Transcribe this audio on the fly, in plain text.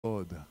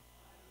Lord.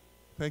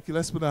 Thank you.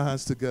 Let's put our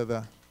hands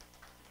together.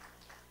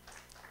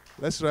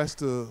 Let's rise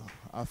to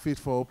our feet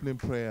for opening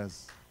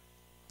prayers.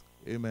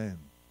 Amen.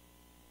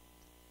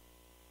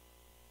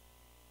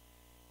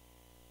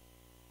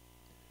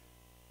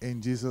 In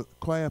Jesus,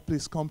 choir,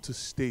 please come to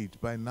stage.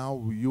 By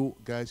now, you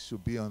guys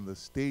should be on the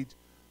stage,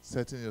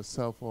 setting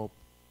yourself up.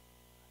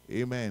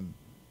 Amen.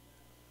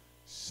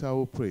 Shall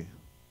we pray?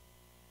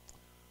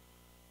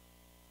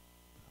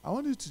 I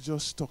want you to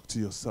just talk to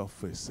yourself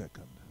for a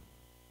second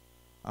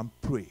and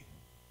pray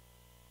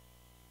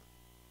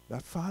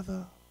that,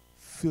 Father,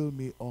 fill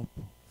me up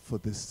for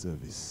this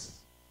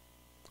service.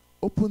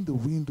 Open the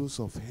windows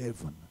of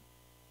heaven.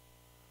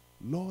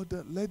 Lord,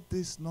 let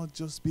this not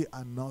just be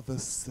another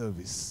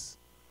service,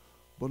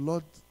 but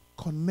Lord,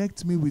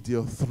 connect me with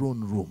your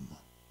throne room.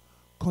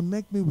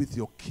 Connect me with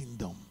your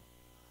kingdom.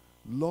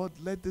 Lord,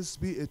 let this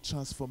be a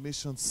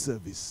transformation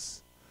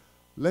service.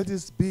 Let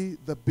this be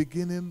the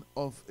beginning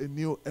of a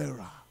new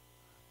era,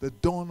 the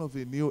dawn of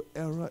a new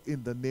era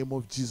in the name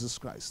of Jesus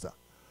Christ.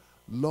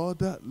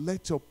 Lord,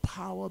 let your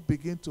power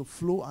begin to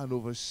flow and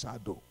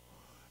overshadow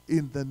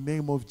in the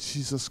name of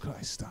Jesus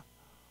Christ.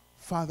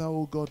 Father,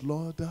 oh God,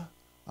 Lord,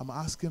 I'm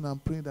asking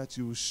and praying that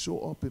you will show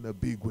up in a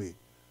big way.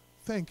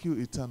 Thank you,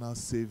 eternal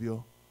Savior.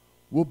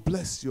 We'll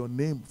bless your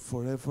name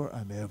forever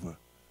and ever.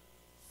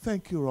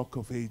 Thank you, Rock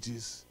of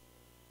Ages.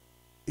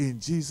 In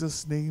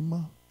Jesus'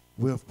 name,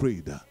 we have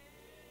prayed.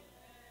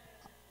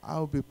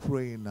 I'll be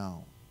praying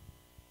now.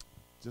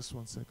 Just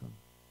 1 second.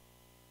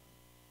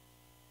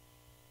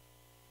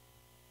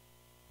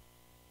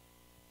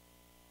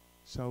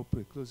 Shall we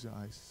pray? Close your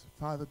eyes.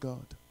 Father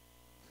God,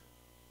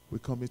 we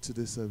commit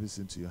today's service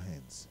into your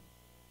hands.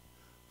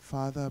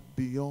 Father,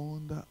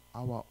 beyond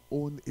our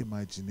own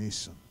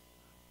imagination,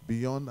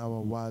 beyond our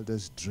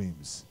wildest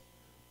dreams,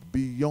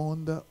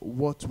 beyond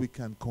what we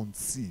can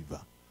conceive,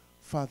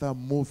 Father,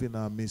 move in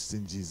our midst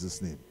in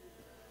Jesus' name.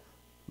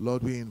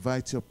 Lord, we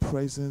invite your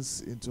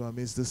presence into our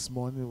midst this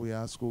morning. We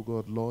ask, oh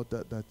God, Lord,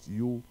 that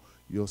you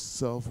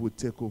yourself would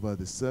take over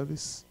the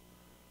service.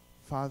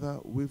 Father,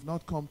 we've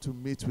not come to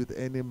meet with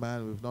any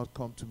man. We've not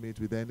come to meet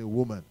with any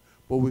woman.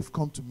 But we've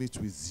come to meet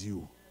with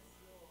you.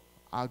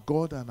 Our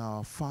God and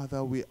our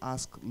Father, we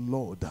ask,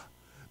 Lord,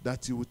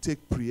 that you would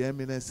take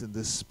preeminence in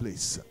this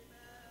place.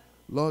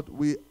 Lord,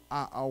 we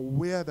are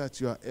aware that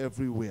you are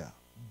everywhere.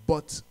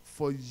 But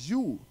for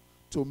you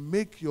to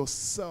make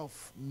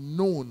yourself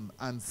known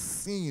and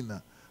seen,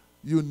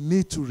 you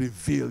need to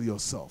reveal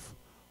yourself.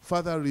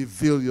 Father,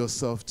 reveal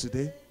yourself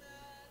today.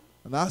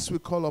 And as we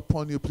call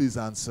upon you, please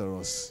answer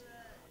us.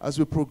 As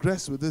we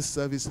progress with this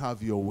service,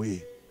 have your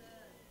way.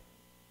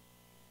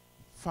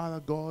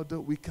 Father God,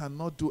 we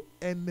cannot do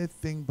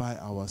anything by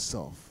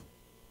ourselves,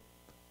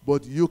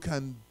 but you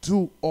can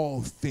do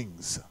all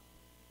things.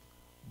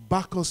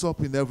 Back us up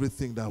in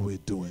everything that we're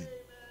doing.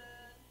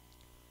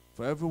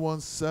 For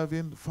everyone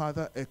serving,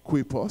 Father,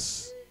 equip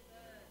us,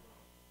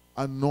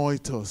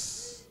 anoint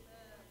us,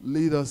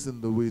 lead us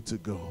in the way to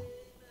go.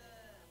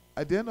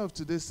 At the end of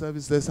today's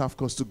service, let's have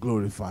cause to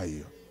glorify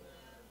you.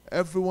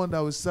 Everyone that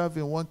will serve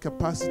in one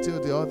capacity or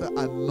the other,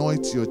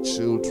 anoint your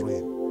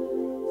children.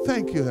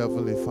 Thank you,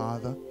 Heavenly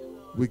Father.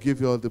 We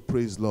give you all the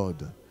praise, Lord.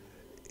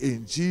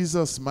 In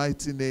Jesus'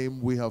 mighty name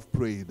we have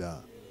prayed.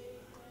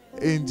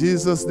 In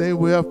Jesus' name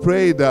we have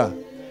prayed.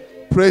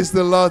 Praise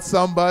the Lord,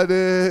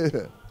 somebody.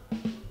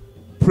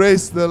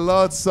 Praise the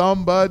Lord,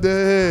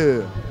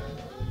 somebody.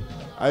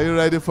 Are you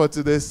ready for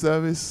today's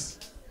service?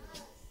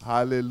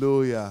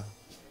 Hallelujah.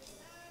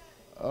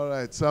 All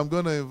right, so I'm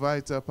going to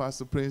invite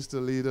Pastor Prince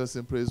to lead us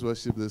in praise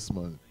worship this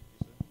morning.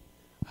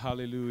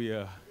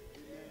 Hallelujah.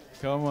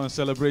 Come on,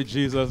 celebrate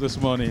Jesus this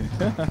morning.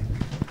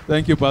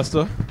 Thank you,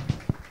 Pastor.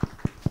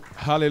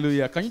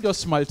 Hallelujah. Can you just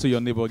smile to your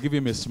neighbor? Give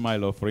him a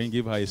smile offering.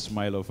 Give her a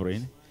smile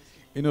offering.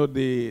 You know,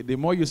 the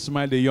more you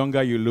smile, the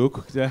younger you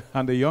look,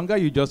 and the younger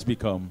you just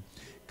become.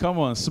 Come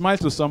on, smile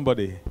to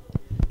somebody.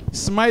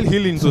 Smile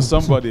healing to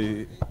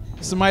somebody.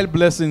 Smile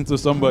blessing to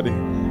somebody.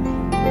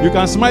 You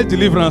can smile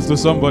deliverance to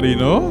somebody, you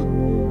know?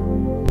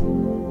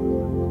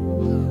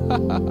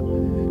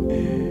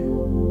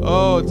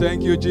 Oh,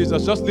 thank you,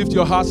 Jesus. Just lift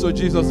your heart to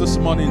Jesus this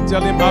morning.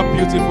 Tell him how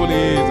beautiful he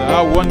is,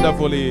 how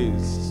wonderful he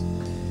is.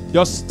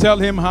 Just tell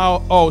him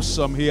how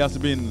awesome he has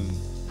been,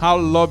 how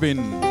loving.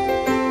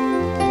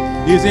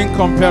 He's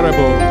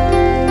incomparable.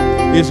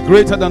 He's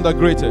greater than the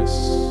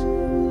greatest.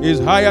 He's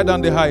higher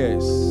than the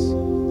highest.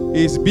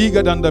 He's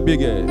bigger than the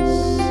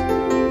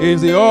biggest.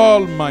 He's the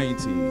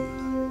Almighty.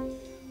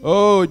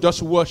 Oh,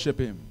 just worship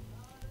him.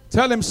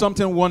 Tell him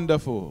something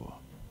wonderful.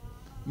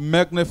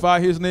 Magnify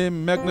his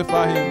name,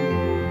 magnify him.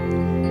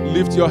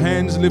 Lift your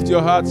hands, lift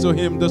your heart to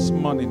him this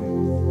morning.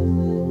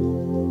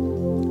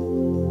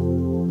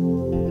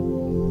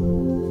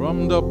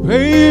 From the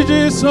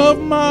pages of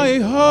my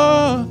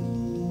heart,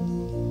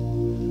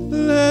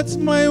 let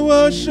my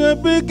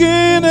worship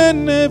begin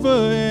and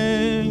never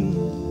end.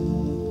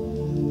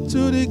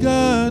 To the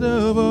God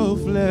of all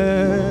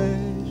flesh.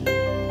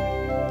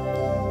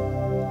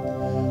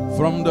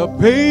 From the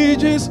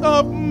pages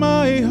of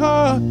my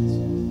heart,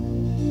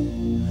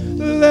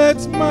 Let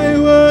my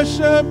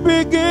worship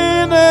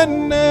begin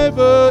and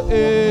never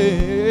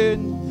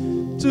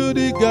end to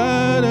the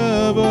God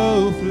of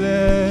all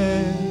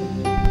flesh.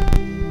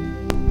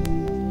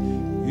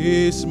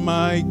 He's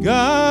my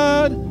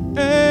God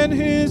and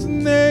his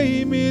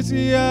name is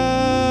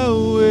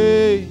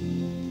Yahweh.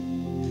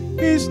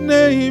 His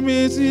name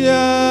is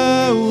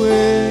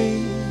Yahweh.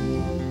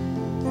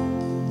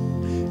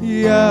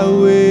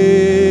 Yahweh.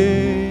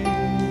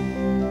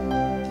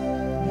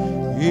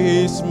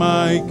 He's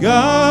my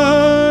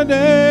God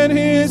and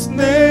his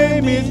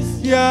name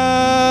is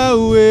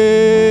Yahweh.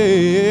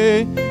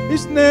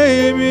 His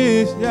name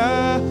is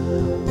Yahweh.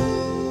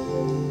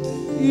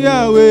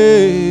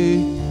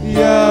 Yahweh.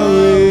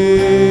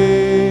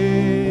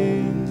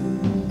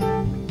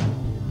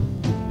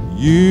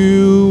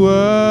 You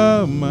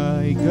are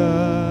my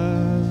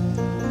God.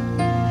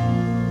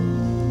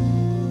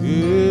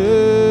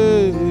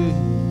 Yeah.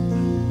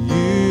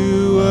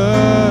 You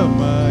are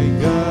my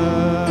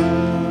God.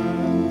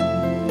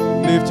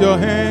 Lift your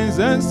hands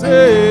and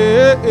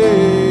say,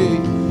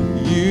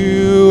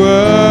 you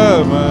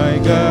are my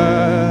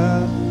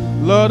God.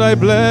 Lord, I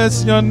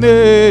bless your name.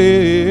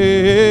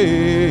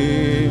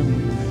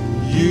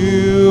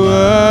 You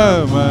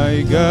are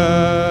my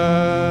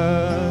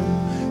God.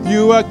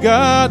 You are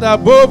God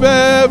above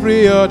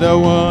every other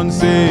one.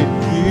 Say,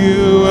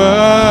 you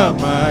are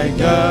my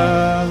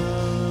God.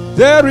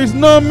 There is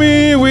no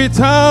me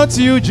without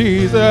you,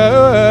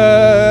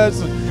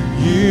 Jesus.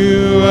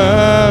 You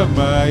are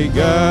my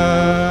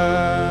God.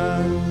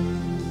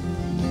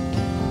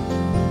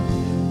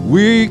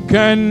 We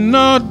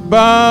cannot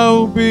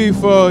bow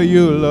before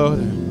you, Lord,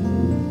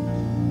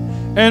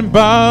 and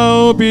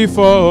bow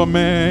before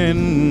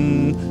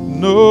men.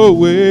 No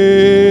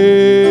way.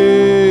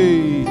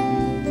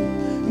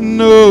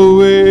 No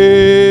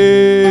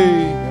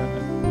way.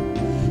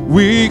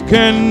 We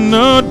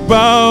cannot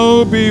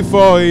bow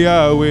before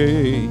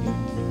Yahweh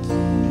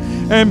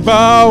and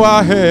bow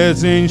our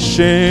heads in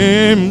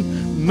shame.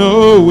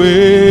 No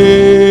way.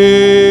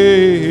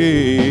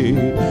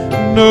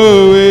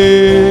 No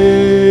way.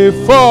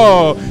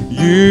 For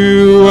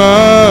you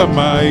are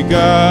my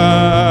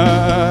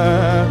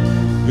God.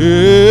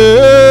 Hey,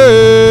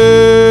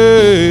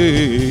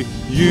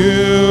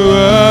 you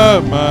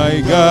are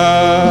my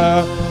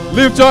God.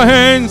 Lift your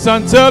hands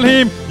and tell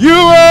him, you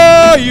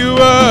are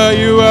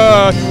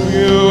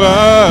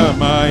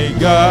my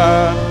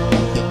God.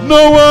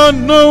 No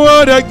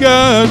other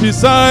God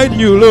beside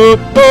you, Lord.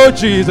 Oh,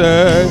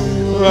 Jesus,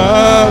 you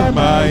are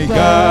my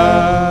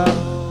God.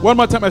 One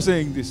more time I'm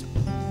saying this.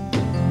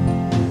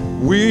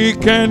 We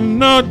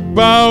cannot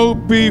bow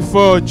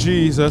before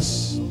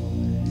Jesus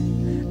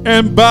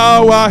and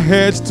bow our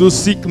heads to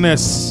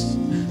sickness.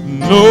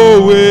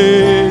 No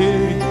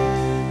way.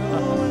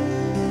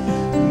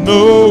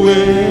 No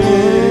way.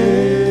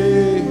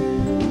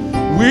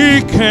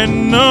 We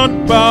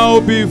cannot bow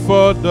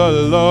before the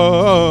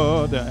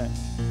Lord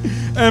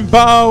and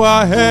bow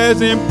our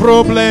heads in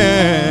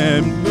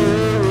problem.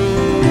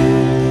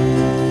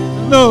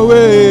 No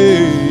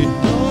way.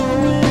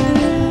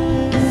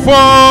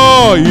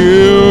 For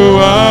you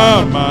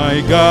are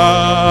my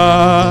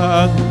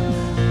God.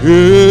 You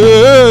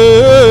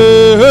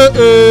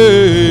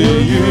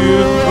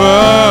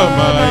are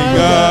my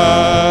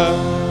God.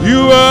 You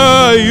are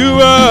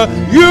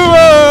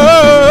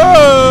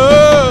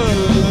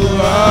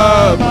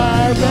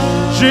my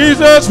God.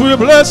 Jesus, we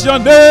bless your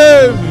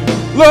name.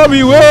 Lord,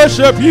 we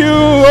worship you.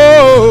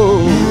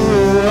 Oh,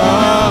 you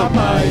are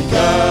my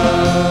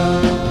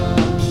God.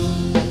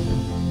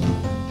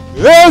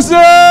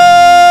 Ezebube,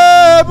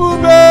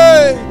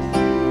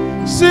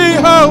 see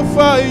how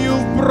far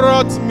you've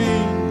brought me.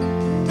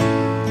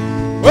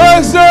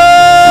 Ezebube,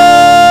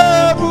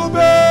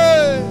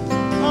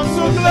 I'm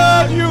so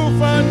glad you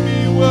found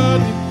me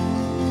worthy.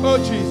 Oh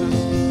Jesus,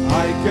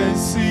 I can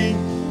see,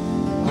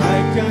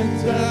 I can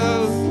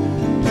tell,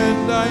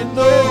 and I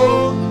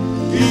know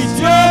it's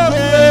your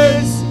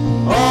grace.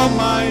 All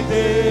my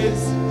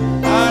days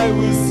I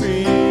will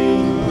sing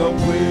your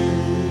praise.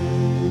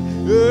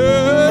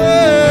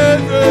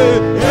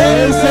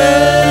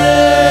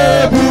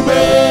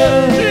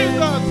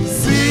 Jesus,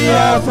 see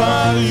how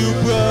far you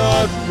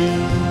brought me.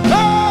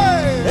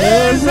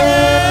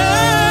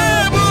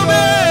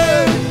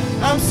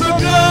 I'm so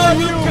glad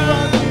you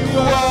found me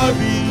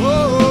worthy.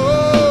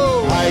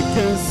 I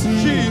can see,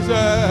 Jesus,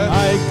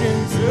 I can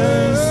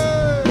taste.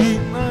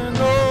 I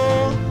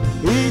know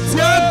it's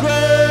your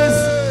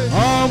grace.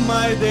 All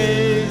my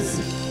days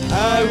I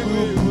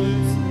will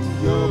put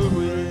your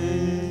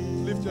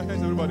praise. Lift your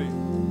hands, everybody.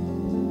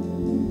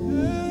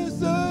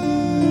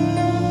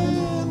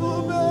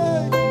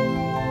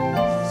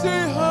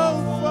 See how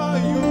far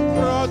you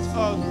brought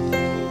us.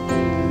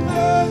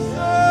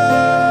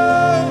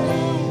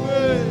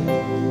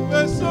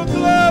 We're so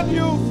glad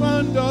you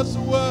found us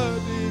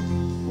worthy.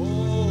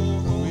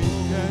 Oh, we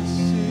can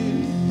see,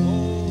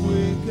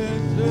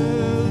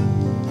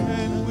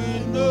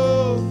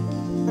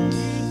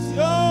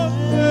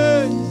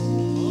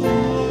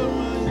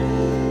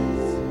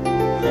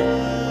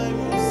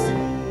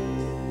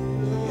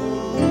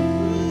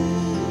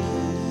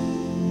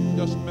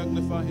 Just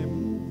magnify him.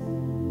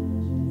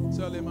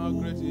 Tell him how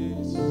great he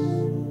is.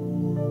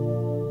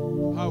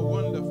 How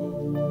wonderful.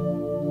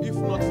 If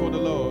not for the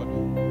Lord.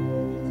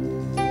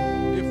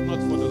 If not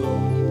for the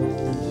Lord.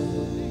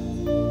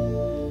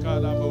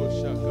 Kalabo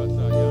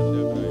shakata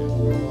yandebraya.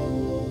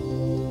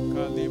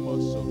 Kalimo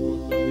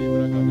sokoto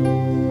libragado.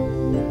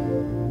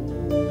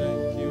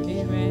 Thank you,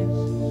 Amen.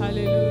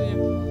 Hallelujah.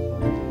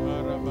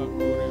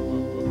 Marabakure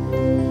maboko.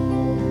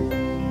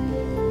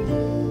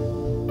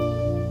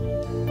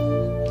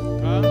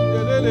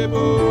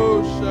 Kandelelebo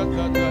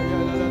shakata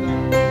yalalala.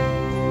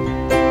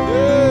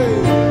 Hey,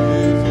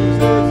 Jesus,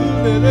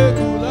 ezulele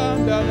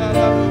kulanda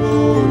lalabo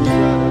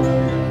shalala.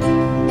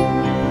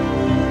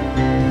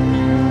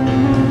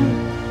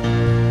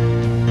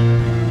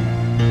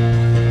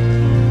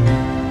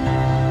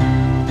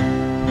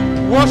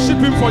 Worship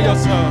him for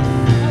yourself.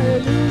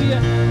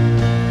 Hallelujah.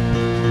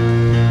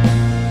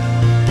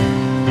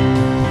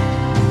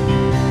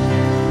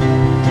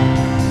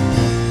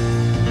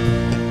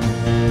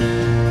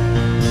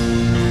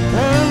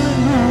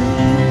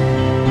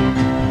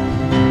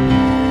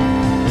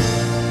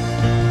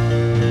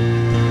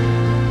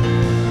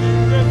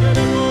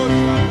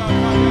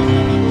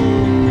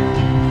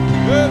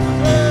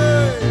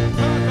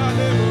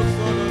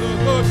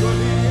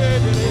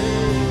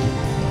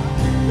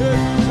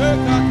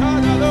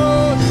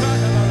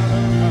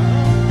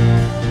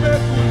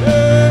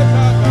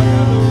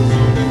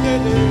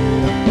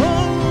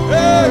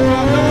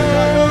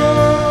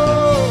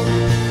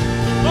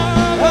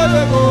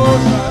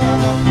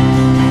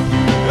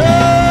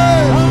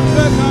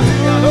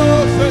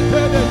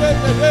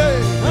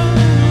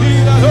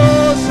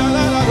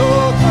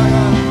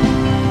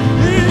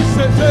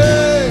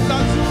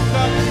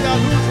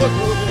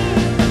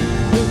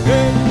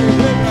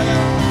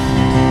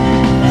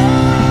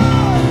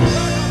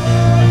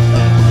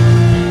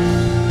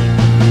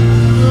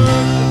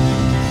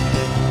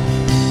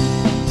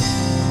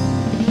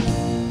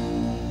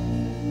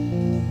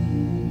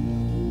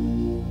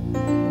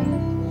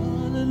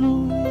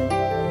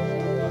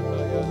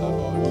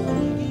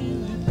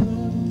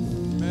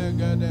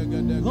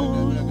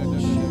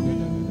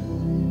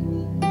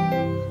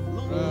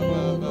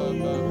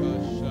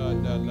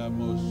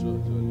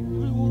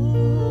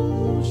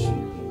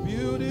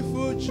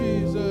 Beautiful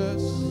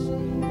Jesus,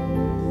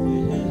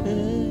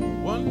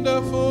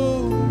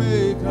 wonderful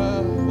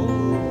maker,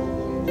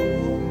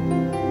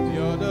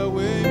 you're the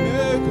way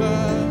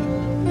maker,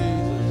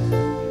 Jesus.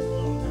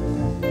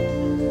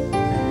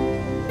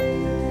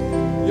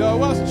 You're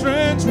our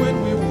strength when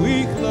we're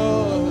weak,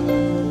 Lord.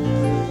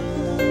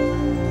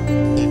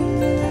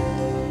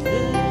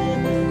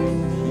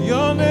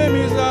 Your name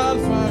is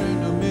Alpha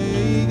and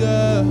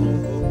Omega.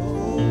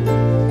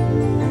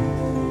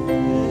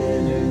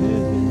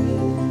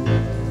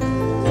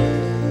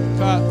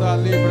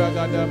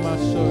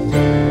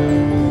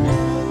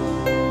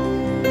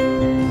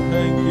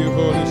 Thank you,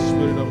 Holy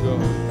Spirit of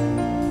God.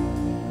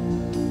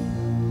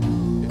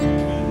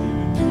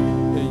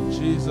 In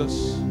Jesus'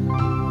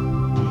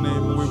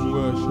 name we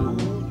worship.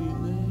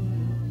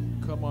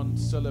 Come on,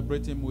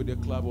 celebrate him with a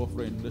clap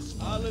offering this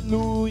morning.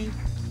 Hallelujah.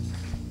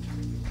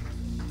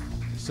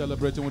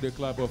 Celebrate him with a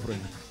clap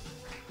offering.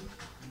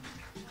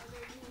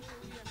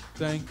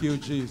 Thank you,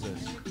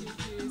 Jesus.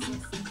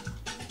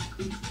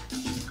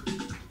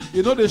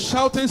 You know, the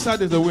shouting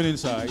side is the winning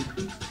side.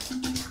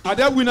 Are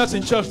there winners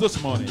in church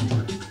this morning?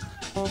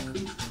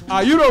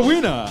 Are you a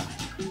winner?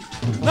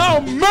 Now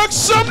make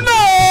some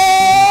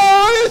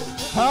noise!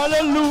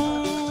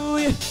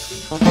 Hallelujah.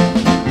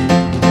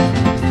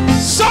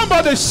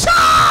 Somebody shout!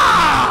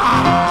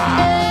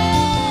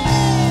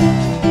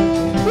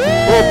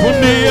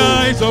 Open the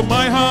eyes of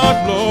my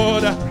heart,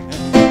 Lord.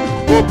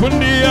 Open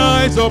the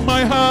eyes of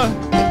my heart.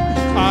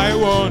 I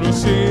want to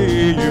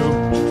see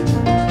you.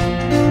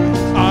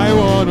 I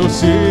want to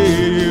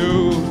see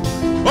you.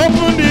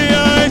 Open the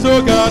eyes,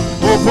 oh God.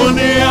 Open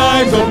the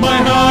eyes of my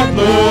heart,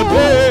 Lord.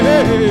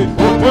 Hey,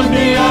 open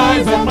the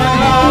eyes of my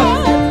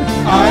heart.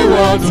 I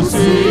want to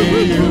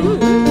see you.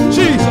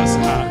 Jesus,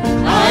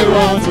 I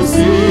want to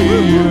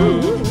see you.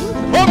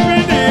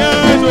 Open the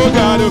eyes, oh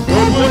God.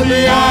 Open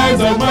the eyes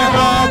of my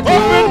heart.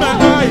 Open my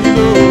eyes, oh.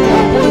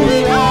 Open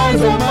the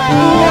eyes of my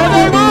heart.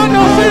 I want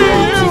to see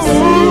you.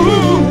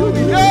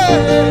 Yeah.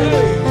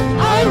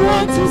 I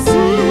want to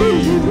see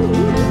you.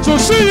 To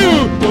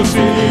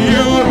see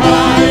you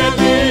high and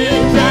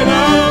lifted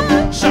up,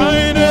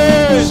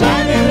 shining,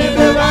 shining in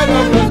the light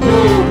of His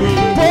glory.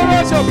 Pour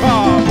out your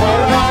power,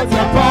 pour out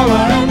your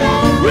power, and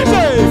we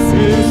say,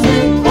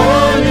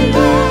 holy,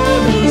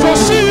 holy. To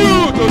see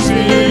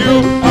you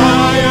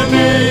high and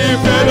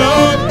lifted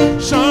up,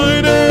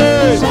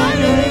 shining,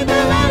 shining in the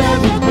light of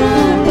His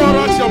glory. Pour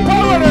out your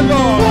power, and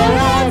Lord, pour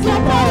out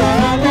your power,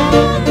 and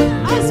Lord,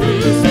 as we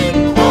sing,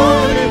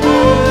 holy,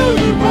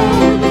 holy,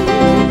 holy.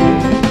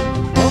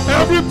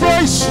 Every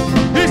praise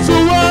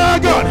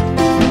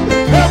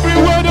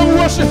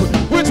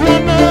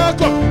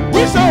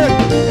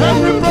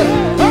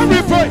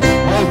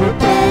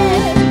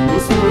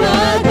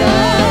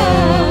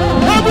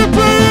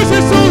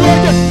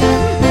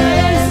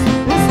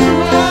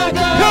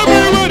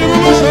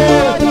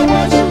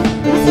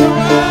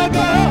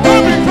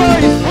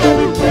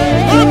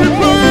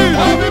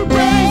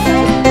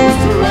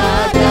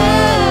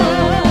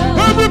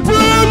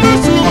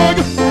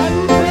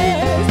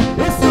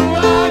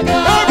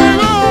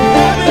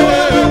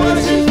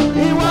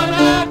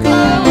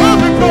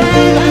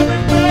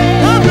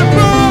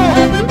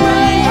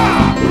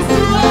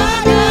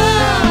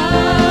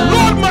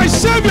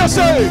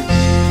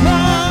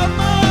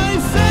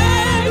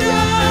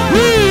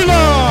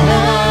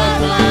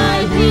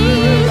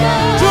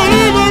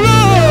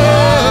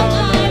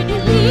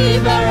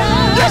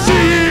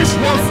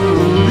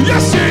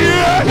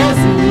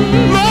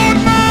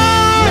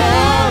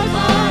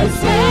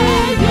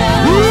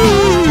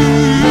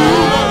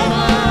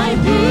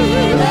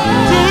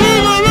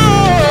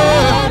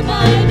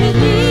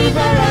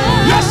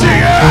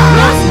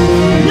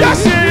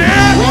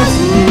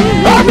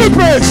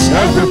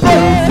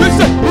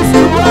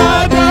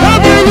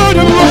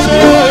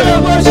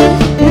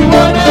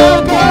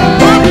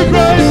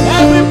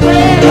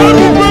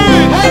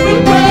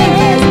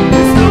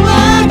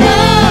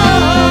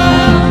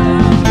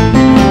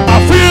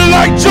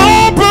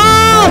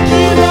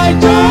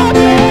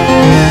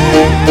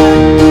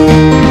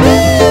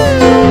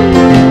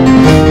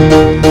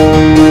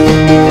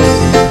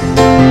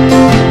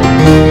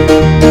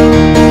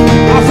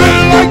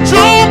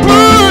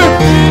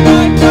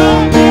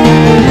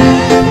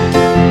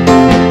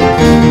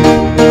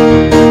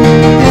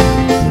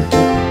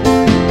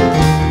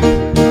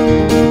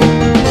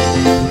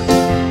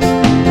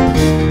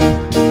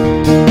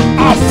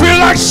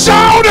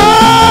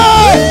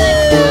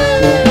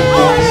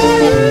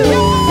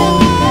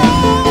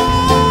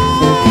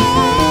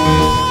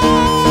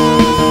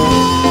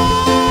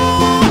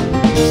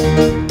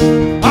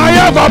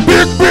have a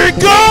big, big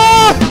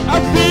God. A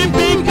big,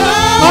 big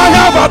God. I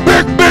have a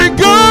big, big I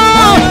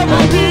God. have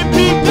a big,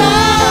 big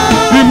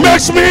God. He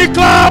makes me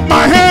clap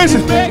my hands.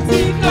 Makes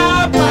me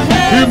clap my He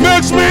hands.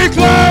 makes me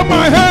clap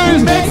my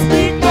hands. Makes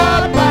me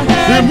clap my He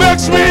hands.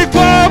 makes me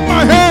clap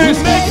my hands.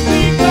 Makes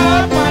me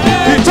clap my He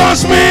hands.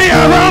 turns me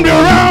around,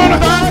 around.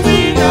 Turns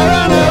me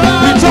around, He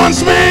around. turns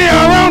me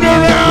around,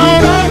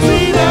 around. Turns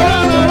me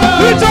around,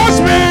 around. He turns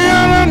me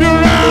around,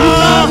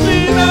 around. Turns me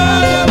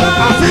around, around.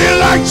 I feel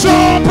like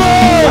jumping.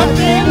 I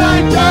feel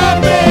like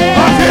jumping.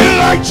 I feel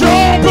like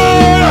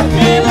jumping. I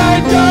feel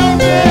like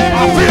jumping.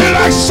 I feel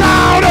like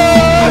shouting.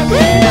 I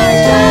feel like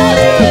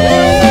shouting.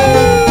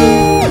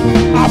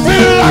 I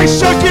feel like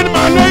shaking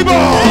my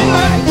neighbor.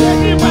 Like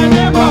shaking my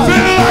neighbor. I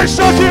feel like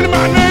shaking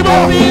my neighbor.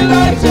 I feel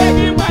like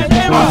shaking my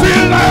neighbor. I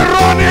feel like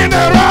running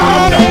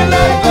around. I feel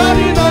like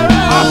running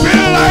around. I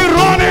feel like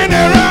running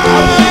I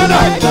around. feel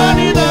like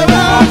running I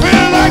around.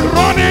 feel like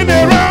running I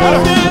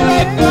around. feel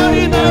like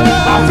running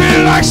around. I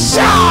feel like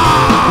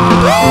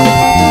shout.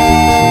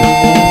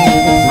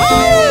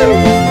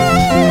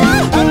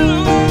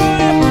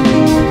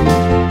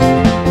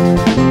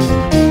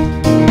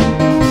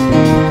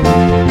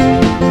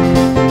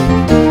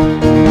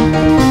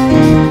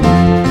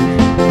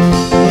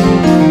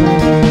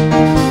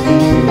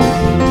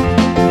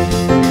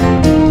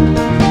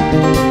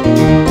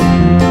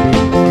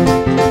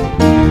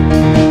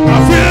 I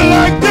feel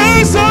like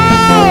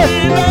dancing.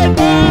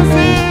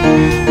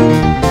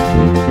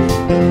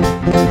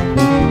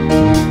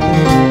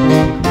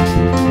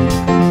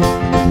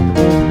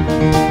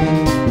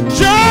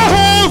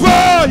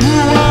 Jehovah, You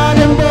are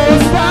the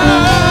most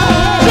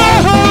high.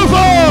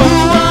 Jehovah,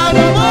 You are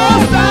the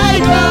most high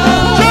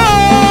God.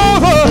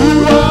 Jehovah, You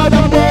are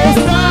the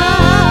most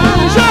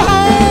high.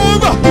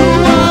 Jehovah. You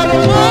are the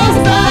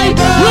most high You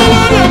God.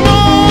 are the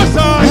most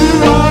high.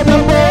 You are the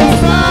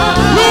most high.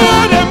 You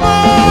are the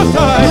most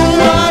high.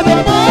 You are the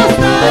most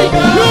high You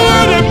God. are the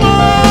most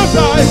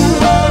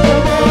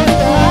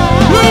high.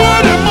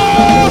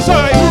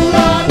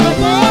 You are the most high. You are the most high. You are the most high God. You are the most high. You are the most high.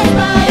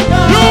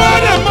 You are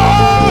the most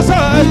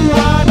high.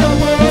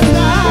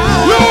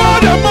 You are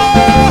the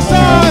most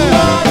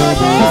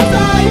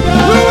high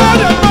God. You are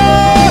the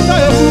most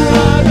high. You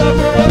are the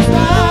most high.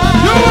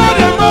 You are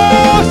the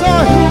most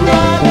high. You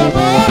are the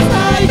most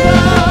high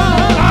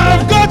God.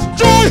 I've got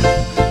joy,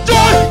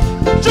 joy,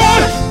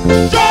 joy,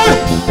 joy,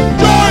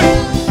 joy,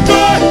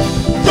 joy,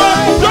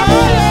 joy, joy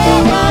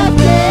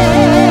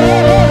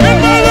in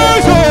my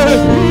life.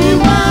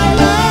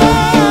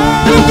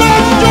 You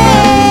got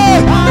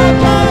joy.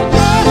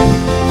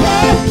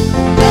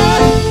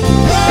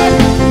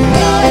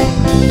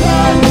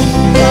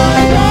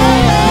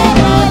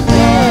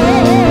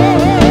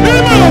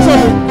 In my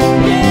life.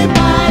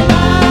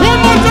 One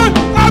more time.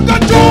 I've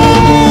got joy.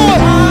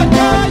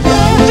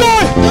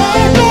 Joy,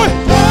 joy,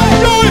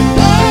 joy,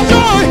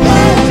 joy,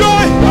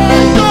 joy,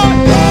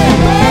 joy.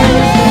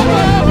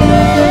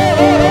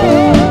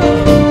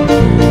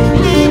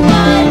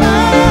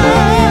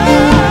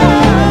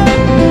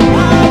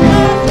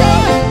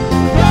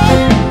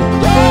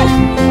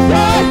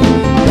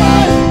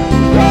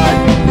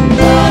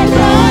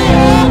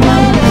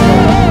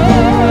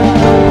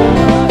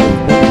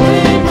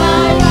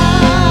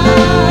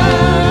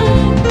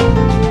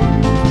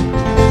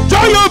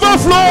 Joy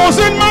overflows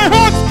in my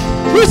heart.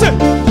 Listen.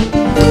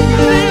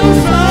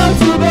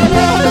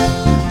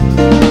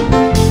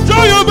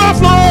 Joy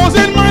overflows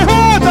in my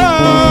heart.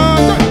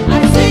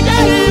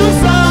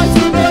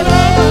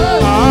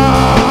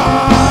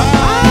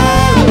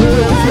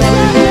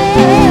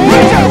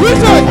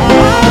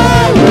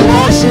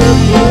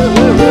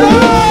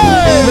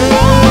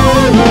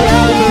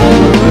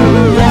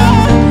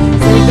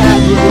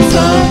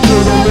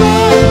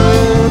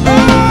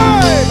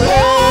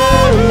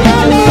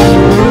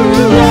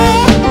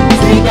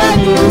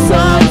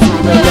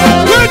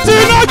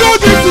 Waiting, I go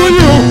give to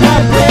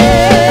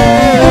you.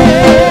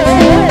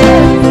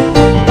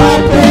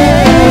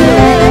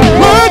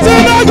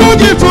 Waiting, I go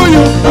give to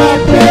you.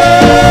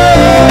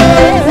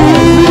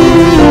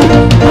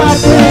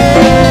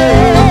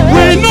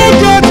 We no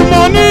get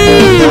money.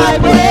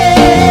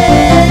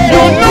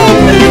 You no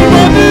need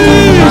money.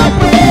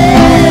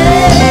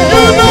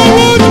 You no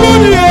want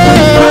money.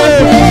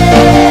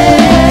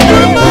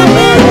 You no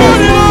need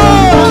money.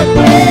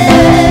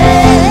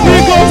 We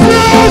go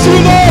praise you,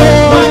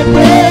 Lord.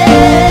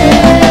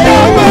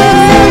 Yahweh,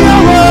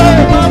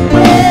 Yahweh.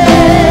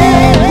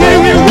 We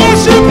will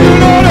worship you,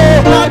 Lord.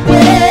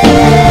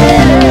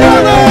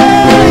 Yahweh,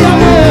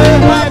 Yahweh.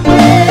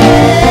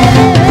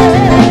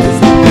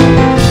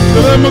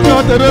 Teremuka,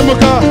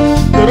 teremuka,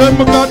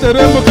 teremuka,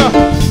 teremuka,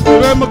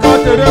 teremuka,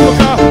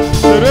 teremuka,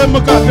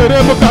 teremuka,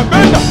 teremuka,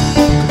 benda.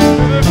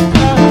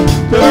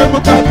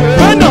 Teremuka,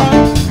 benda.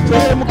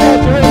 Teremuka,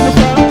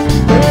 teremuka,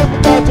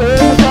 teremuka,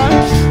 teremuka,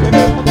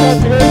 teremuka,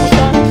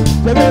 teremuka,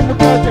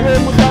 teremuka,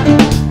 teremuka.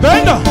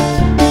 Benda.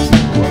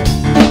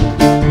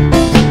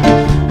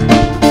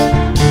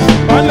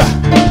 Banda,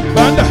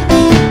 banda,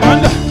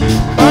 banda,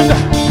 banda,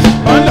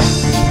 banda,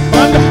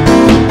 banda,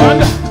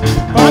 banda,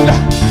 banda.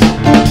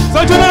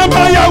 Sajuna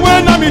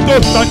Yahweh na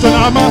Namito, Santo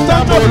Lama,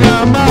 Santo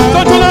Lama,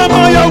 Santo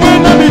Lama, Yahweh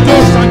Namito,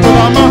 Santo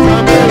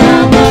Lama,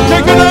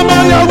 Keke Lama,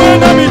 Yahweh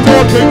Namito,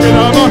 Keke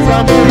Lama,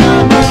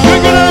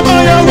 Keke Lama,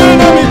 Yahweh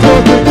Namito,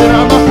 Keke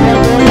Lama.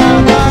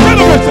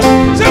 Celebrate,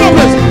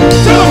 celebrate,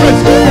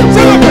 celebrate,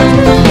 celebrate,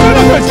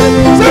 celebrate,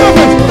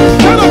 celebrate,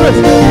 celebrate,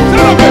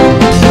 celebrate,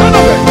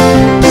 celebrate.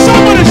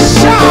 Somebody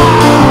shout!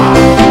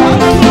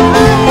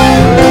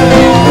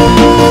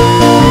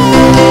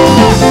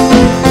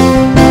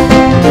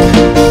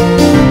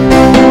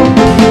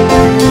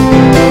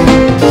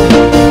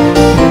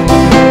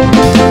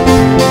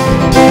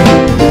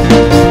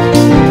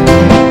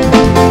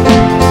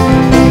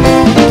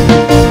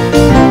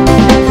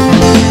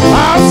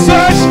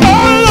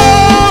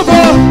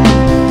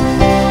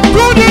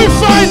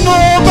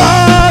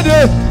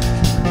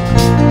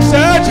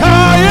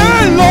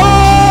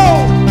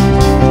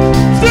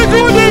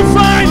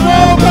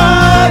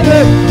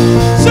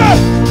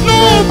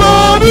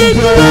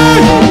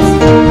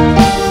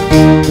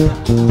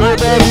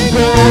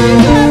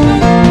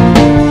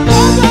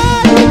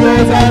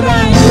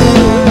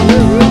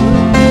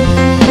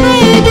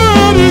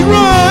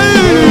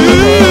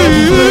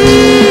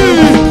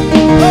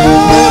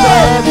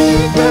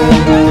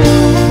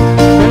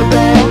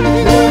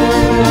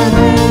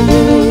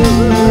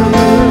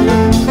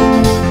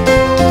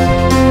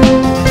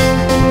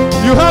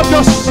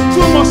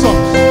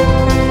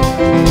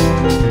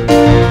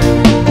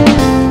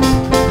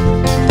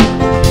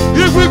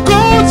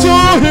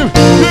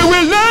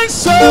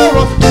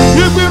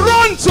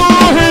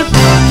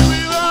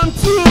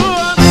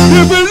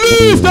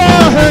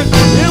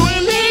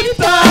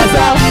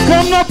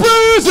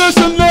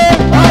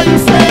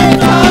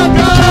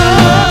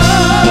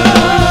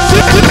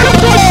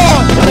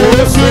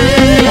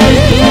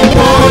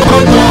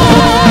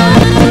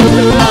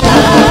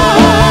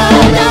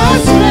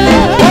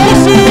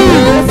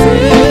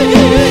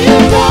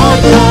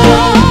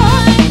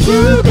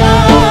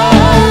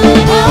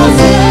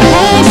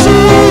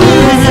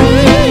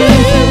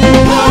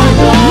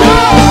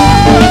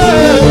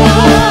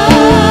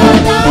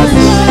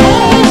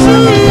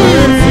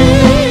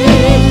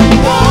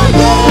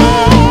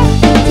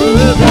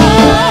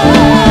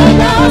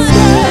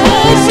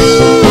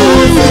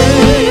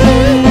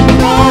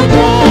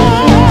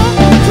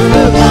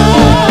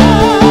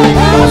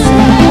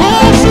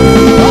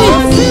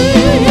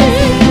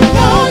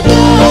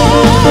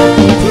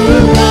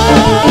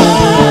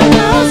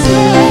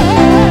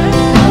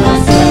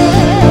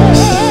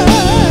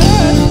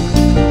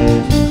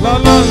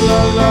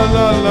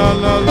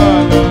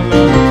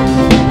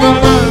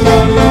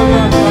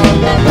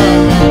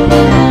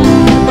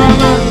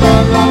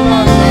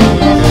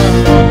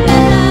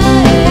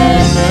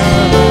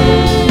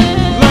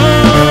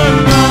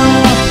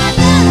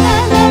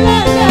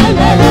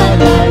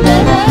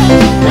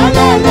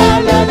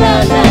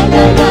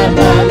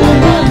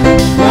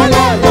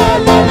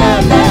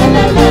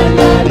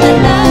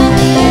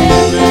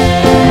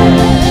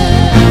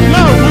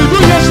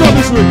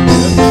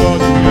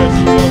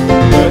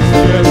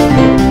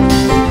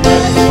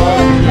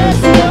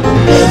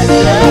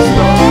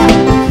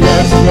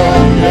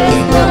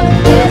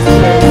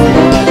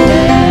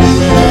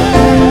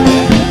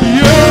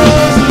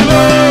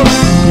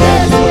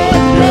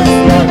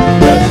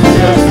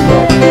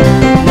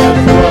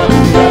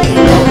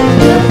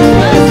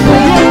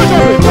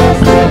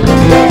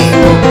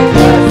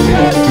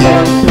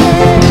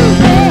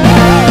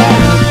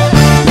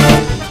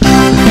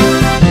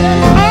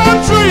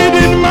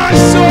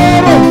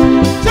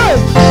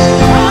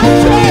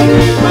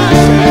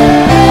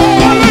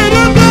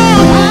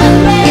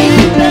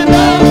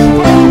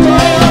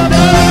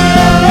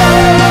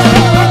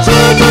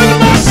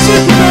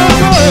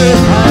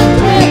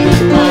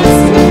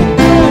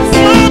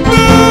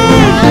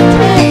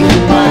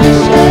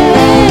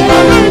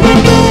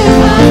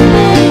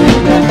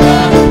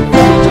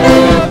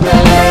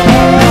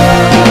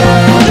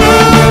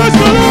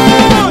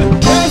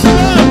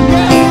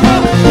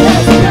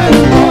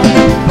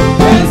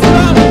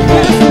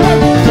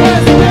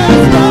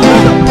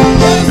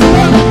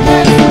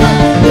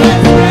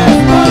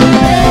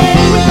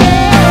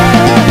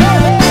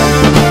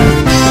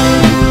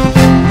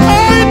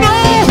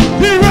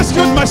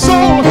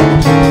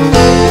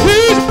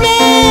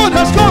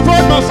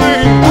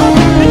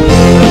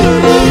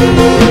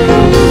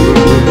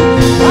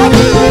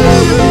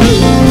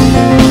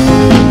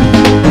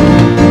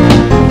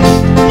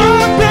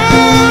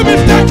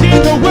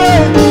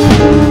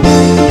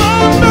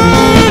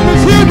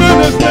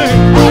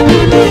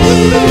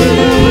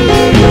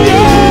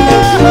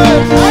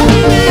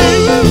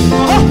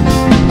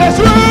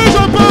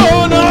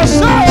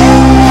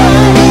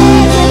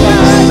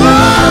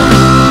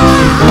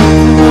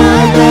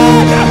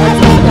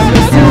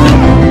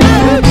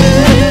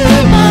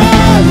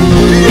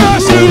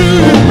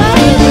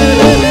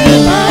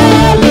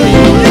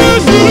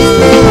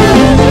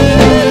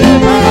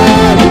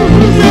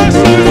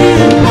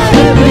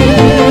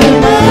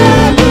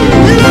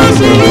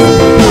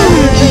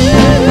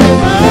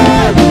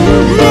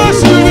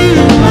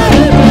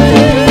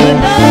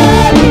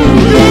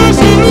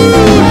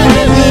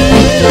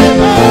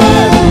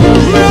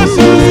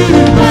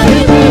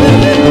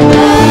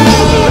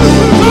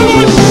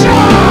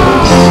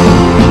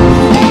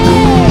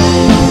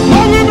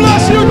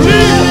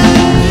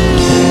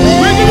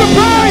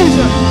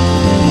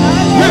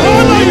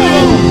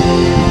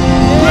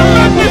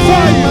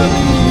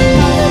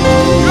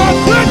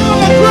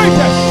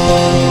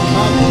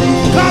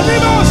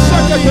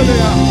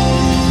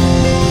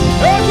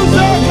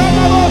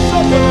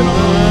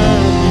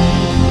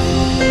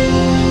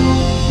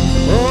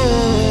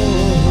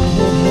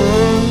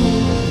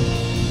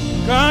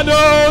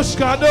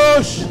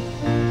 Kadosh,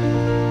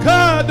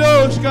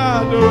 Kadosh,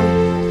 Kadosh,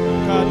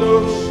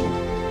 Kadosh,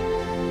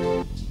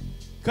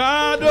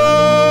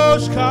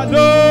 Kadosh,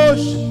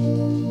 Kadosh,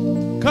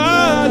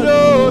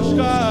 Kadosh,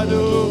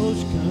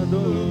 Kadosh,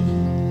 Kadosh.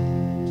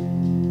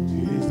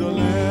 He's the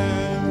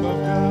Lamb of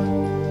God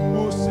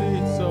who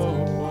sits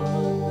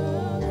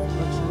upon the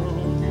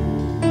throne.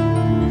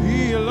 He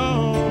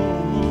alone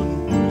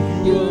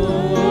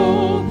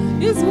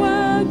is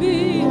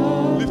worthy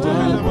of Lift your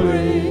hand our up,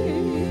 praise.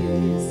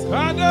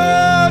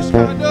 Kadosh,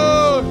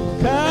 Kadosh,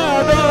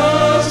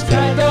 Kadosh,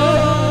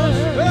 Kadosh,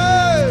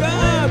 hey!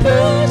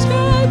 Kadosh,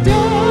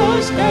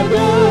 Kadosh,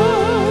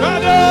 Kadosh,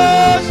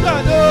 Kadosh,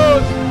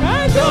 Kadosh.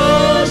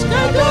 Kadosh,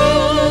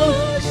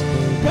 Kadosh,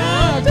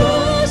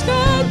 Kadosh,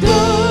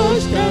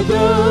 Kadosh,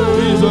 Kadosh.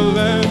 He's the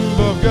Lamb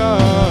of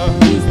God.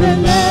 He's the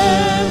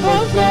Lamb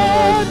of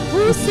God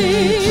who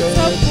sits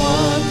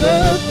upon the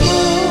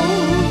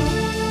throne.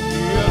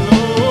 He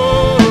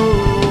alone.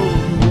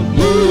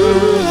 You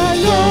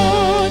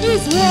alone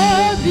is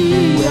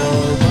worthy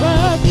of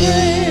our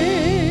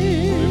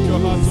praise. Lift your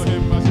heart to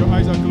Him as your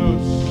eyes are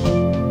closed.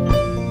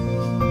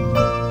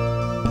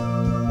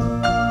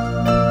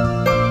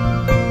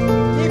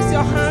 Lift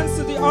your hands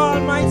to the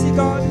Almighty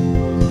God,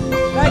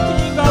 the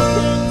King of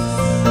Kings,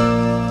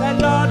 the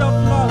Lord of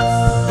Lords,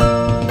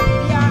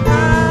 the I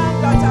am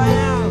that I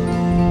am,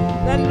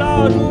 the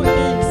Lord who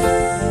is,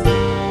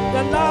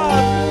 the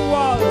Lord who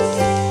was,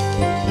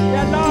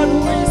 the Lord who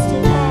is to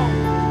come,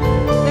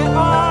 the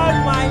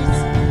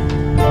Almighty.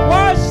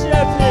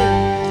 Worship Him.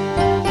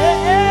 He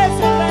is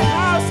in the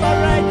house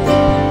already.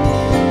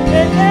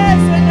 He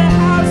is in the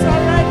house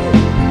already.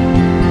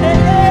 He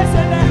is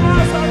in the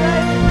house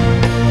already.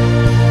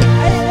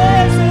 He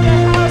is in the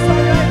house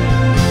already.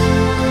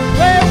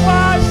 We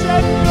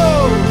worship you.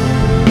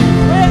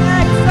 We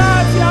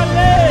exalt your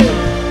name.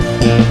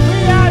 We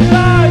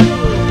adore you.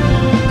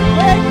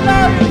 We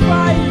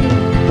glorify you.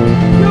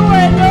 You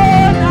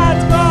alone are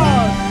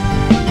God.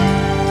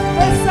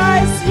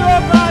 Besides you,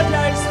 God,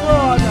 there is no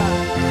other.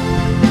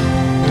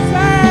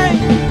 Thank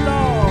you,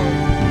 Lord.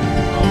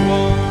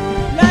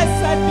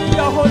 Blessed be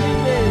your holy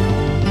name.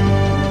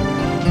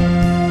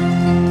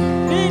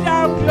 Be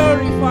thou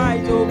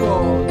glorified, O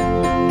God.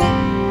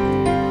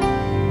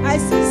 I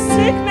see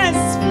sickness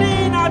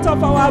fleeing out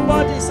of our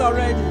bodies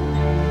already.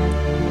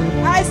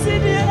 I see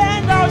the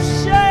end of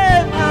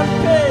shame and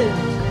pain.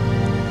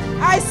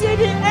 I see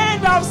the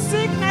end of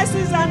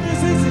sicknesses and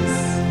diseases.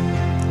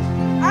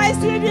 I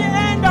see the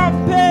end of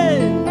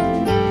pain.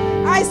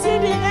 I see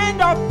the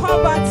end of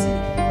poverty.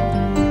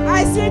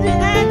 I see the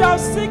end of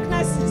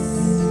sicknesses.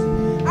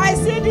 I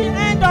see the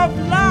end of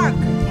lack.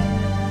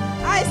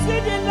 I see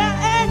the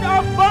end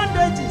of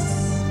bondages.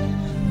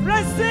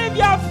 Receive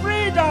your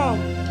freedom.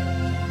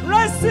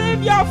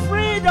 Receive your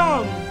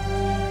freedom.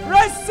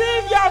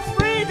 Receive your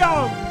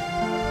freedom.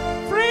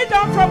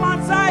 Freedom from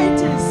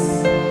anxieties.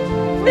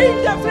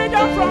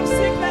 Freedom from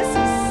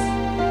sicknesses.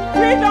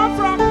 Freedom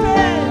from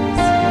pains.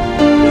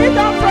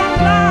 Freedom from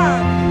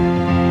lack.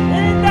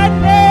 In the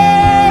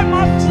name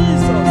of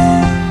Jesus.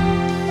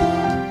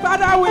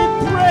 Father, we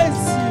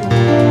praise you.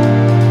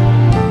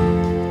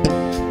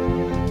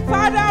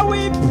 Father,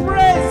 we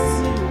praise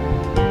you.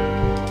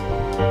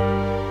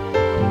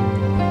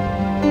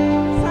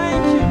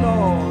 Thank you,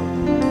 Lord.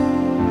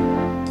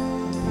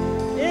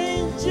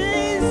 In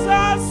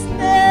Jesus'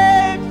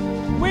 name,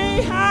 we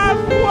have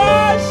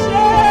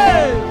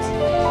worshipped.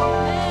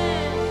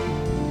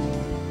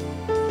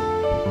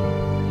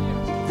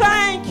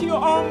 Thank you,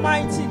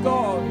 Almighty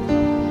God.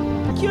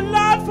 Thank you,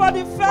 Lord, for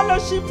the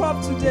fellowship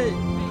of today.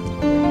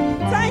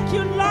 Thank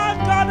you, Lord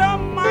God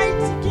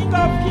Almighty, King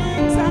of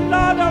Kings and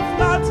Lord of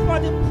Lords, for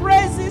the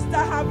praises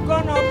that have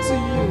gone up to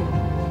you.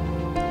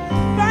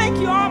 Thank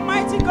you,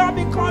 Almighty God,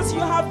 because you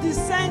have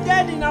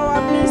descended in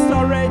our midst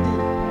already.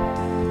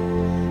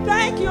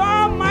 Thank you,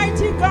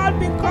 Almighty God,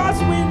 because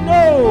we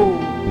know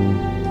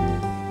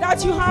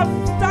that you have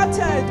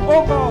started,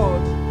 oh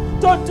God,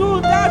 to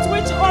do that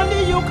which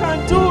only you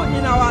can do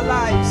in our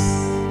lives.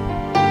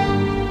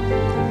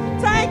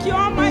 Thank you,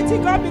 Almighty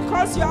God,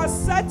 because you are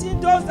setting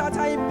those that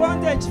are in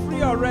bondage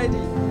free already.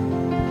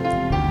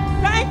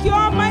 Thank you,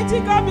 Almighty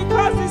God,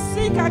 because the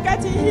sick are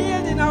getting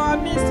healed in our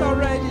midst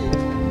already.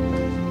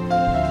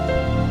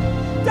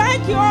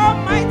 Thank you,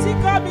 Almighty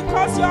God,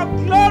 because your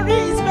glory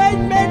is made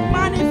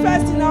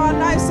manifest in our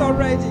lives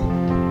already.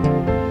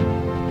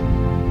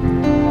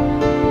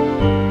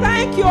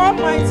 Thank you,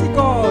 Almighty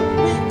God.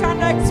 We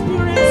can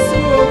experience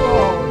you, O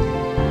God.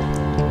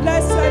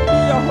 Blessed be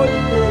your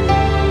holy name.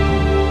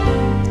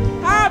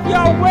 Have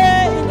your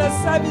way in the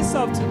service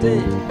of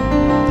today.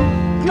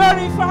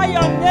 Glorify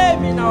your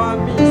name in our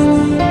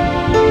midst.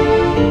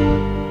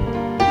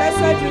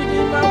 Blessed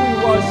Redeemer, we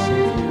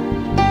worship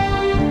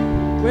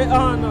you. We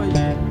honor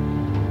you.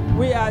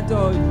 We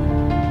adore you.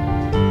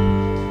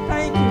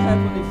 Thank you,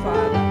 Heavenly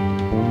Father.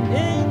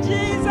 In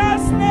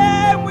Jesus'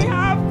 name we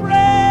have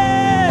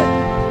prayed.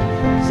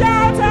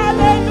 Shout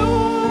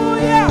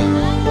hallelujah.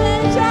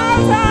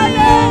 Shout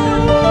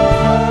hallelujah.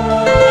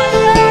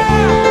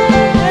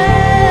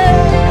 Amen.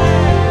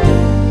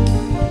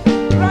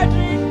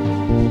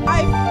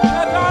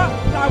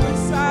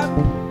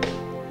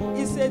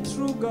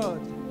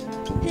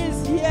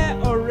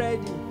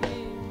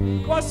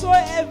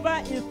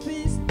 whatsoever it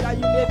is that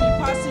you may be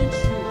passing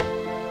through.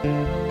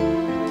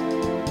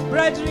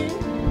 Brethren,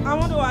 I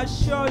want to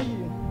assure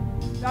you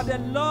that the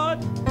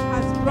Lord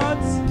has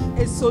brought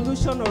a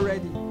solution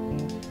already.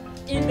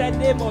 In the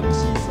name of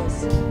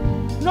Jesus.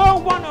 No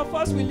one of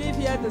us will leave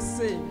here the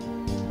same.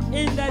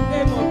 In the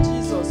name of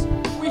Jesus.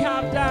 We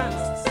have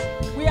danced.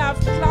 We have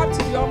clapped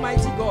to the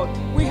Almighty God.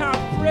 We have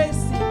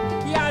praised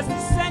Him. He has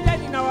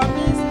descended in our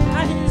midst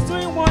and He is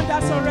doing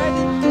wonders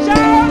already. Shout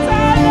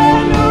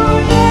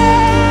hallelujah!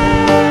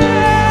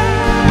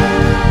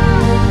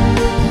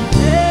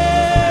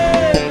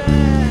 Amen.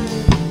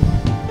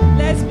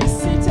 Let's be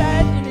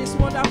seated in His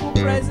wonderful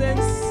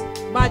presence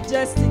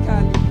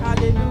majestically.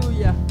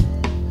 Hallelujah.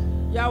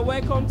 You are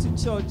welcome to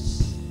church.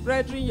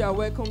 Brethren, you are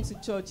welcome to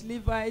church.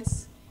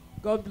 Levites,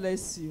 God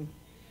bless you.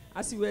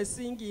 As you were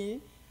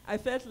singing, I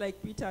felt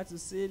like Peter to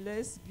say,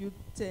 let's build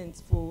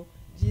tents for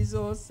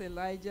Jesus,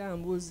 Elijah,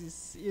 and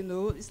Moses. You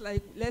know, it's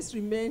like, let's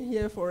remain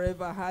here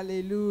forever.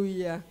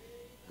 Hallelujah.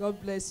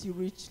 God bless you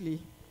richly.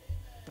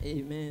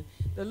 Amen.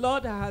 The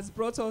Lord that has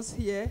brought us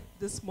here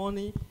this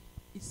morning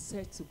is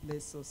set to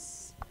bless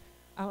us.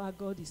 Our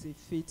God is a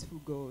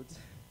faithful God.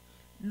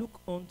 Look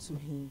unto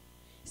Him.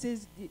 He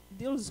says,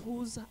 those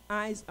whose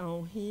eyes are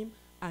on Him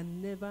are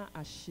never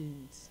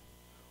ashamed.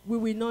 We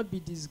will not be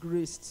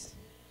disgraced.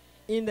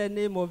 In the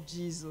name of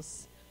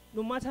Jesus.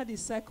 No matter the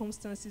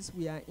circumstances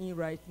we are in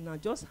right now,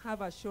 just have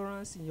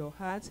assurance in your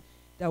heart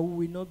that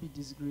we will not be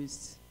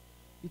disgraced.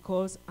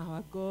 Because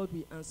our God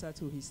will answer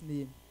to His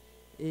name.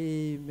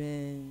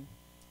 Amen.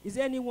 Is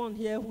there anyone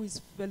here who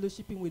is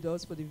fellowshipping with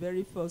us for the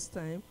very first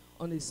time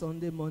on a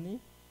Sunday morning?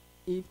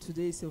 If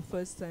today is your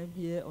first time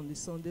here on the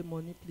Sunday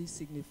morning, please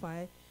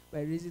signify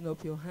by raising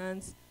up your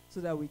hands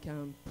so that we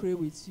can pray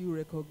with you,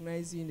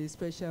 recognize you in a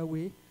special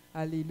way.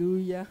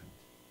 Hallelujah.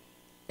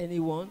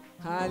 Anyone?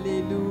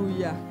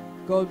 Hallelujah.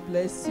 God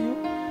bless you.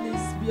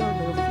 Please be on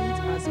your feet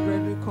as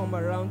brethren come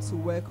around to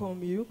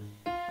welcome you.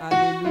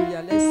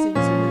 Hallelujah. Let's sing to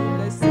Him.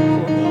 Let's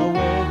sing for Him.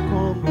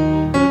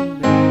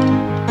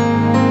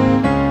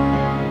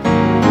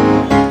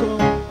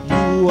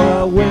 You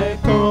are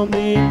welcome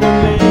in the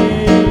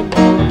name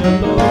of the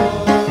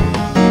Lord.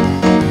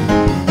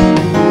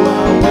 You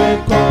are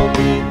welcome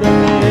in the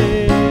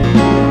name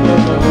of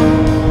the Lord.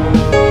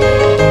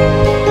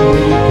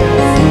 We can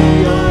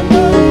see on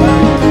the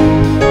back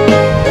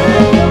the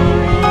glory of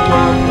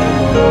the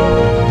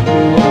Lord.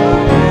 You are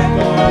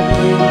welcome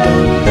in the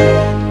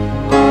name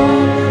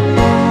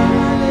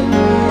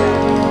Hallelujah.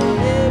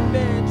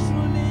 Amen.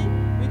 Truly,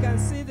 we can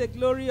see the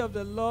glory of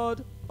the Lord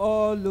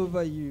all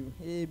over you.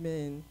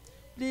 Amen.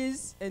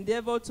 Please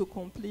endeavor to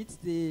complete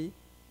the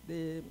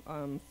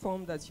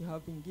form that you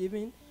have been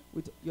given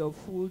with your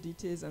full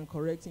details and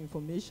correct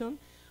information.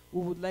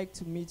 We would like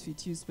to meet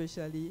with you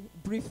specially,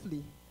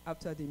 briefly,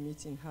 after the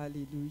meeting.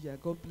 Hallelujah.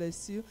 God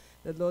bless you.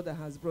 The Lord that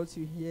has brought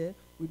you here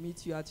will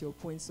meet you at your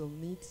points of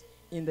need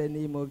in the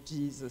name of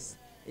Jesus.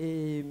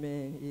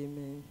 Amen.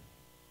 Amen.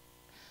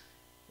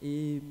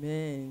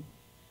 Amen.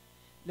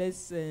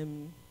 Let's,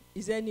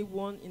 is there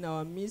anyone in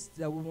our midst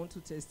that we want to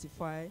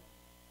testify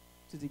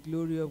to the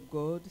glory of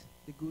God,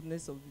 the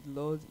goodness of the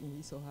Lord in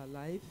his or her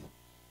life?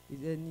 Is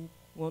there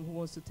anyone who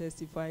wants to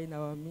testify in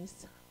our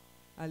midst?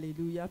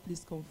 Hallelujah.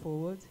 Please come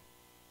forward.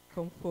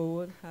 Come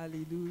forward.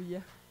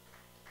 Hallelujah.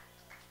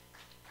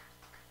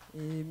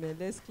 Amen.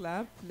 Let's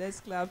clap. Let's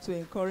clap to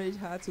encourage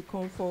her to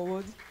come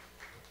forward.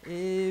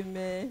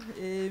 Amen.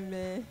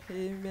 Amen.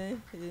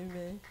 Amen.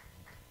 Amen.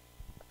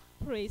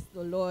 Praise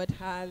the Lord.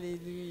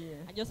 Hallelujah.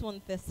 I just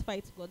want to testify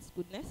to God's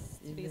goodness.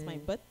 Today is my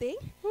Amen. birthday.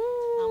 Woo.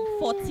 I'm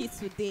 40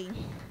 today. Woo.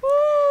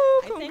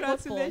 I thank God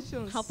for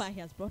Congratulations. how far He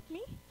has brought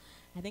me.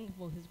 I thank Him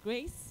for His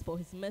grace, for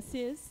His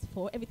mercies,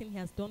 for everything He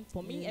has done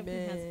for me,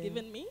 everything He has Amen.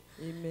 given me.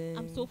 Amen.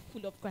 I'm so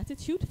full of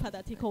gratitude.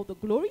 Father, take all the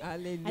glory.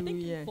 Hallelujah. I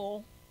thank Him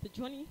for the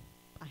journey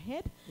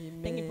ahead.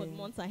 Amen. Thank Him for the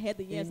months ahead,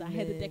 the years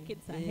ahead, the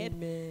decades ahead.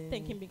 Amen.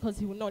 Thank Him because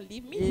He will not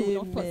leave me. He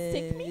will not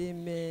forsake me.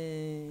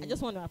 Amen. I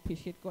just want to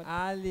appreciate God.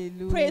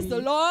 Hallelujah. Praise the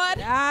Lord.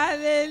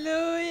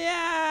 Hallelujah.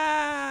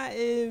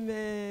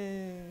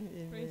 Amen.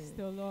 Amen. Praise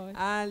the Lord.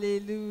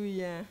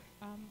 Hallelujah.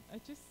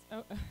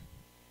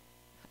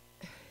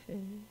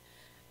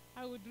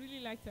 I would really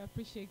like to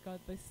appreciate God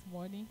this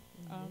morning.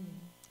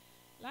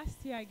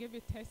 Last year I gave a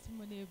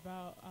testimony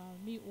about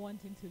me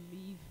wanting to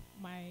leave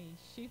my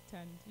shift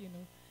and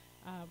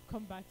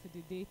come back to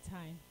the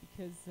daytime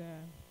because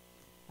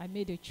I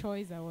made a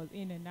choice. I was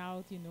in and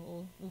out,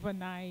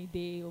 overnight,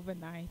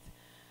 overnight.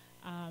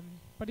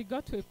 But it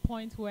got to a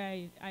point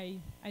where I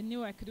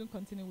knew I couldn't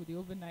continue with the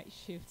overnight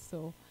shift,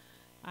 so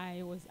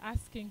I was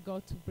asking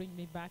God to bring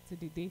me back to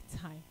the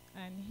daytime.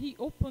 And He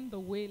opened the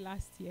way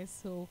last year,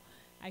 so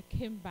I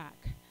came back.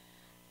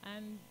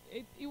 And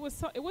it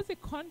was a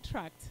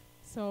contract.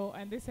 So,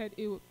 and they said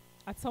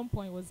at some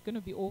point it was going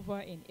to be over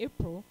in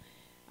April.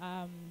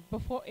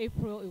 Before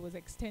April, it was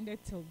extended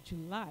till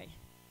July.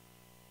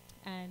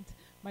 And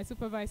my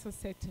supervisor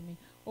said to me,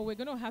 "Oh, we're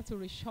going to have to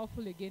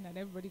reshuffle again and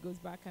everybody goes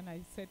back." And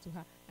I said to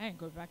her, "I ain't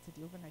going back to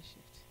the overnight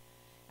shift."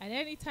 And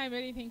anytime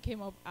anything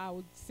came up, I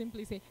would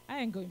simply say, I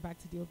ain't going back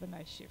to the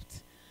overnight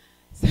shift.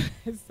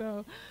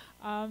 So,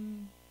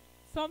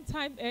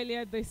 sometime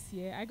earlier this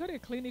year, I got a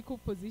clinical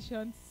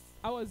position.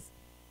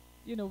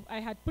 I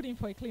had put in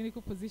for a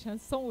clinical position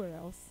somewhere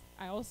else.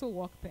 I also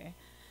worked there.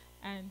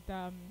 And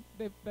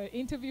the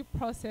interview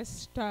process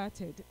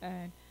started.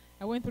 And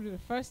I went through the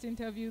first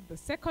interview. The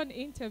second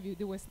interview,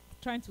 they were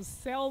trying to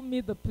sell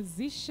me the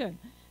position.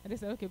 And they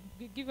said, okay,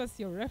 give us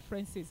your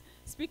references.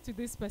 Speak to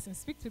this person.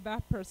 Speak to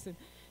that person.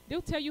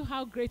 They'll tell you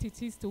how great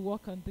it is to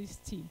work on this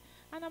team.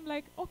 And I'm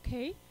like,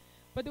 okay.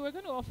 But they were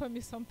going to offer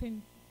me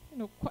something,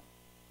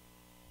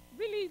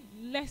 really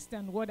less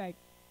than what I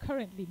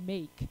currently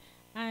make.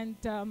 And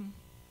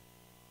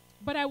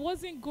but I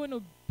wasn't going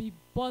to be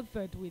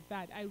bothered with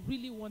that. I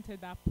really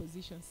wanted that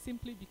position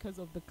simply because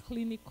of the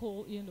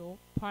clinical,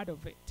 part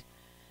of it.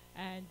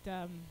 And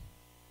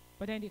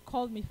but then they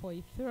called me for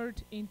a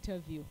third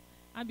interview.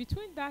 And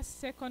between that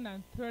second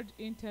and third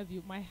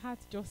interview, my heart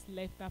just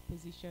left that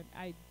position.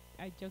 I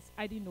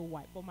didn't know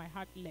why, but my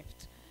heart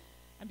left.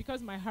 And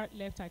because my heart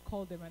left, I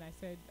called them and I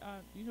said,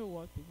 you know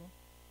what, people,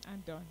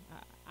 I'm done.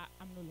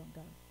 I'm no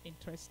longer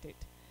interested.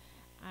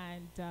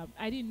 And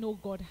I didn't know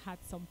God had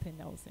something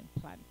else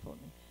in plan for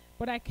me.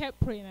 But I kept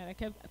praying and I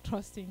kept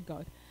trusting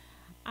God.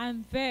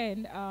 And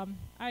then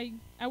I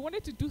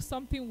wanted to do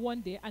something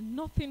one day and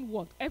nothing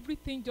worked.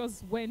 Everything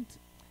just went.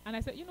 And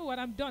I said, you know what,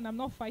 I'm done. I'm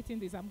not fighting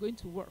this. I'm going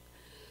to work.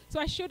 So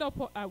I showed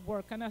up at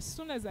work. And as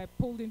soon as I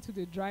pulled into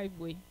the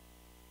driveway,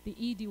 the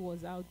ED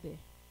was out there.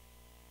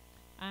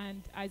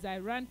 And as I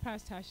ran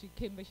past her, she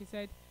came back. She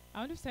said,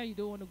 I understand you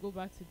don't want to go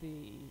back to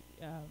the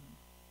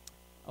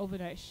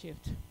overnight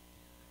shift.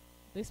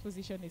 This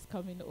position is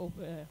going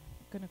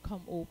to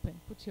come open.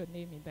 Put your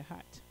name in the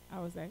hat. I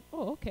was like,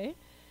 oh, okay.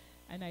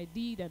 And I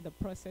did, and the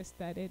process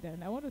started.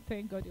 And I want to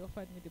thank God he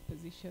offered me the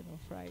position on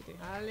Friday.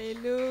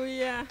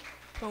 Hallelujah.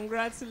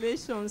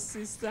 Congratulations,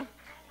 sister.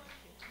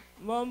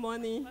 More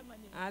money.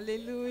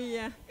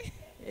 Hallelujah.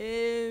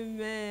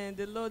 Amen.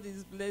 The Lord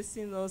is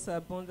blessing us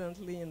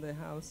abundantly in the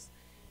house.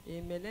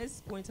 Amen. Let's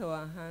point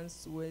our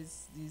hands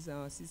towards these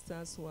our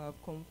sisters who have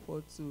come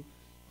forth to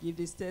give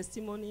these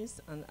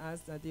testimonies and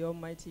ask that the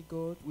Almighty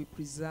God will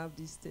preserve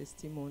these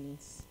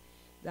testimonies.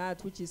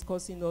 That which is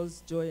causing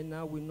us joy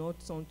now will not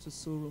turn to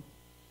sorrow.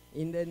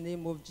 In the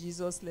name of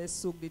Jesus, let's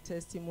soak the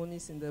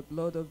testimonies in the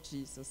blood of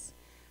Jesus.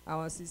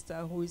 Our sister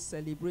who is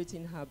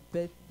celebrating her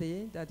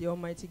birthday, that the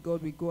Almighty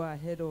God will go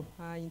ahead of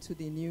her into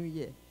the new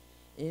year.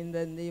 In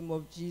the name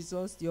of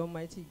Jesus, the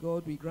Almighty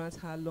God will grant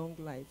her long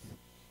life.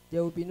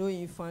 There will be no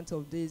infant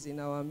of days in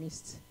our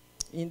midst.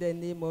 In the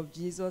name of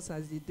Jesus,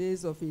 as the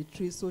days of a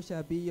tree, so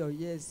shall be your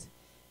years.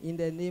 In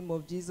the name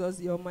of Jesus,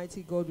 the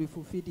Almighty God will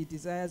fulfill the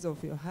desires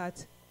of your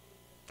heart,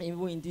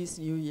 even in this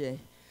new year.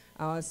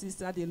 Our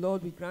sister, the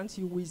Lord will grant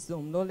you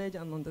wisdom, knowledge,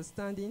 and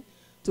understanding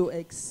to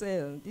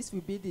excel. This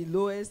will be the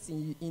lowest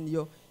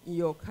in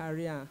your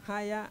career,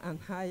 higher and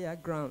higher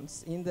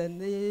grounds. In the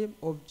name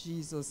of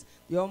Jesus,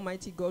 the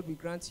Almighty God will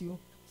grant you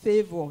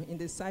favor in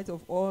the sight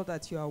of all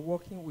that you are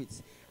working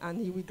with. And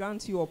he will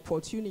grant you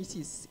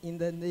opportunities in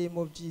the name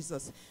of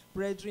Jesus.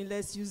 Brethren,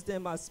 let's use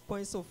them as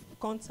points of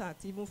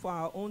contact, even for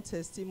our own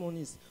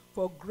testimonies,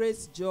 for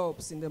great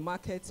jobs in the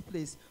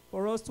marketplace,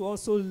 for us to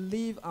also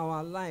live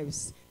our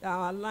lives.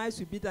 Our lives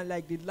will be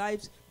like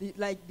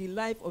the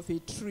life of a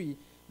tree,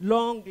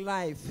 long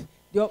life.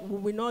 We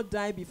will not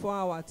die before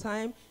our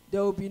time.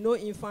 There will be no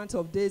infant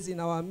of days in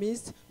our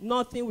midst.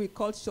 Nothing will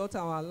cut short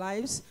our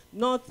lives.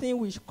 Nothing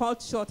will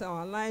cut short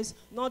our lives.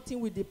 Nothing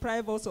will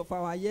deprive us of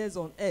our years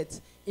on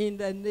earth. In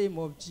the name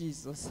of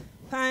Jesus.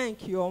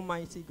 Thank you,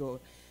 Almighty God.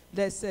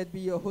 Blessed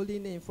be your holy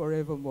name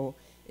forevermore.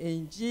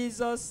 In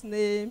Jesus'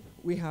 name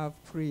we have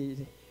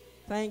prayed.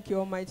 Thank you,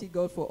 Almighty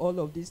God, for all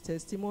of these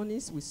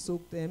testimonies. We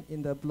soak them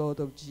in the blood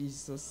of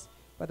Jesus.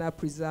 Father,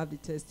 preserve the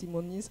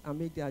testimonies and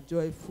make their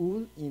joy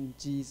full in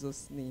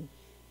Jesus' name.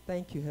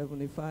 Thank you,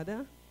 Heavenly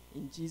Father.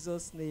 In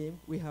Jesus' name,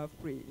 we have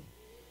prayed.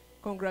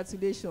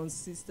 Congratulations,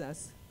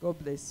 sisters. God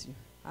bless you.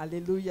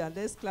 Hallelujah.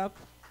 Let's clap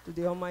to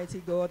the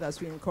Almighty God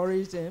as we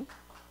encourage them.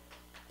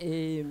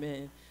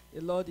 Amen.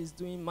 The Lord is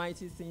doing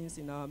mighty things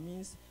in our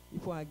midst.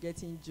 People are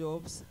getting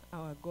jobs.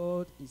 Our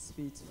God is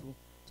faithful.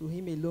 To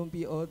him alone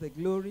be all the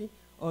glory,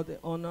 all the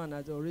honor and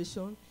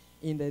adoration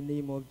in the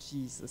name of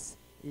Jesus.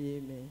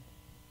 Amen.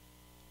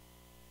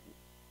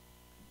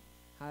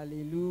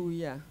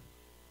 Hallelujah.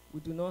 We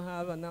do not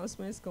have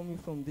announcements coming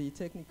from the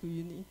technical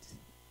unit,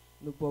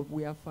 no, but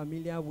we are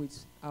familiar with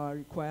our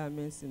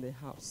requirements in the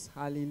house.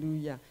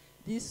 Hallelujah.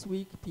 This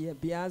week,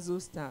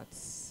 Biazo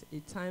starts, a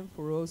time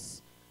for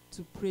us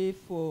to pray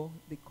for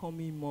the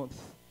coming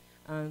month.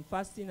 And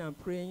fasting and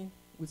praying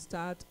will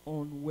start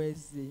on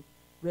Wednesday.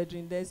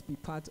 Brethren, let's be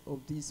part of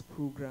this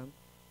program.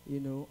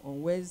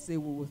 On Wednesday,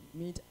 we will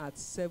meet at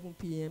 7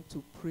 p.m.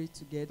 to pray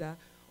together.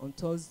 On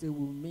Thursday,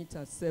 we'll meet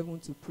at 7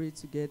 to pray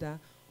together.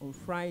 On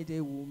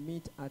Friday, we'll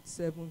meet at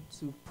 7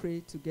 to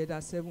pray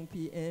together, 7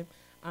 p.m.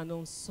 And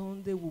on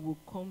Sunday, we will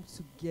come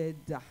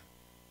together,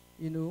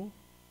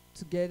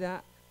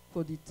 together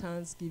for the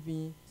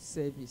Thanksgiving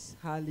service.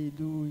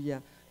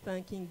 Hallelujah.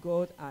 thanking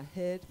God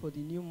ahead for the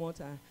new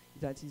month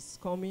that is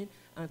coming,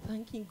 and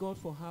thanking God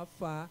for how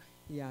far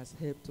He has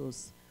helped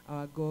us.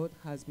 Our God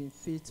has been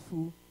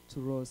faithful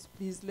to us.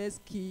 Please, let's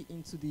key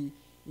into the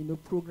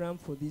program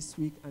for this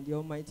week, and the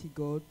Almighty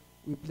God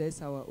will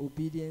bless our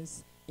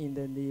obedience in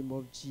the name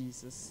of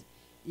Jesus.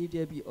 If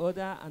there be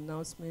other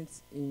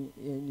announcements,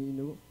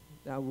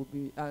 that will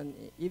be, and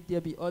if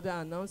there be other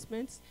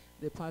announcements,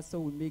 the pastor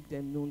will make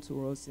them known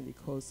to us in the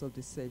course of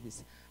the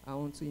service. I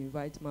want to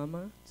invite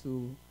Mama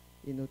to,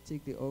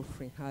 take the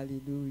offering.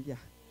 Hallelujah.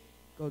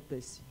 God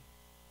bless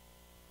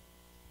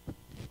you.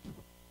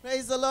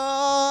 Praise the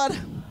Lord.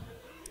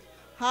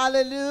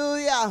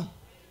 Hallelujah.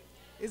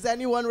 Is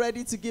anyone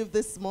ready to give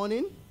this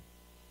morning?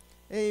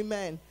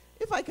 Amen.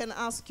 If I can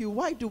ask you,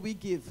 why do we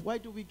give? Why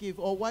do we give?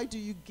 Or why do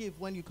you give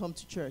when you come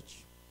to church?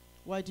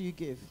 Why do you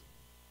give?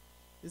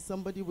 Is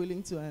somebody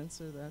willing to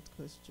answer that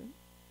question?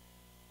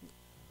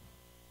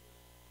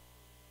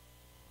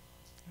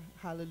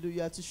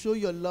 Hallelujah. To show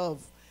your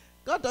love.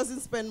 God doesn't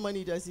spend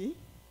money, does He?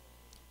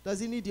 Does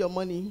He need your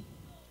money?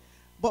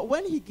 But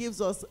when He gives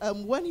us,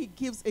 when He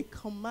gives a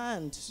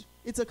command,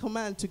 it's a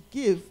command to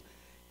give.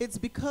 It's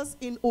because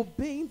in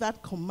obeying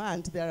that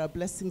command, there are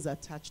blessings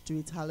attached to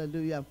it.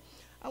 Hallelujah.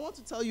 I want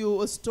to tell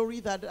you a story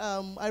that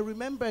I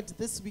remembered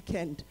this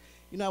weekend.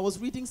 I was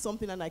reading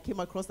something and I came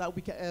across that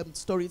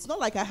story. It's not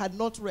like I had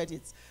not read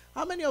it.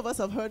 How many of us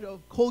have heard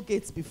of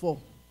Colgate before?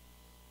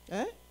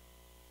 Eh?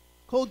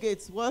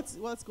 Colgate.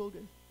 What's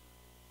Colgate?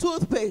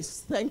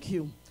 Toothpaste. Thank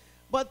you.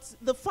 But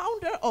the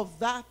founder of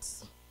that,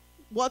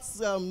 what's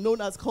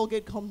known as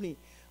Colgate Company,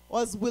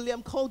 was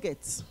William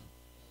Colgate.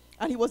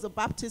 And he was a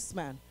Baptist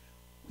man.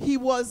 He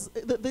was,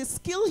 the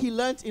skill he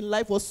learned in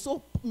life was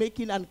soap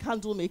making and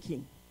candle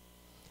making.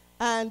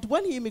 And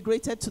when he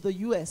immigrated to the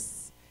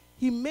U.S.,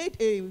 he made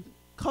a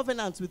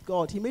covenant with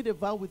God. He made a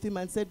vow with him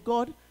and said,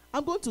 God,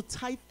 I'm going to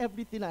tithe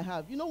everything I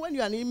have. When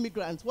you're an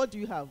immigrant, what do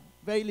you have?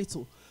 Very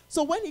little.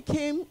 So when he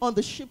came on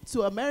the ship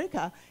to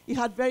America, he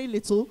had very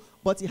little,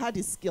 but he had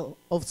his skill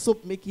of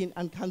soap making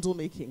and candle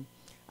making.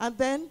 And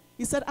then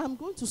he said, I'm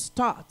going to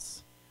start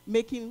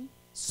making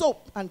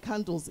soap and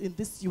candles in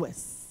this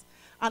U.S.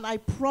 And I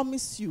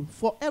promise you,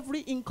 for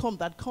every income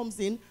that comes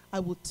in, I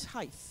will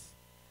tithe.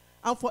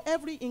 And for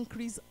every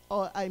increase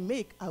I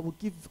make, I will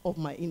give of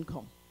my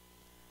income.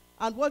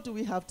 And what do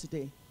we have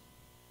today?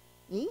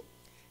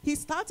 He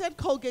started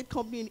Colgate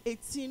Company in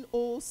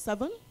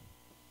 1807,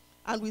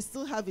 and we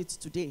still have it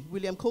today.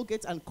 William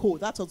Colgate and Co.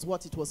 That was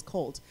what it was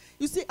called.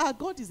 You see, our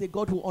God is a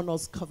God who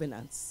honors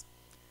covenants.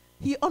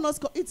 He honors,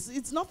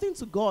 it's nothing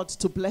to God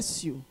to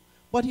bless you,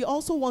 but He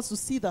also wants to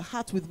see the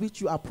heart with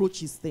which you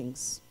approach His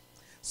things.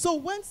 So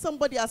when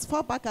somebody as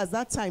far back as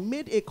that time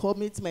made a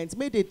commitment,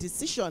 made a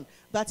decision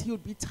that he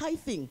would be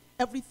tithing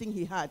everything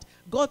he had,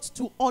 God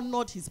too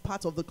honored his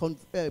part of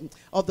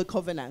the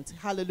covenant.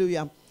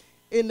 Hallelujah.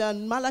 In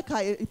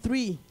Malachi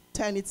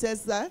 3:10 it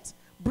says that,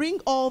 bring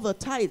all the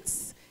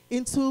tithes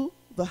into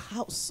the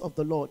house of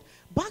the Lord.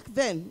 Back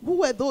then, who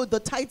were the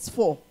tithes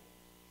for?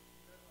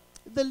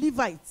 The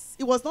Levites.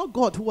 It was not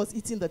God who was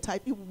eating the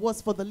tithe. It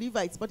was for the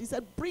Levites. But He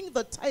said, bring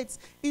the tithes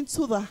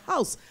into the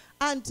house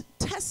and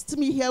test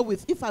me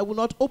herewith if I will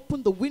not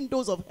open the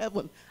windows of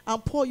heaven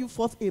and pour you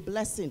forth a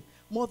blessing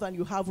more than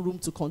you have room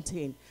to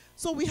contain.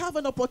 So we have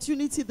an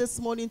opportunity this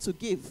morning to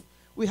give.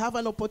 We have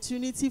an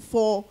opportunity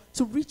to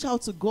reach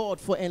out to God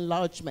for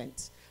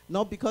enlargement.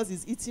 Not because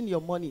He's eating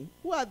your money.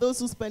 Who are those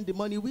who spend the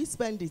money? We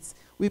spend it.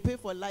 We pay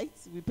for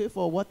lights. We pay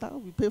for water.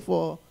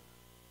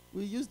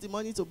 We use the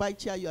money to buy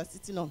chair you are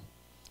sitting on.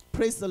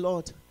 Praise the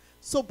Lord.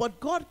 So, but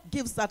God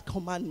gives that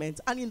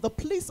commandment. And in the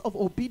place of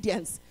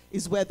obedience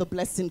is where the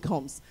blessing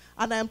comes.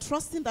 And I am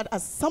trusting that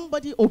as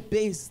somebody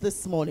obeys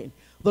this morning,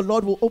 the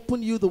Lord will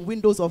open you the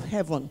windows of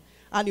heaven.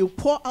 And He'll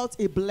pour out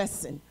a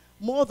blessing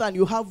more than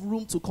you have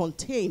room to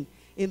contain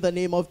in the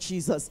name of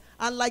Jesus.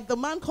 And like the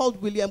man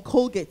called William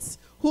Colgate,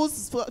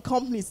 whose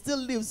company still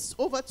lives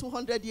over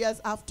 200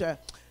 years after,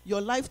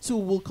 your life too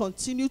will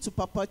continue to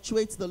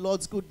perpetuate the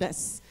Lord's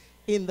goodness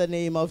in the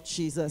name of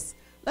Jesus.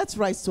 Let's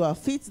rise to our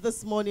feet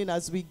this morning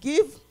as we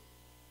give.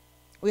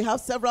 We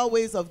have several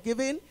ways of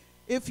giving.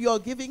 If you're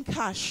giving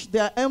cash,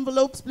 there are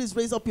envelopes. Please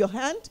raise up your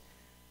hand.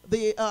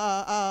 The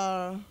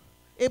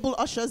able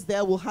ushers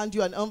there will hand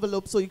you an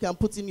envelope so you can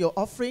put in your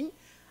offering.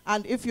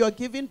 And if you're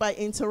giving by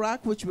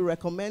Interact, which we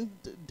recommend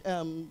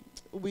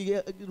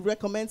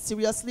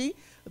seriously,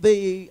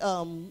 the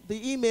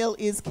email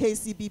is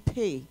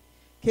kcbpay,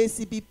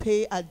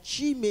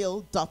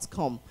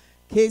 kcbpay@gmail.com,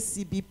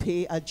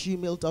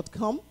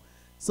 kcbpay@gmail.com.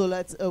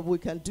 So we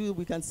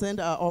can send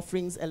our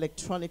offerings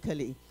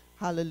electronically.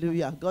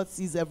 Hallelujah. God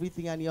sees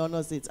everything and He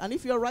honors it. And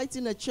if you're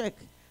writing a check,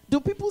 do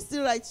people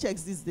still write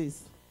checks these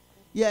days?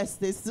 Yes,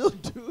 they still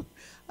do.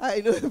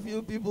 I know a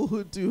few people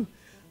who do.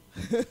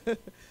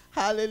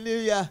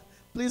 Hallelujah.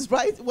 Please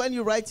write, when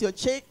you write your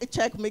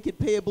check, make it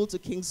payable to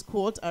King's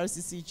Court,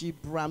 RCCG,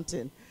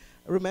 Brampton.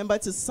 Remember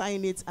to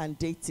sign it and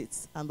date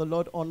it, and the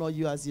Lord honor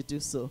you as you do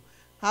so.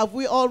 Have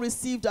we all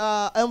received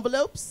our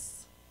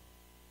envelopes?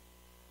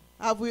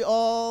 Have we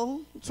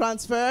all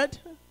transferred?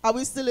 Are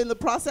we still in the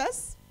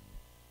process?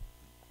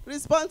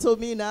 Respond to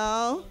me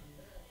now.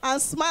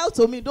 And smile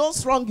to me. Don't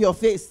shrunk your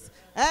face.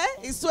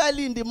 It's too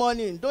early in the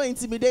morning. Don't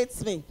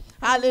intimidate me.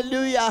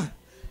 Hallelujah.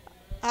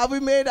 Have we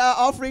made our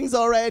offerings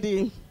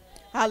already?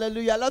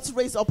 Hallelujah. Let's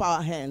raise up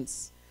our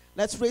hands.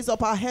 Let's raise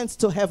up our hands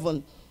to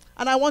heaven.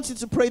 And I want you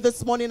to pray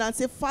this morning and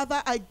say,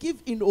 Father, I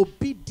give in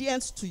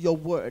obedience to your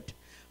word.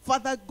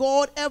 Father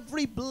God,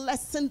 every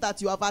blessing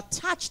that you have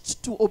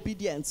attached to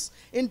obedience.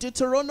 In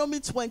Deuteronomy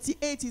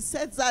 28, he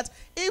says that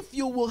if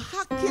you will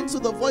hearken to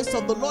the voice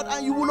of the Lord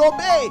and you will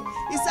obey,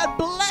 he said,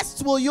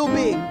 blessed will you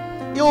be.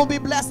 You will be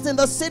blessed in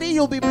the city,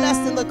 you'll be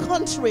blessed in the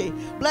country.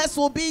 Blessed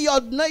will be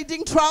your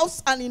kneading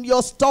troughs and in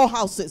your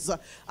storehouses.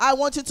 I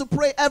want you to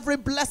pray every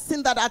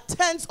blessing that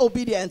attends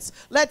obedience.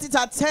 Let it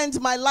attend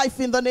my life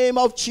in the name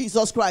of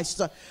Jesus Christ.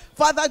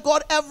 Father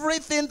God,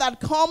 everything that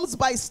comes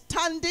by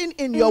standing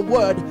in your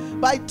word,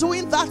 by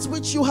doing that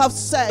which you have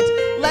said,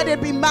 let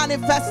it be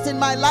manifest in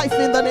my life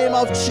in the name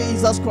of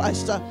Jesus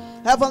Christ.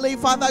 Heavenly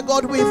Father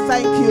God, we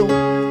thank you.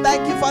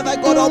 Thank you,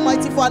 Father God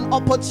Almighty, for an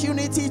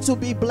opportunity to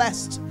be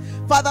blessed.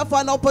 Father, for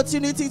an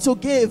opportunity to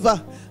give.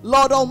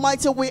 Lord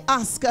Almighty, we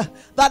ask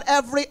that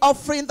every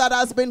offering that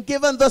has been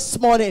given this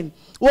morning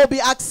will be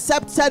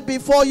accepted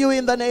before you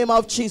in the name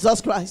of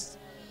Jesus Christ.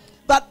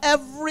 That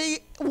every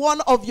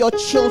one of your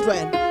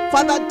children,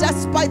 Father,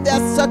 despite their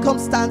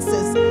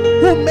circumstances,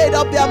 who made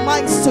up their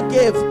minds to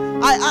give,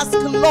 I ask,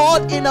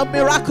 Lord, in a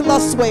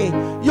miraculous way,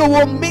 you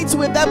will meet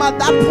with them at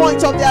that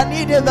point of their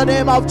need in the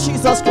name of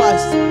Jesus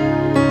Christ.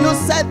 You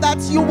said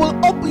that you will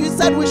open, you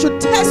said we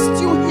should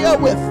test you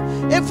herewith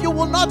if you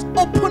will not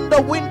open the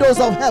windows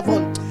of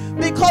heaven,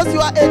 because you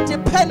are a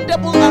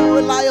dependable and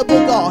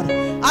reliable God.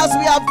 As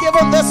we have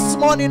given this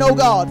morning, oh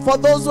God, for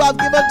those who have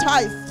given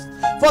tithe,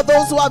 for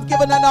those who have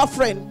given an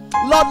offering,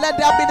 Lord, let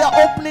there be the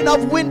opening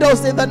of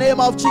windows in the name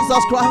of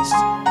Jesus Christ.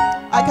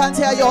 I can't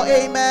hear your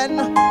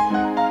amen.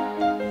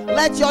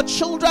 Let your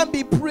children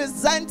be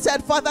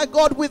presented, Father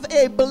God, with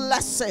a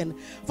blessing.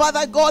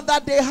 Father God,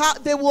 that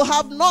they will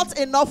have not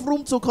enough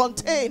room to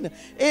contain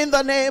in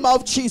the name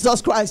of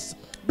Jesus Christ.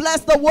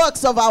 Bless the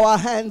works of our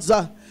hands.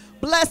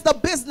 Bless the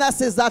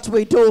businesses that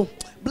we do.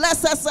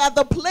 Bless us at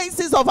the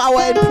places of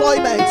our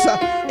employment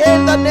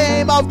in the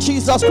name of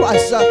Jesus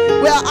Christ.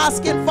 We are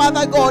asking,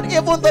 Father God,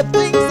 even the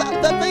things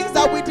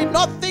that we did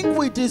not think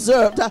we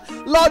deserved,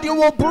 Lord, you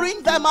will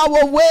bring them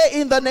our way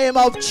in the name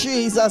of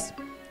Jesus.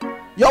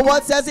 Your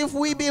word says, if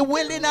we be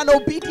willing and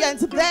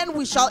obedient, then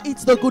we shall eat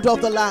the good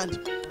of the land.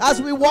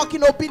 As we walk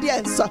in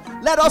obedience,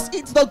 let us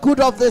eat the good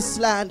of this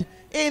land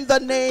in the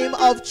name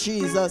of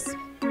Jesus.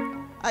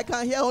 I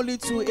can hear only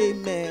 2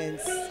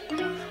 amens.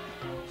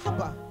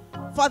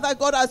 Father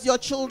God, as your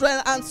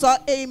children answer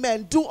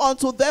amen, do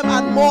unto them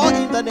and more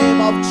in the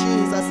name of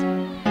Jesus.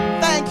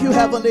 Thank you,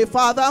 Heavenly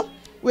Father.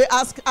 We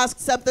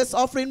accept this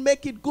offering,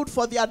 make it good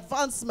for the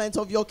advancement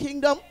of your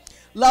kingdom.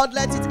 Lord,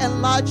 let it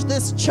enlarge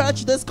this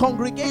church, this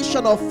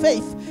congregation of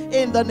faith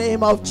in the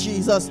name of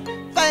Jesus.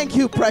 Thank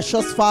you,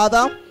 precious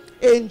Father.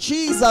 In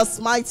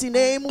Jesus' mighty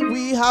name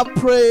we have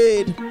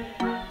prayed.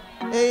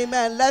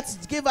 Amen. Let's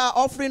give our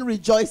offering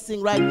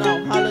rejoicing right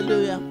now.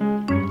 Hallelujah.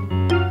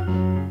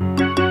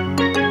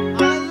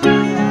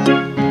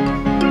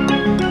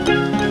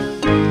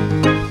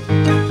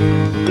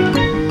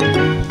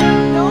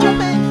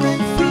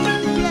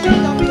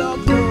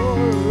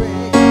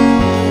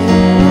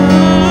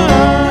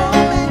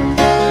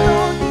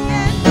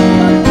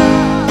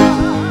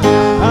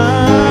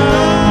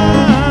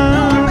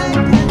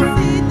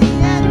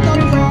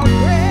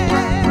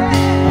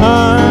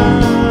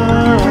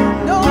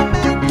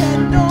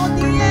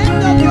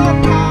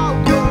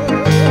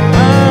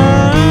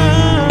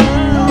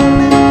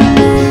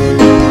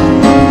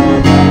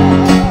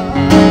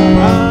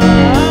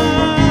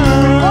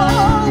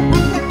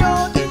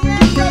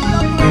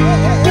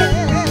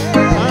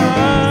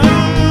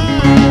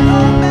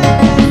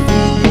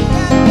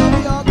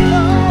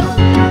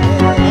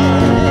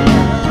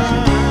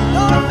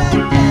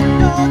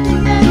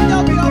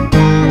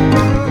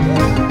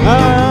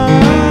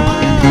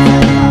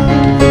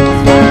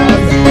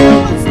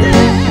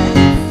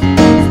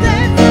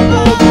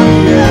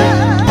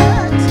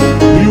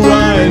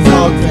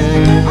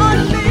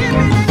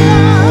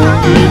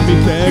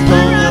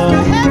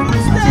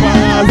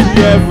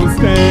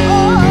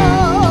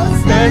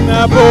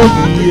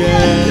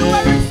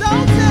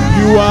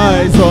 You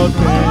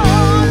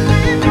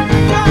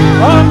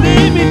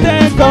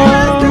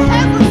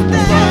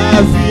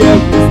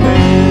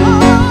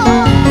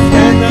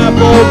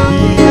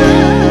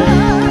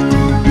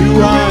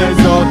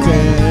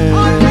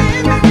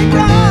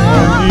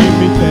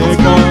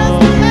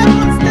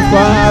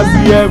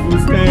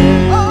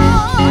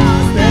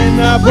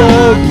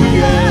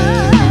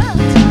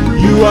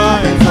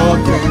are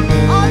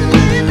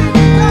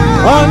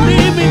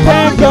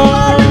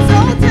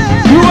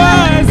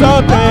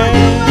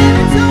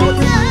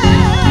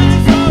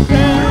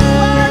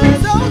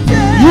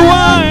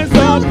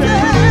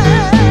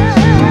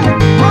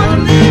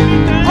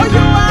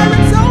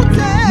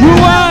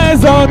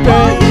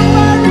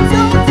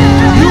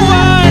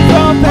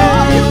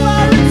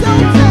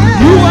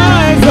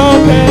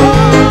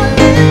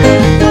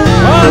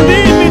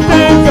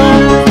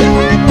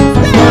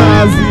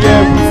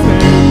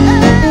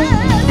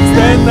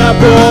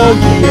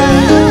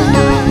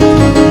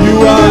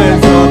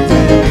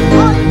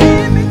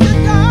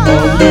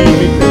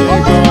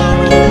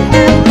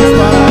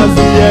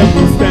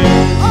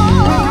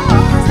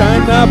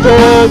and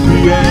above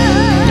the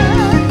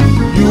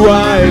earth. You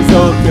are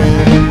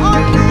exalted.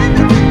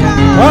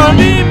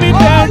 Unlimited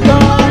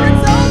God.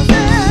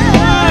 You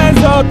are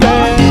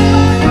exalted.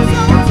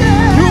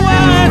 You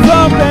are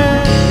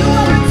exalted.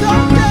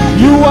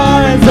 You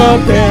are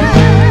exalted.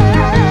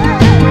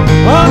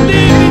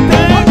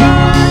 Unlimited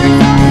God.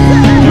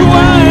 You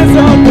are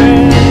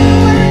exalted.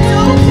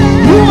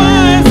 You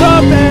are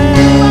exalted.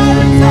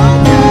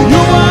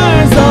 You are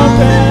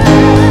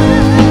exalted.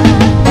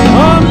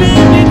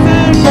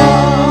 Unlimited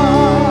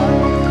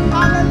God.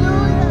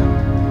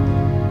 Hallelujah.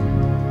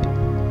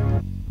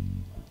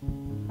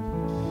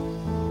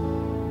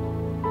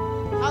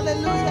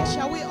 Hallelujah.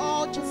 Shall we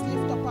all just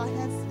lift up our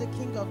hands to the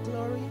King of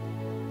Glory?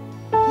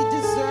 He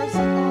deserves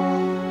it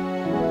all.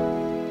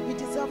 He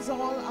deserves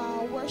all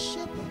our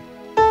worship.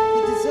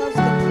 He deserves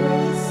the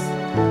praise.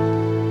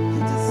 He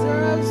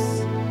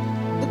deserves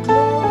the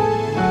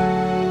glory.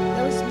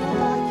 There is no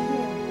like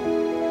him.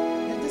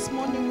 And this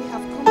morning we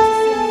have come to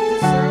say you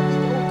deserve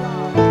it, oh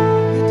God.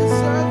 You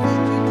deserve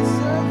it. You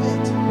deserve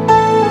it.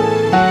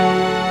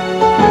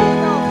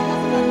 Creator of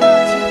heaven and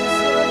earth, you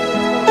deserve it,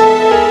 oh God.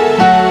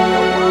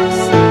 Your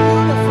works are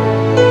beautiful.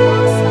 Your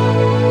works are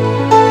wonderful.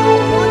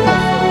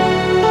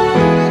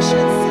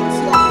 Creation sings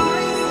your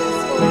praises,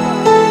 oh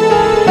God.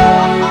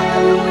 Our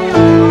hallelujah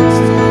belongs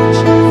to you,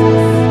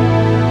 Jesus.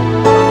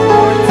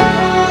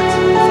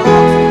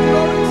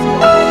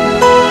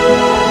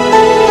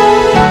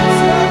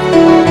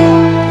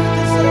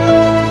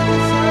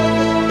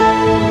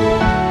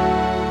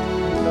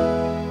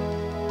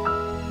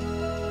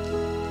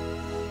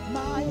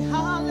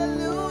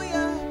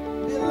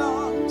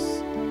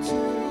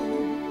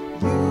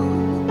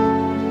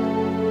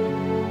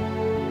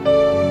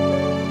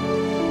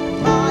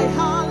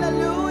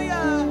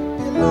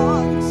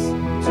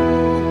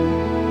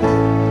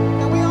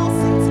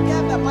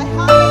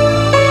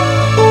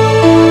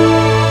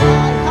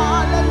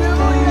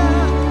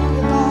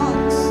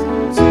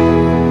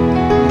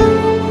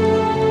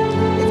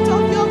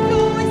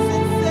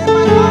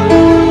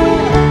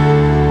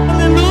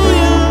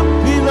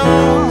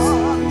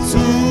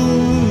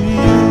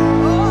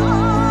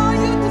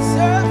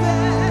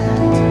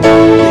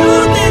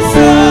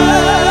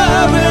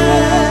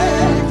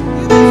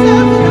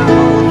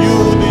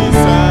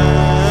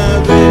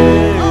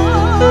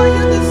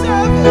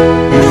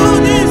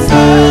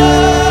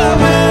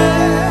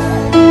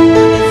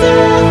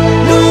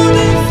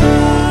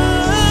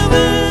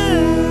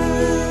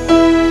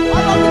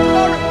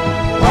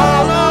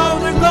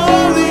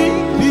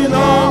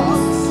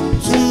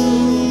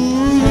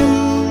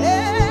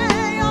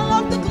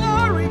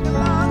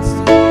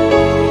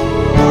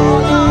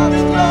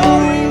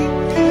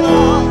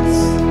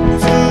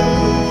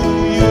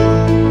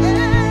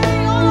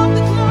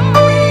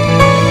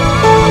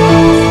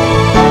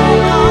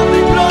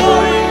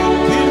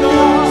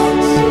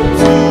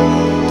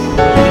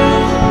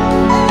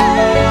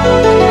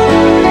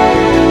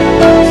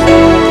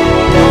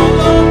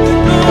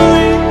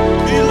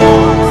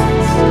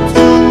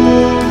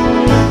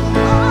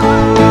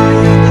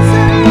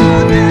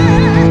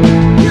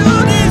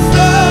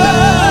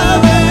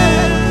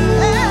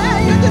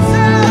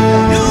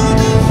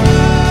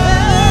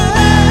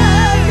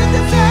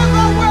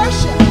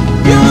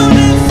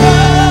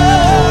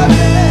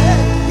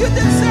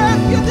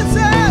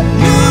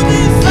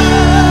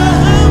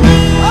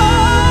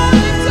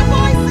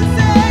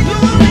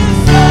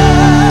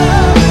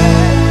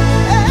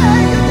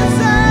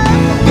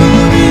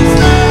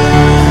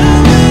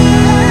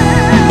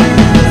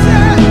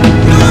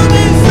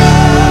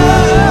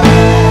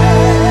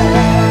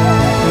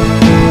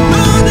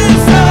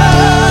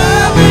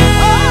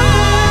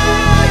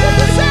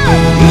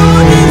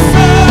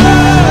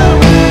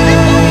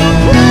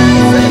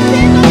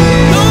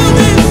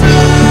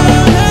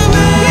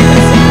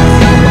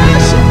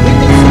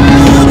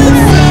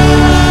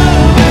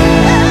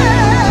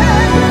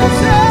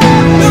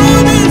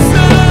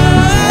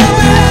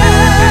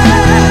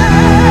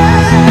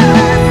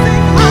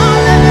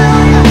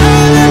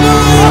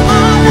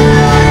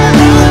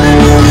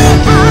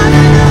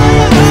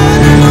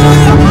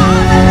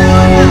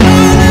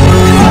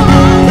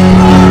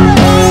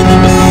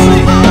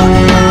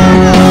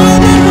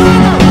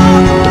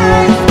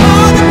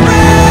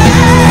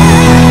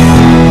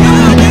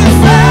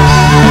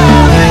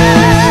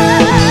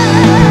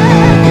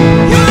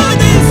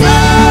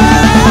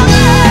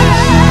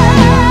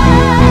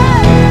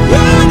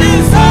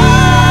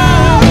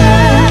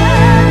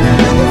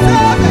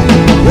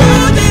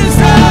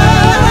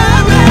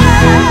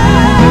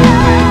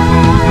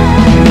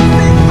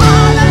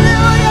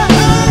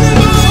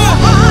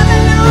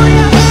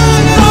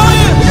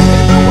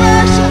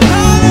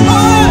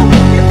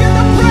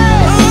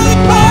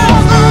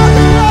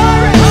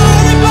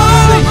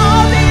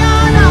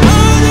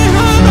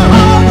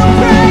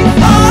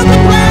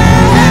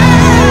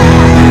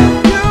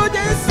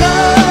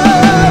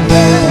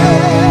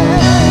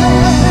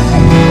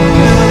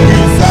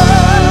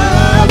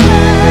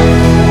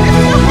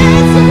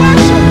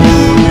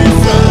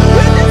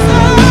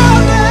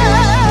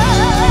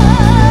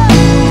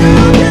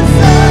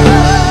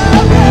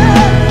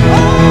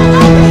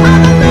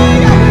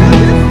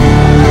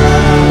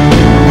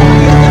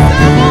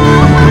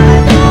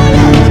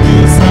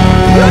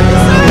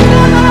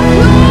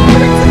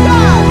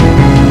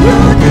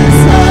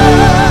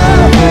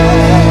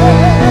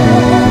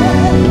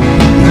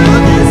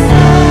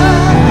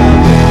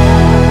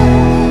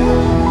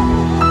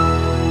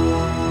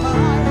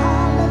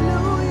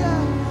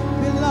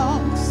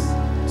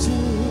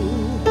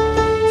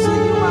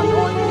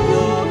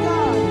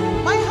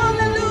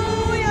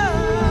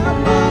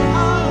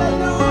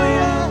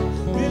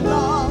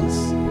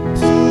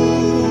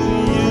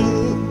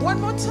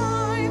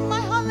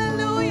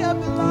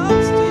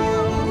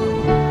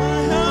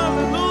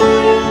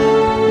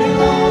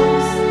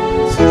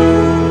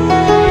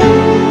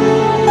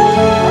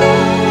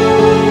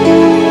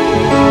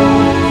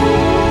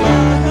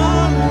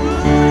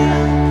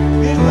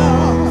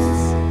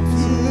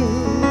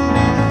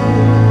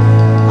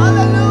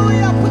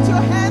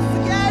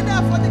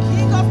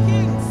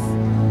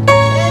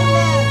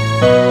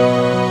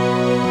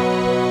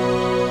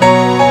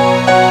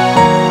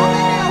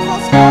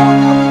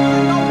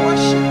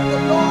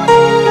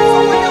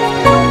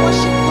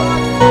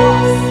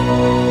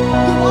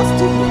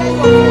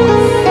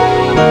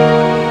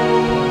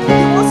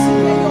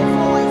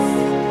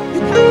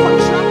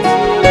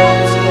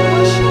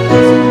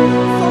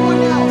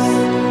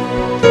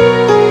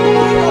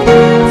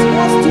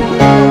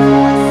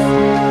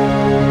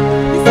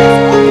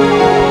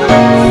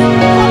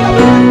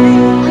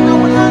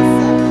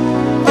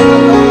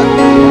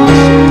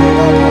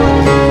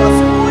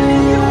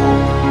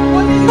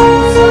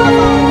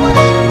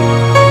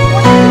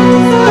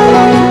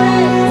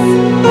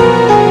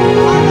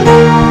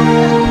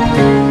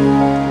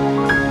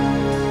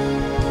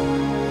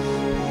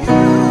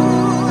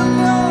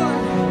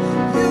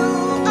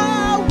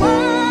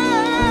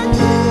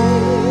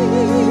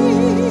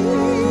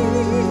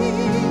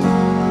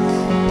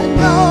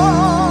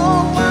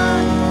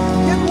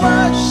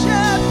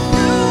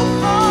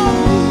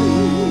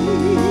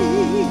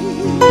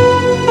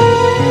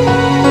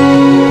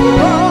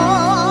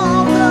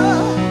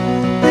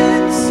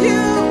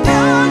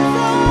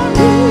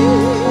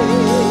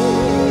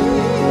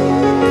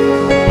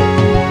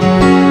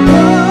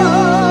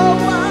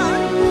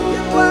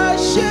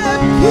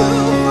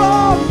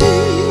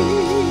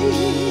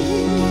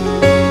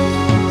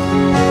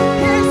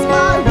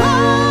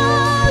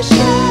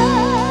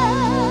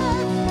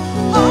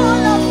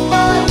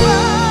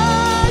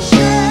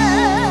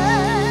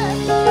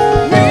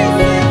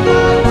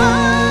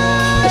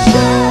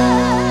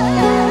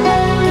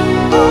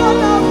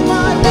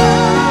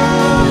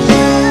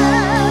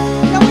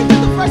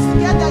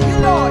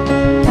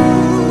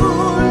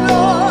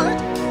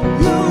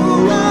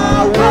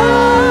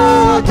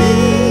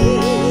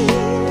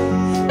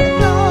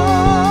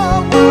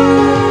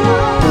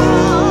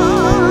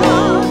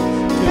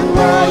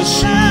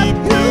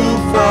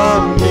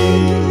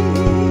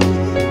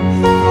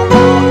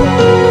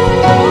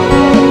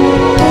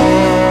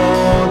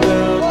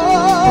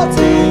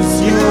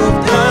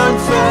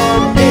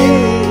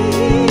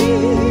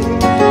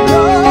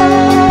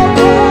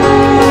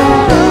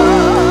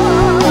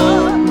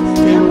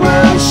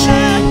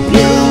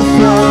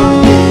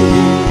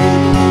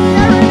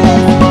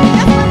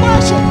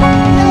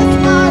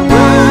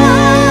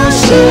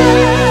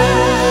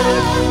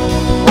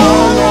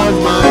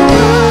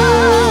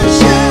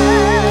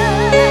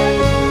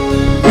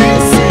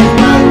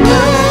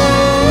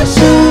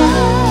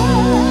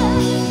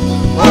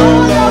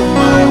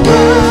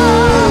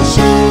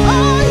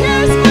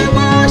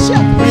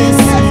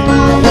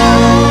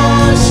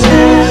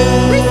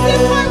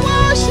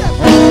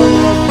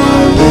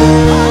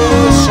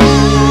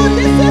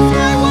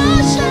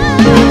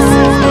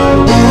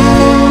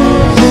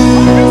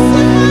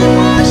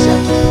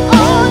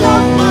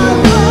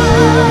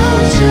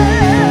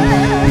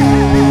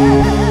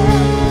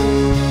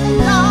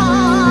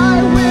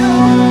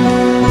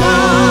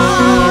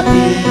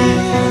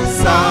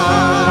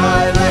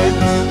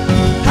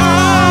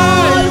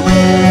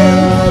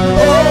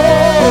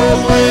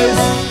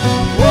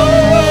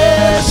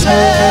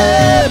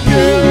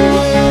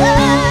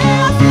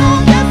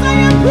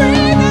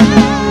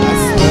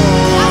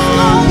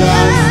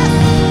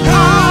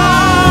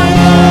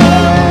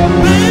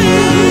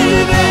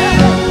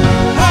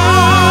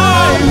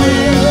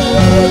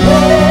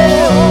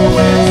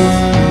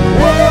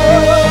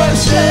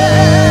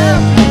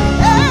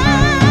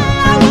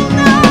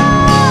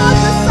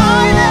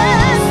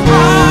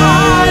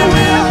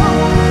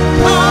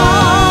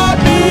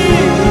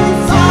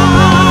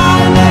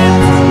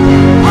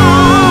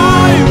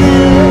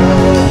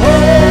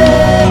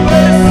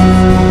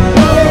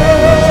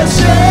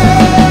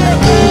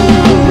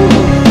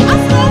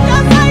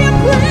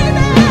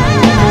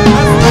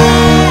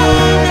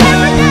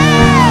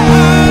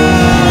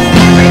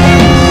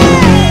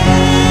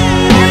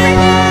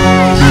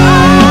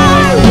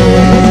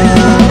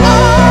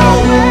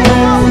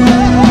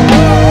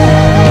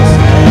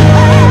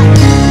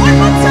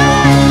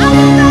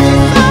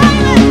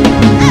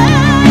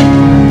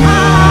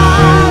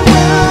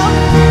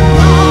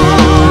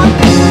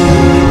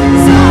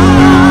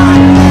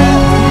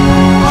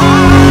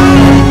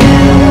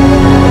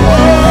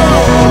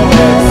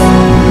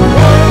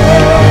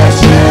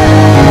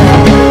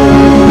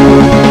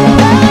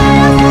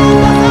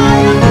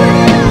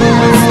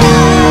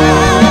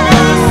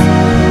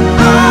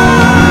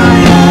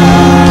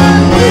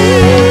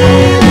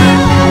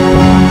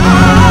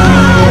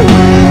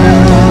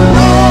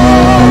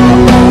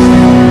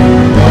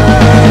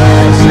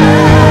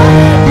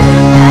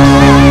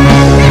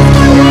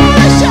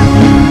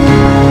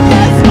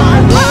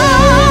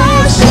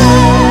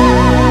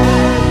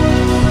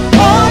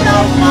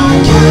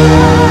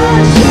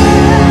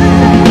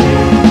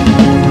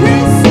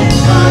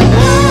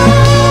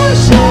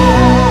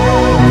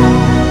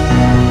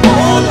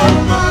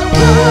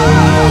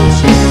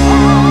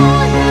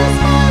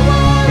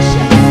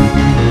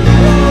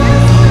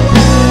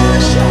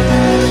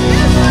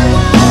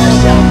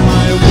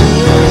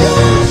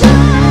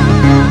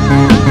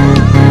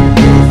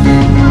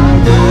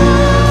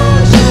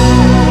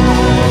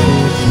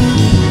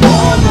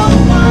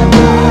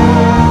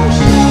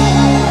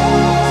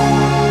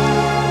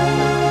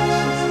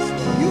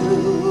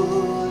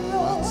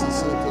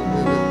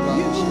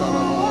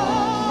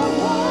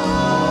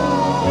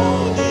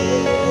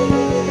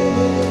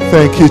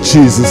 Thank you,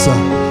 Jesus.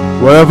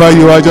 Wherever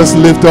you are, just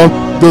lift up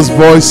those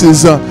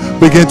voices.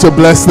 Begin to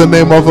bless the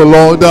name of the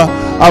Lord.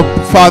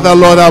 Father,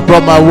 Lord, I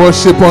brought my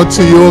worship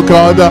unto you,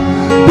 God.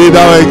 Be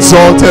thou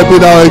exalted,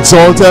 be thou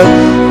exalted.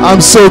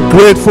 I'm so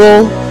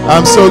grateful.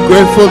 I'm so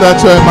grateful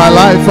that you're in my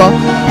life.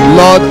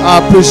 Lord,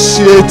 I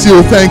appreciate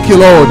you. Thank you,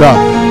 Lord.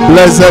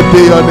 Blessed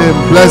be your name.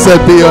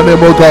 Blessed be your name,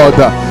 oh God.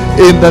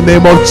 In the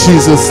name of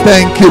Jesus.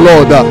 Thank you,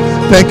 Lord.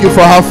 Thank you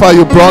for how far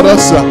you brought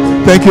us.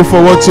 Thank you for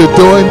what you're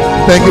doing.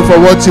 Thank you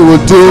for what you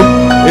will do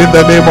in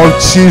the name of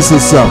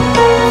Jesus.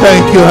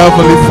 Thank you,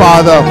 Heavenly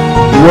Father.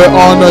 We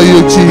honor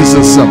you,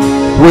 Jesus.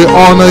 We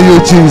honor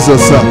you,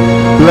 Jesus.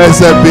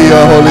 Blessed be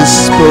your Holy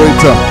Spirit.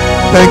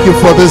 Thank you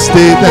for this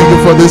day. Thank you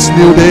for this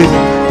new day.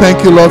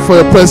 Thank you, Lord, for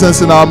your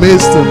presence in our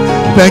midst.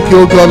 Thank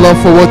you, God, Lord,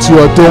 for what you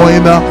are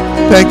doing.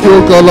 Thank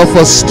you, God, Lord,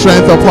 for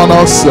strength upon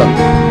us.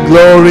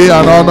 Glory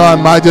and honor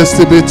and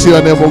majesty be to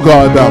your name, O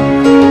God.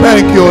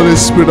 Thank you, Holy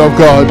Spirit of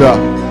God.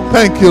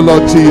 Thank you,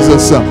 Lord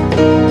Jesus.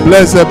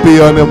 Blessed be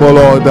your name, O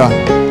Lord.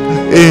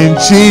 In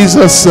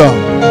Jesus'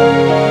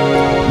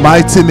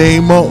 mighty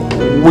name,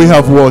 we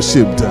have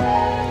worshipped.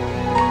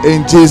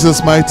 In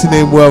Jesus' mighty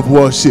name, we have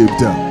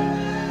worshipped.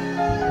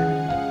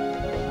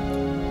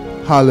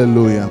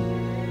 Hallelujah.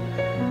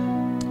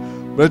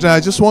 Brethren, I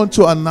just want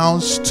to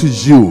announce to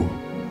you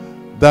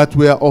that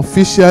we are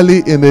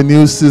officially in a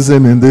new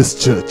season in this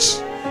church.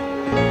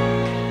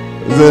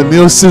 The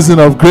new season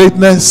of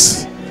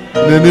greatness,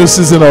 the new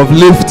season of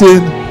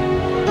lifting,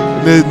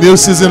 the new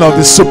season of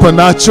the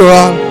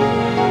supernatural.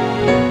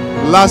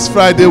 Last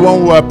Friday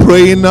when we were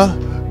praying,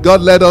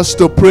 God led us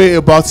to pray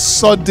about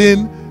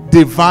sudden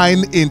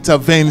divine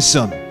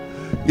intervention.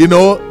 You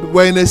know,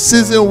 we're in a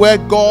season where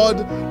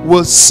God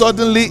will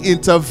suddenly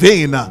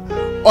intervene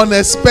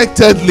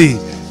unexpectedly.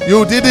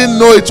 You didn't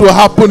know it will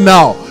happen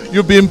now.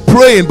 You've been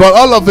praying, but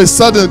all of a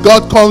sudden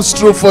God comes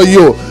through for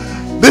you.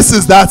 This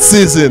is that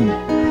season.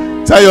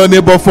 Tell your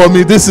neighbor for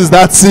me, this is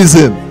that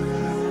season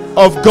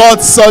of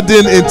God's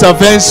sudden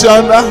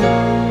intervention.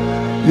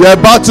 You're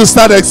about to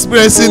start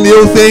experiencing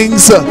new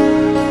things.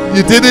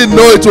 You didn't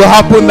know it will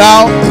happen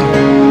now,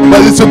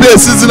 but it will be a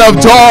season of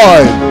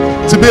joy,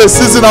 to be a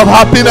season of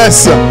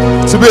happiness,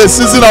 to be a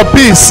season of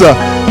peace,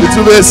 it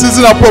will be a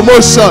season of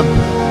promotion.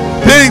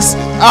 Things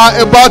are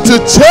about to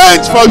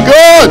change for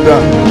good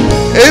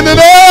in the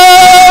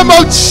name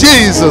of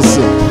Jesus.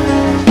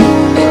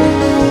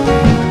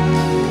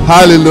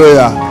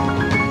 Hallelujah.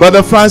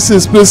 Brother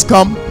Francis, please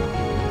come.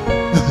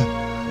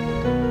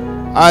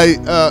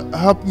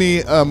 Help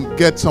me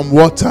get some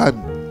water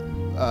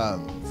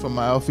from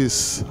my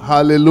office.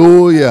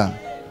 Hallelujah.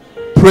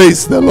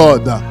 Praise the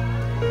Lord.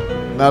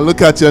 Now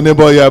look at your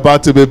neighbor. You're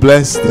about to be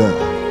blessed.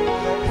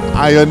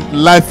 And your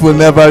life will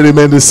never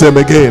remain the same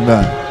again.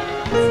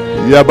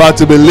 You're about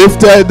to be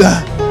lifted,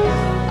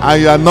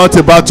 and you are not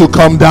about to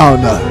come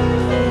down.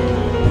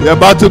 You're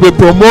about to be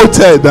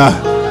promoted.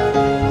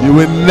 You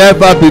will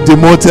never be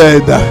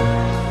demoted.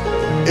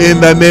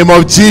 In the name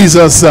of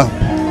Jesus.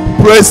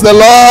 Praise the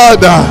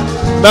Lord.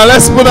 Now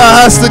let's put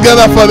our hands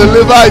together for the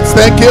Levites.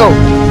 Thank you.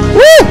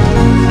 Woo!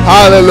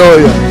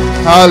 Hallelujah.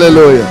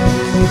 Hallelujah.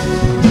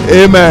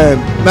 Amen.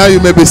 Now you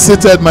may be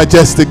seated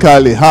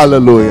majestically.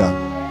 Hallelujah.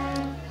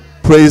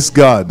 Praise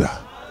God.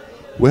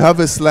 We have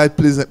a slide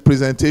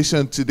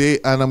presentation today,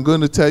 and I'm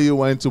going to tell you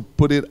when to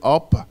put it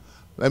up.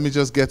 Let me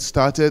just get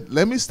started.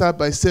 Let me start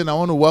by saying I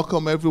want to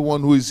welcome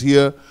everyone who is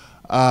here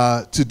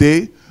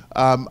today.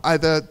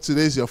 Either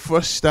today is your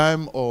first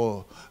time,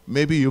 or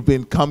maybe you've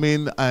been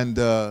coming and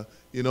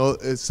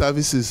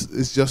service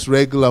is just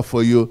regular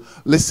for you.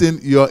 Listen,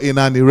 you're in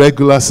an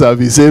irregular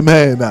service.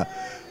 Amen.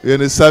 You're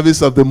in the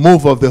service of the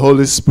move of the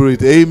Holy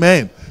Spirit.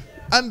 Amen.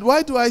 And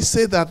why do I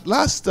say that?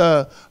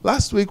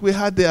 Last week we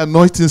had the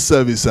anointing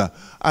service,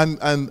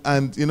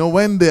 and you know,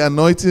 when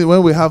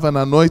we have an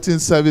anointing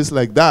service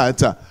like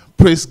that,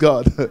 praise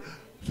God.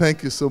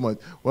 Thank you so much.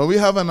 When we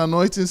have an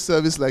anointing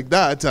service like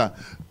that,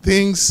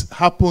 things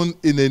happen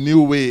in a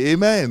new way.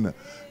 Amen.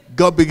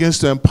 God begins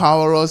to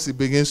empower us. He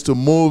begins to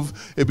move.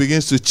 It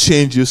begins to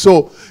change you.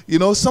 So, you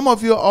know, some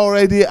of you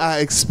already are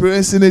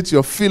experiencing it.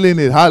 You're feeling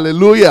it.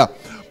 Hallelujah.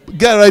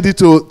 Get ready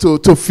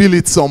to feel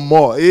it some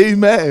more.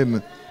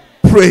 Amen.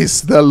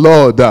 Praise the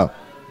Lord.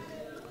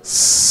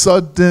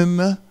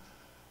 Sudden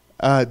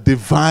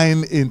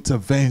divine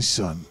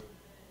intervention.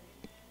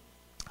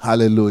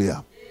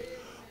 Hallelujah.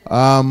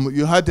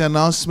 You had the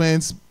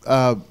announcements.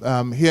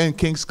 Here in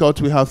King's Court,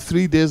 we have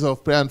 3 days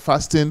of prayer and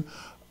fasting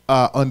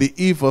on the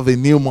eve of a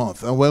new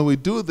month. And when we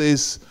do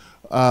this,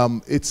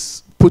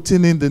 it's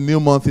putting in the new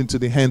month into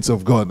the hands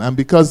of God. And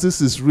because this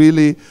is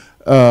really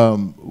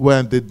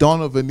when the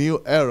dawn of a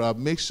new era,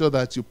 make sure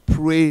that you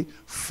pray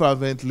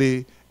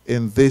fervently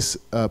in this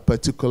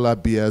particular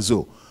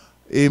BSO.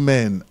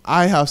 Amen.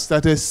 I have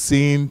started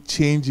seeing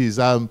changes.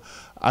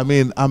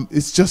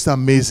 It's just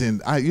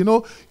amazing. You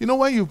know,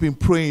 when you've been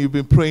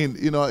praying.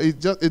 You know,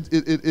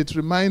 it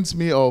reminds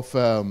me of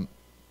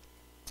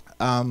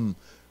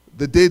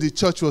the day the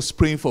church was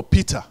praying for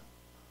Peter.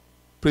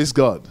 Praise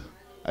God.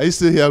 Are you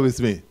still here with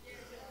me?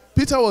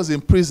 Peter was in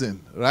prison,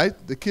 right?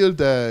 They killed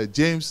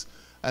James,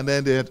 and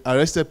then they had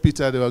arrested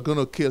Peter. They were going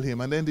to kill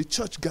him. And then the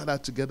church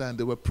gathered together, and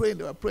they were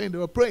praying,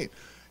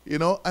 you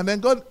know. And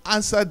then God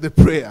answered the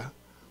prayer.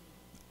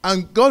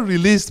 And God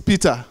released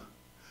Peter.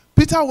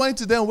 Peter went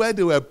to them where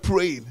they were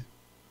praying.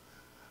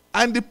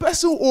 And the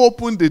person who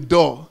opened the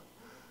door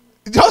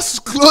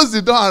just closed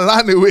the door and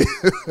ran away.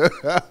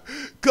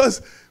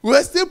 Because we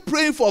were still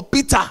praying for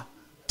Peter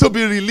to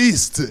be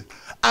released.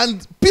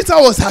 And Peter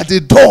was at the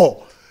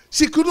door.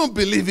 She couldn't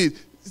believe it.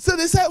 So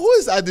they said, who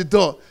is at the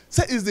door?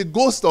 Said, it's the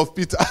ghost of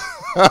Peter.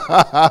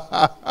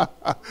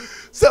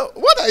 So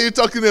what are you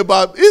talking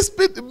about?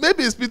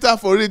 Maybe it's Peter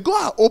for real.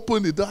 Go and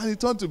open the door, and it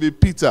turned to be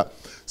Peter.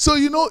 So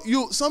you know,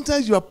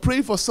 sometimes you are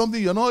praying for something,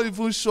 you're not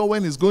even sure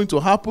when it's going to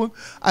happen,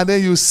 and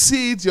then you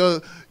see it,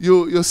 you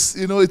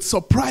know, it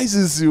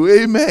surprises you.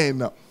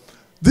 Amen.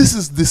 This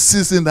is the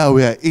season that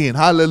we are in.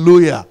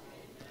 Hallelujah.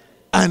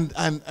 And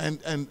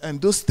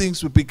those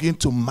things will begin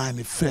to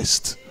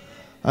manifest.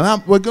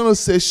 And we're going to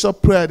say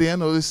short prayer at the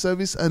end of the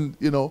service, and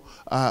you know,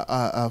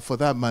 for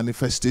that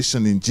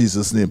manifestation in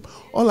Jesus' name.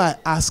 All I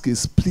ask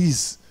is,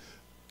 please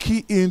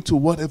key into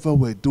whatever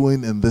we're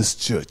doing in this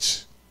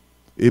church.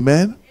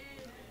 Amen.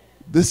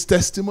 These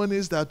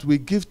testimonies that we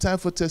give time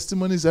for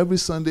testimonies every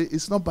Sunday,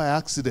 it's not by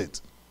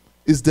accident.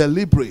 It's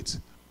deliberate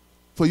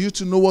for you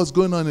to know what's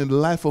going on in the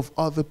life of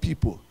other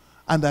people,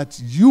 and that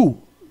you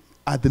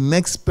are the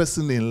next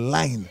person in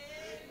line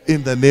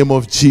in the name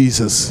of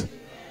Jesus.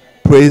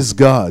 Praise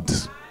God.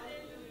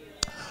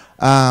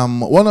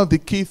 One of the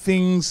key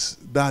things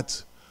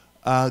that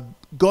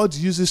God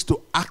uses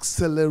to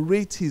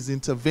accelerate his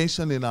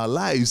intervention in our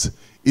lives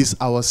is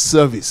our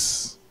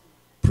service.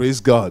 Praise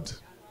God.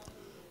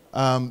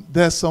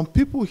 There are some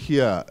people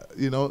here,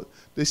 you know,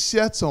 they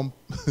shared some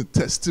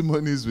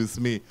testimonies with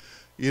me,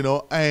 you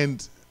know,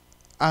 and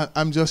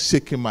I'm just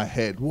shaking my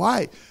head.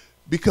 Why?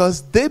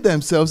 Because they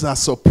themselves are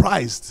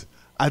surprised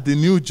at the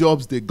new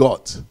jobs they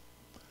got.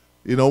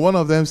 You know, one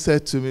of them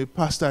said to me,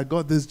 Pastor, I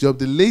got this job.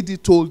 The lady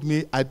told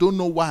me, I don't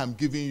know why I'm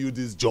giving you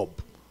this job.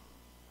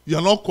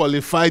 You're not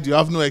qualified, you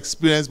have no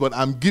experience, but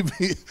I'm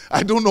giving,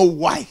 I don't know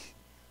why.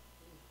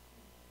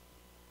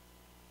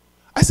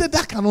 I said,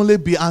 that can only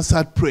be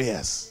answered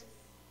prayers.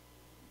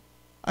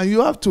 And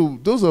you have to,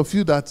 those of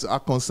you that are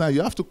concerned,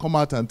 you have to come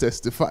out and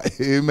testify.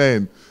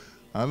 Amen.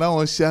 And that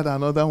one shared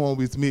another one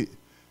with me.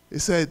 He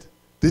said,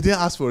 they didn't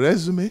ask for a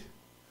resume.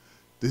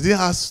 They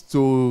didn't ask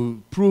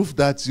to prove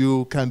that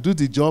you can do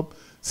the job.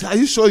 Say, are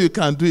you sure you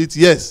can do it?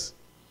 Yes.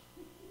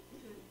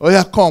 Oh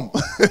yeah, come.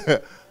 And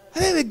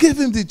then they gave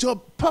him the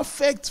job.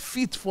 Perfect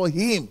fit for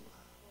him.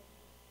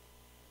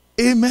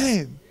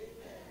 Amen.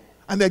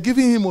 And they're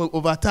giving him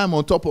overtime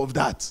on top of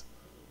that.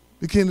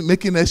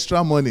 Making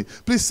extra money.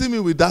 Please see me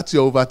with that,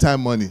 your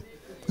overtime money.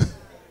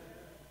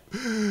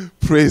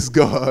 Praise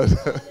God.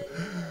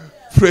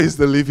 Praise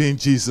the living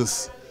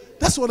Jesus.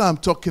 That's what I'm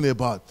talking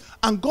about.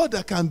 And God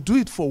that can do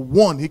it for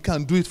one, he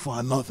can do it for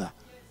another.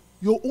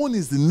 Your own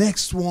is the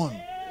next one.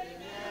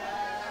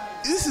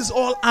 This is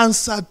all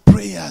answered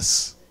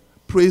prayers.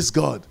 Praise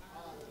God.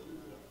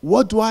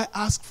 What do I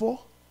ask for?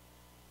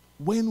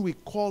 When we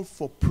call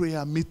for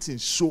prayer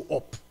meetings, show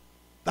up.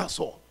 That's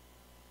all.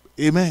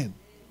 Amen.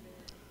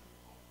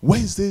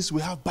 Wednesdays,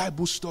 we have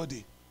Bible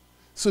study.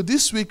 So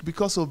this week,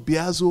 because of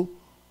Biazo,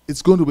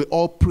 it's going to be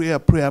all prayer,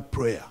 prayer,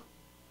 prayer.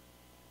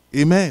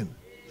 Amen.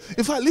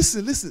 In fact,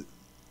 listen.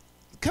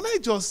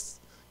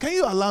 Can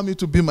you allow me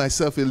to be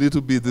myself a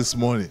little bit this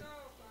morning?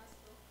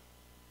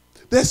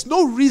 There's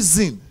no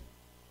reason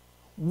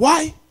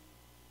why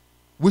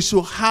we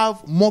should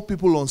have more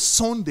people on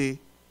Sunday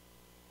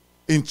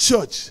in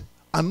church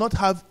and not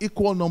have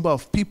equal number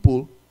of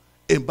people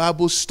in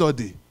Bible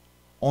study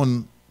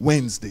on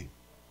Wednesday.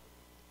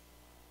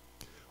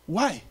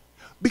 Why?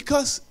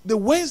 Because the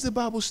Wednesday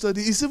Bible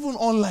study is even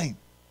online.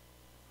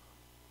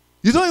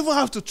 You don't even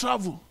have to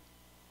travel.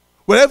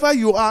 Wherever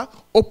you are,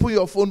 open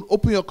your phone,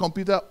 open your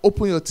computer,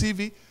 open your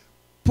TV,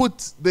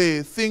 put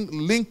the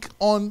link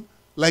on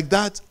like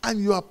that, and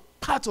you are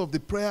part of the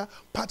prayer,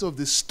 part of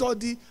the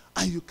study,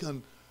 and you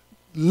can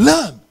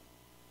learn.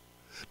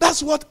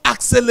 That's what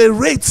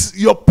accelerates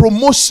your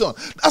promotion.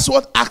 That's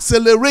what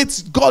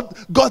accelerates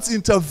God's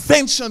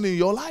intervention in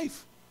your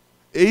life.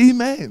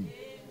 Amen.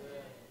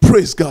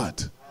 Praise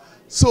God.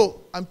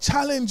 So I'm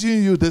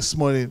challenging you this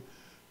morning.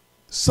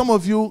 Some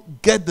of you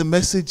get the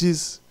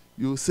messages.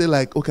 You say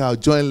like, okay, I'll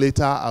join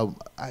later.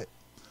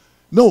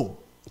 No.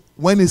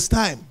 When it's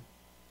time,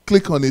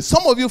 click on it.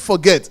 Some of you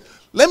forget.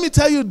 Let me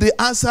tell you the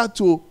answer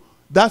to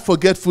that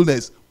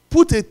forgetfulness.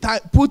 Put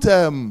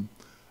something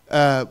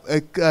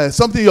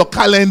in your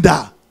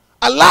calendar.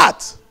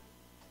 Alert.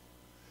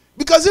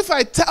 Because if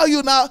I tell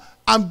you now,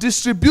 I'm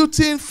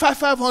distributing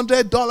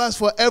 $500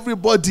 for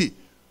everybody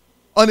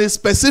on a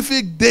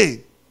specific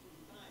day,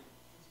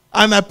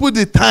 and I put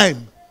the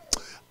time,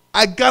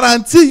 I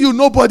guarantee you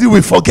nobody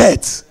will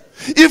forget.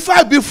 In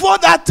fact, before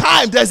that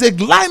time, there's a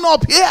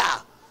lineup here.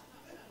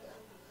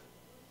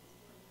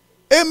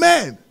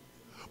 Amen.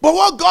 But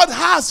what God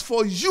has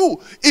for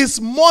you is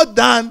more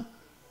than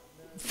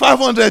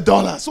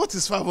 $500. What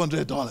is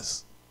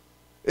 $500?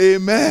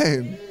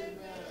 Amen.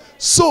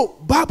 So,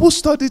 Bible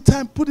study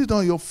time, put it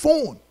on your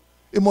phone.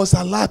 It must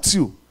alert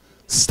you.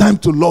 It's time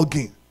to log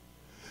in.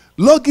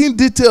 Login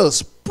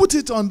details, put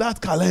it on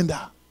that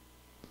calendar.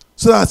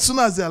 So that as soon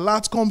as the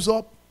alert comes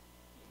up,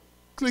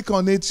 click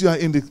on it, you are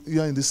in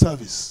the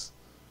service.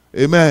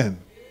 Amen.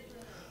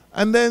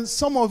 And then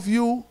some of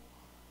you,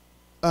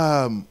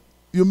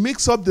 you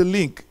mix up the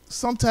link.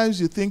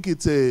 Sometimes you think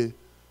it's a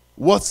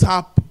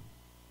WhatsApp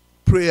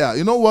prayer.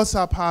 You know,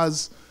 WhatsApp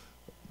has,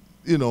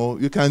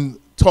 you can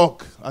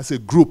talk as a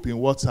group in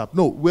WhatsApp.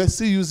 No, we're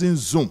still using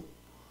Zoom.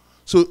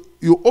 So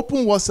you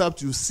open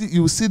WhatsApp,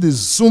 you see the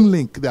Zoom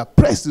link there.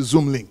 Press the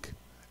Zoom link.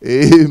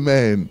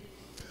 Amen.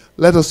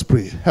 Let us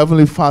pray.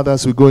 Heavenly Father,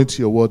 as we go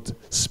into your word,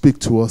 speak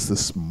to us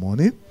this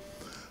morning.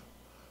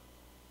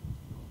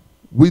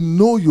 We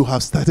know you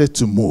have started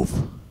to move.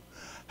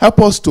 Help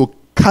us to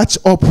catch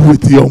up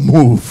with your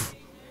move.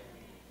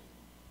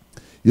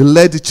 You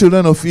led the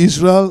children of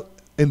Israel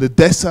in the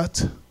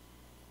desert,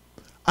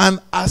 and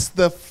as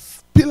the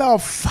pillar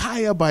of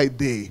fire by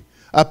day,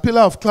 a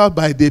pillar of cloud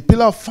by day,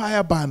 pillar of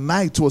fire by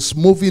night was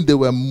moving, they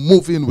were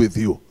moving with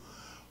you.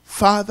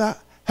 Father,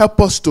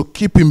 help us to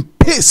keep in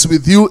pace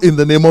with you in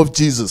the name of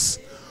Jesus.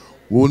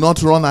 We will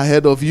not run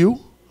ahead of you.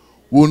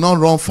 We will not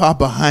run far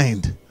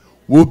behind.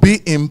 We'll be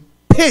in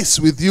pace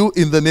with you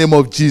in the name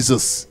of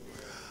Jesus.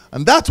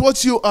 And that's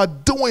what you are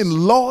doing,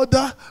 Lord.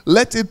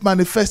 Let it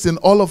manifest in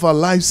all of our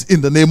lives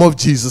in the name of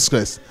Jesus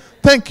Christ.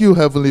 Thank you,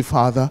 Heavenly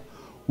Father.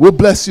 We'll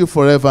bless you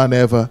forever and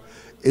ever.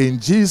 In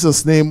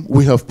Jesus' name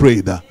we have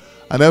prayed.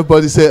 And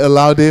everybody say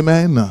aloud,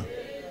 amen. Amen.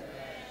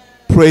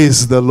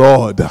 Praise the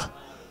Lord.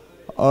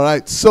 All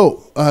right,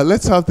 so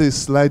let's have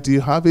this slide. Do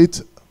you have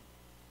it?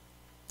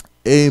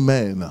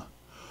 Amen.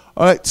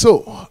 All right,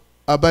 so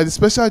by the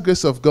special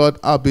grace of God,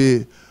 I'll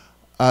be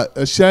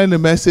sharing a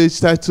message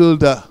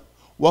titled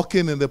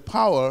Walking in the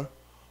Power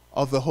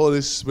of the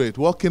Holy Spirit.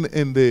 Walking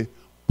in the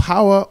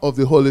Power of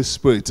the Holy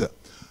Spirit.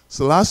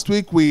 So last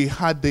week we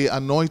had the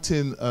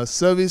anointing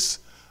service,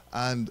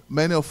 and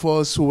many of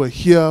us who were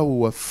here, who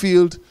were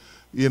filled,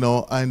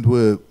 and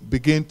we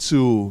begin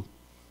to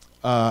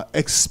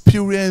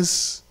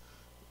experience.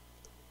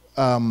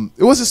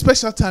 It was a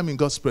special time in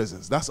God's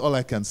presence. That's all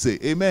I can say.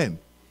 Amen.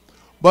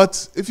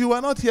 But if you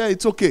were not here,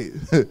 it's okay.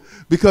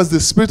 Because the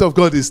Spirit of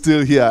God is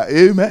still here.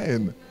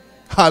 Amen.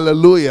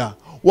 Hallelujah.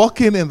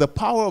 Walking in the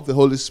power of the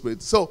Holy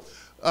Spirit. So,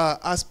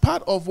 as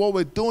part of what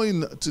we're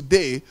doing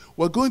today,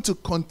 we're going to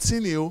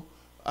continue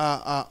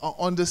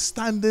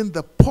understanding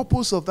the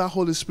purpose of that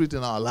Holy Spirit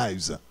in our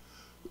lives.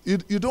 You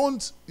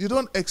don't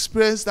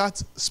experience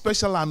that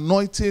special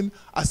anointing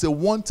as a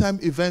one-time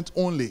event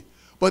only.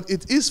 But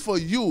it is for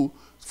you,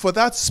 for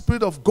that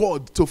Spirit of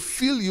God to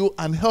fill you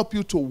and help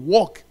you to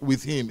walk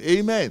with Him.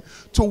 Amen.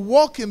 To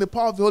walk in the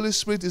power of the Holy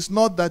Spirit is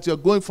not that you're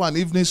going for an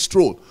evening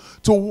stroll.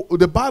 When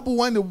the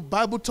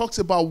Bible talks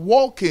about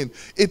walking,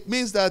 it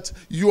means that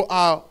you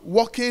are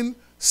walking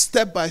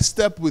step by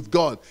step with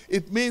God.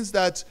 It means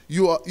that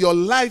your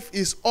life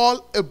is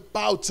all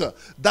about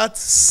that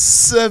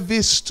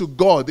service to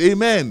God.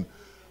 Amen.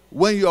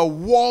 When you are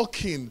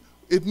walking,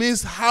 it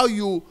means how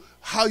you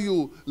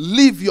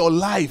live your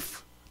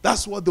life.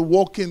 That's what the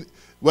walking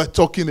we're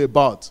talking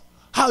about.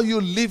 How you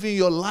living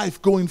your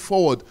life going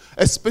forward,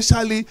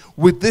 especially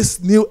with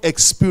this new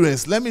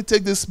experience. Let me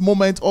take this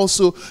moment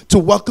also to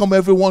welcome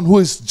everyone who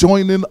is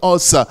joining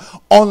us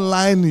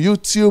online,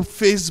 YouTube,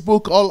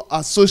 Facebook, all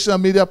our social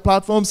media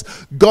platforms.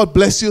 God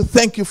bless you.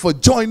 Thank you for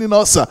joining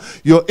us.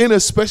 You're in a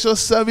special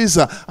service,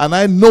 and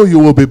I know you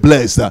will be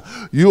blessed.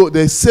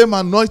 The same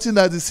anointing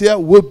that is here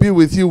will be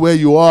with you where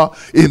you are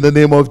in the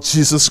name of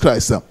Jesus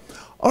Christ.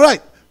 All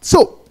right.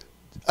 So,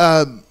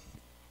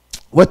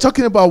 we're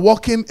talking about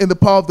walking in the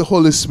power of the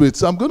Holy Spirit.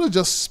 So I'm going to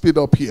just speed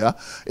up here.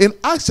 In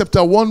Acts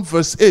chapter 1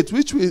 verse 8,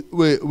 which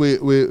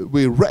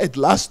we read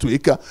last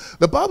week,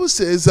 the Bible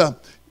says,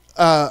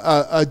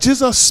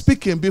 Jesus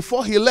speaking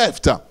before he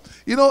left,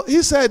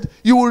 he said,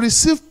 you will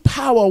receive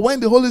power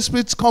when the Holy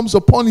Spirit comes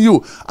upon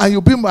you, and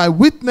you'll be my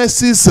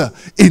witnesses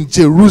in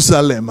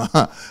Jerusalem.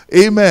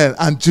 Amen.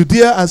 And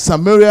Judea and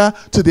Samaria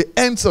to the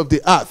ends of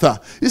the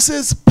earth. He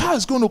says, power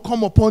is going to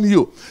come upon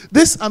you.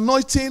 This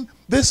anointing,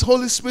 this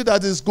Holy Spirit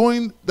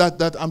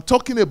that I'm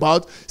talking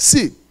about,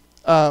 see,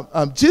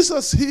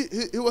 Jesus,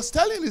 he was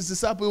telling his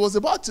disciples, he was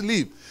about to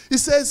leave. He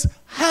says,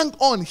 hang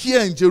on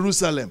here in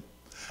Jerusalem.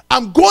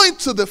 I'm going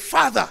to the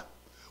Father.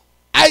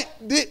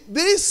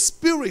 This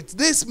Spirit,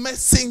 this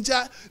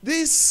messenger,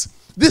 this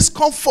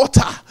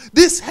comforter,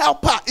 this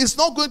helper is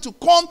not going to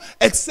come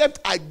except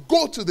I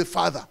go to the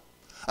Father.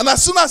 And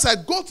as soon as I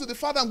go to the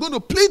Father, I'm going to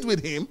plead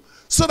with him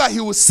so that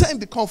he will send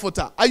the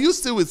comforter. Are you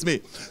still with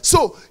me?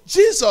 So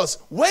Jesus,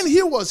 when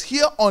he was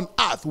here on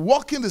earth,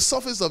 walking the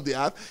surface of the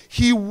earth,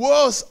 he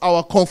was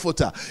our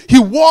comforter. He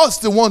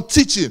was the one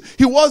teaching.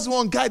 He was the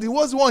one guiding. He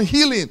was the one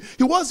healing.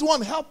 He was the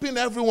one helping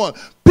everyone.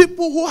 People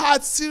people who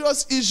had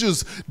serious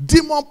issues,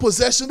 demon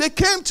possession, they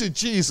came to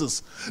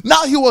Jesus.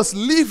 Now he was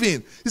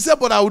leaving. He said,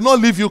 but I will not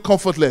leave you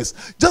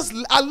comfortless. Just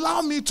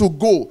allow me to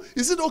go.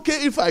 Is it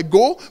okay if I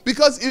go?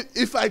 Because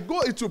if I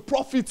go, it will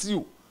profit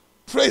you.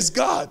 Praise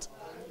God.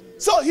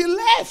 So he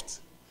left.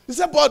 He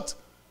said, but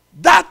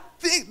that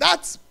thing,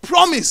 that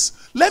promise,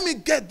 let me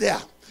get there.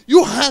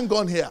 You hang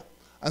on here.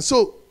 And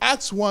so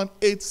Acts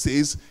 1:8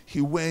 says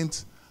he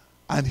went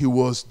and he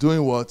was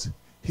doing what?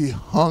 He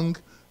hung,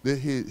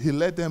 he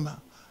let them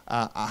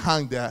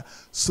hang there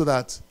so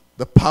that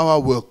the power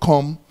will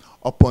come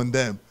upon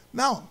them.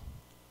 Now,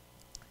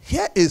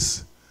 here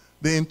is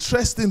the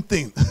interesting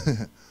thing.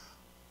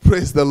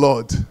 Praise the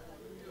Lord.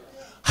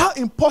 How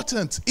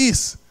important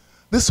is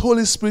this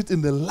Holy Spirit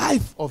in the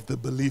life of the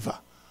believer?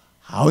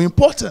 How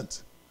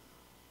important?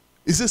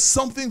 Is this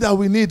something that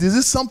we need? Is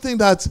this something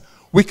that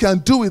we can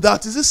do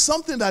without? Is this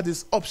something that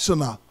is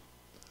optional?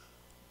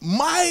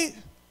 My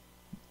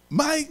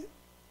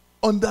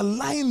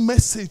underlying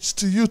message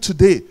to you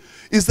today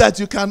is that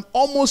you can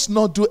almost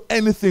not do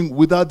anything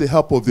without the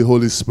help of the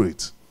Holy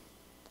Spirit.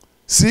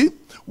 See,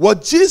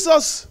 what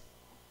Jesus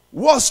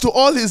was to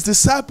all his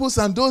disciples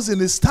and those in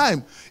his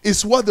time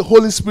is what the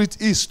Holy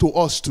Spirit is to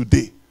us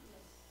today.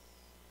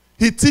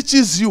 He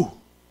teaches you.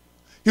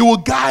 He will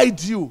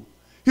guide you.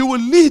 He will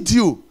lead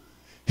you.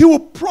 He will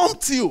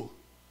prompt you.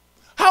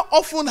 How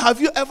often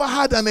have you ever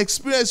had an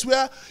experience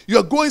where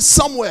you're going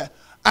somewhere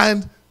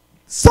and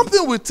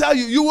something will tell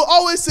you, you will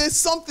always say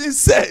something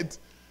said.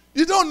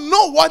 You don't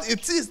know what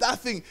it is, that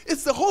thing.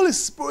 It's the Holy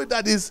Spirit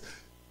that is,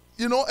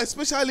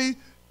 especially,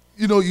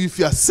 if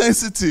you're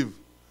sensitive.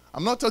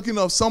 I'm not talking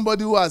of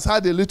somebody who has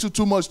had a little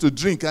too much to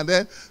drink and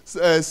then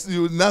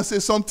you now say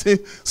something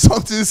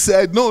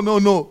said.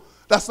 No.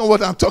 That's not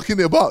what I'm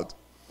talking about.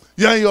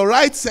 You're in your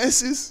right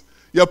senses.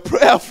 You're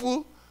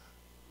prayerful.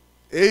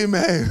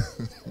 Amen.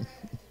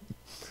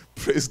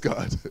 Praise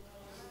God.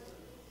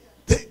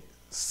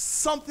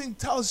 Something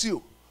tells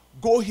you,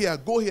 go here,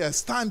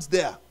 stand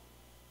there.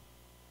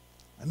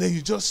 And then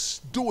you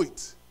just do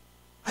it.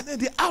 And then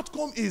the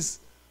outcome is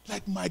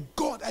like, my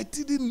God, I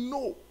didn't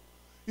know.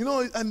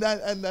 And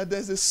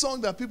there's a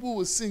song that people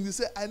will sing. They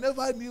say, I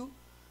never knew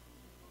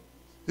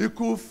he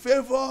could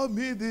favor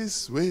me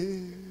this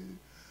way.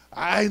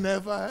 I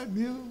never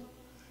knew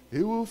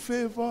he would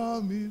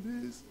favor me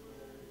this way.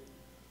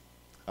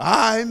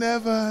 I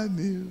never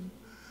knew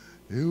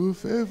he would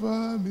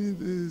favor me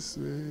this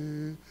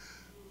way.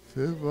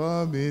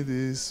 Favor me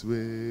this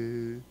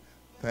way.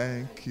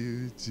 Thank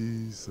you,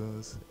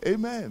 Jesus.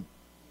 Amen.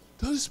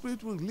 The Holy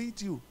Spirit will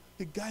lead you.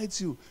 He guides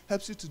you,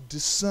 helps you to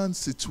discern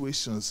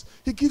situations.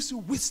 He gives you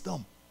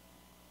wisdom.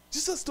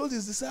 Jesus told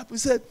his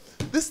disciples, he said,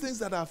 these things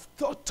that I've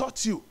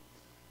taught you,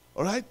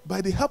 all right,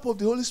 by the help of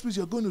the Holy Spirit,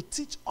 you're going to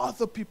teach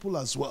other people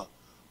as well,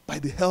 by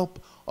the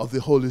help of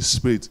the Holy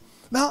Spirit.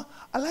 Now,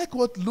 I like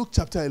what Luke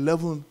chapter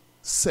 11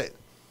 said.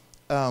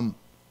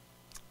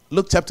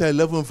 Luke chapter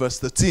 11, verse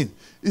 13.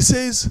 It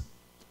says,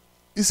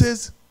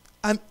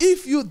 and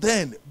if you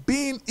then,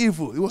 being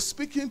evil, he was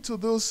speaking to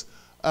those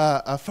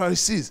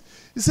Pharisees.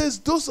 He says,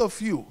 those of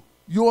you,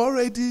 you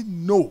already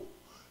know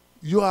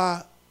you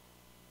are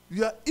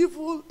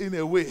evil in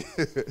a way.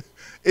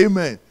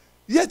 Amen.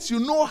 Yet you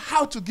know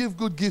how to give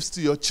good gifts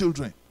to your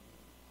children.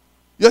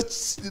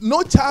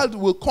 No child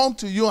will come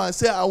to you and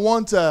say, I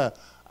want an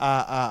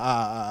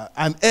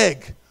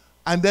egg,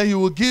 and then you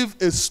will give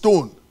a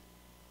stone.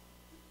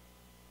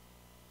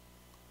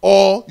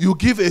 Or you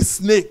give a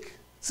snake. He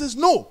says,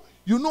 no,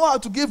 you know how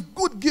to give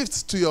good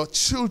gifts to your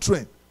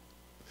children.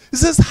 He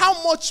says,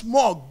 how much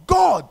more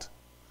God?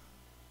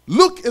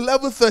 Luke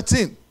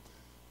 11:13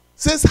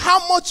 says,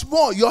 how much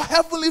more your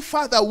heavenly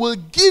Father will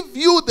give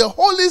you the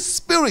Holy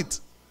Spirit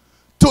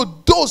to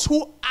those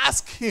who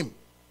ask him.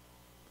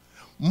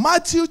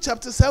 Matthew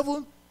chapter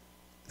 7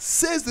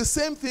 says the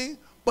same thing,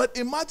 but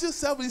in Matthew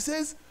 7 he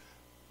says,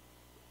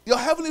 your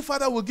heavenly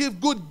Father will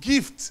give good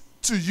gift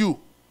to you.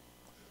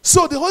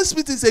 So the Holy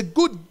Spirit is a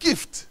good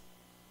gift.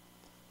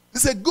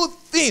 It's a good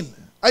thing.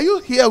 Are you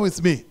here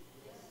with me?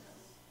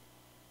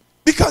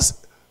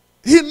 Because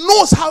he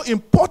knows how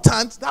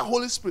important that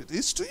Holy Spirit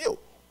is to you.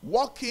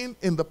 Walking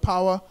in the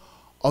power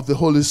of the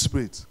Holy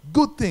Spirit.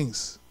 Good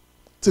things.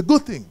 It's a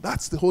good thing.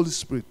 That's the Holy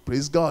Spirit.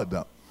 Praise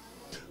God.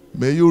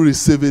 May you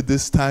receive it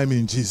this time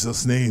in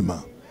Jesus' name.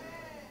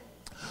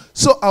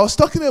 So I was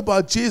talking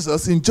about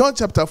Jesus in John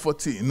chapter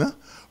 14,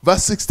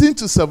 verse 16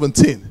 to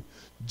 17.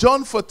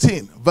 John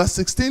 14, verse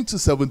 16 to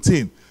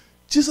 17.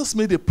 Jesus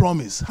made a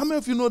promise. How many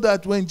of you know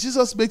that when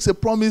Jesus makes a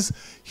promise,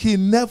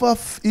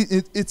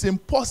 it's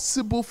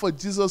impossible for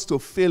Jesus to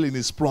fail in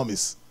his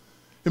promise.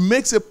 He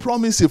makes a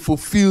promise, he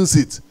fulfills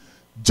it.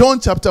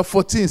 John chapter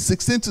 14,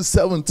 16 to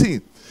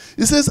 17.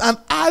 He says, and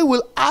I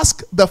will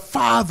ask the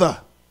Father,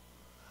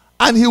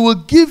 and he will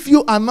give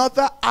you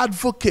another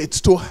advocate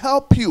to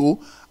help you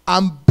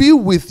and be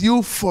with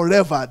you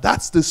forever.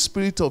 That's the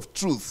Spirit of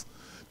truth.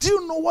 Do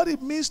you know what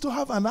it means to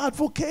have an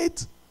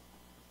advocate?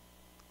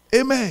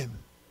 Amen.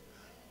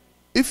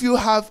 If you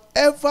have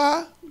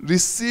ever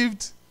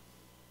received,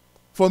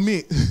 for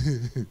me,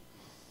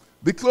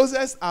 The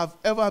closest I've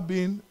ever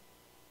been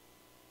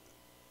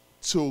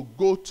to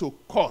go to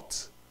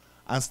court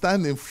and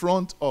stand in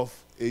front of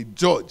a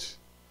judge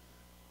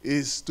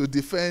is to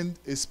defend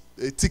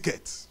a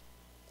ticket.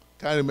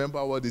 Can't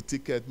remember what the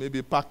ticket,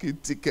 maybe parking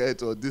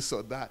ticket or this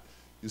or that.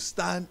 You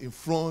stand in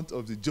front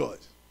of the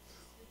judge.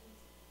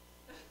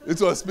 It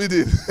was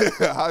speeding.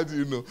 How do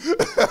you know?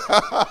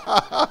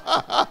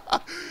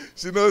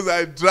 She knows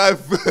I drive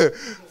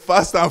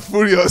fast and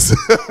furious.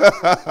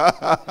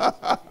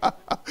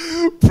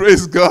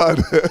 Praise God.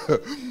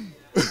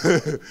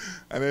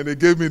 And then they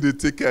gave me the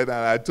ticket and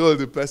I told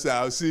the person,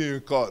 I'll see you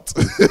in court.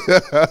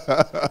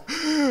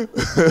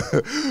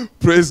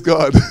 Praise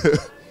God.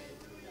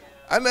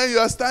 And then you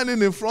are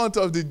standing in front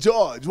of the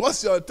judge.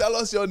 Tell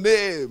us your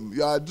name,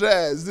 your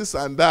address, this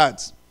and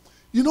that.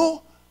 You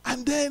know,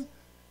 and then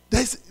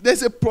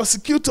there's a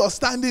prosecutor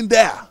standing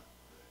there.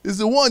 He's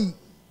the one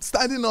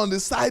standing on the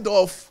side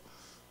of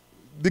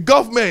the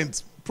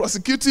government,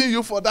 prosecuting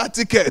you for that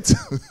ticket.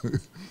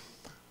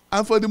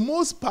 And for the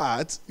most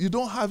part, you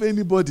don't have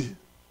anybody.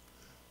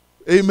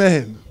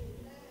 Amen.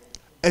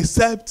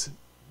 Except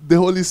the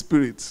Holy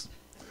Spirit.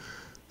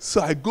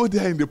 So I go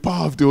there in the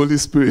power of the Holy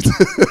Spirit.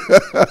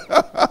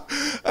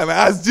 And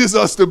I ask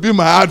Jesus to be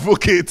my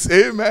advocate.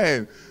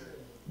 Amen.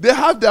 They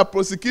have their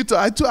prosecutor.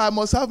 I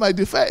must have my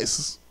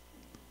defense.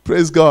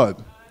 Praise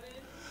God.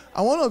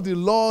 And one of the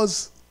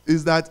laws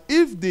is that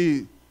if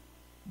the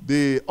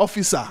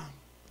officer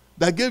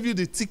that gave you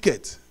the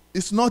ticket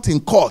is not in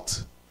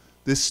court,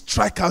 they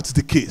strike out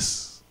the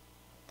case.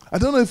 I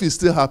don't know if it's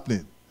still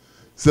happening.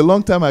 It's a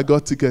long time I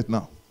got ticket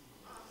now.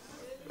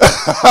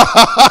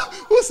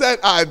 Who said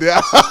I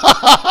there?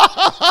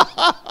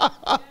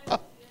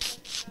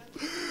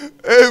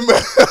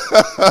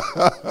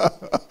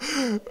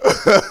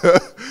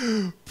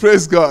 Amen.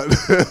 Praise God.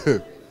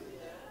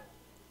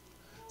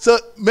 So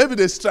maybe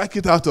they strike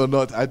it out or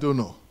not. I don't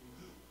know.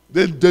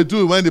 They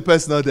do when the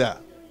person not there.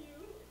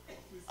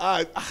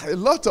 A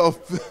lot of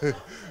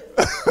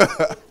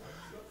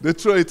they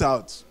throw it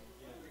out.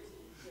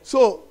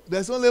 So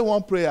there's only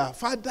one prayer.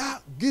 Father,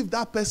 give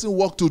that person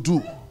work to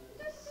do.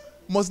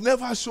 Must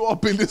never show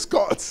up in this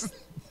court.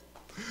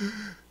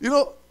 You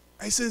know,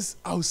 he says,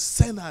 I'll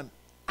send an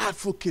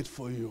advocate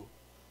for you.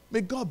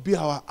 May God be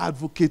our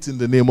advocate in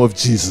the name of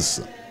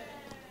Jesus.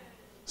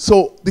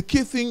 So the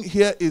key thing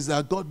here is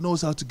that God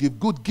knows how to give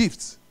good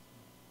gifts.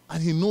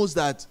 And he knows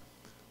that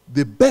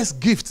the best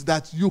gift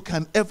that you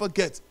can ever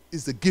get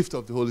is the gift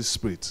of the Holy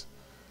Spirit.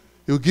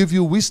 He'll give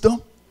you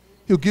wisdom.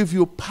 He'll give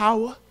you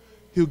power.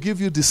 He'll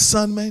give you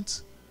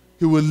discernment.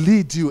 He will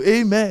lead you.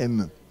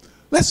 Amen.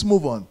 Let's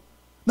move on.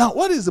 Now,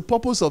 what is the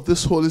purpose of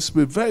this Holy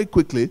Spirit? Very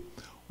quickly,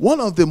 one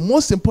of the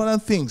most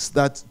important things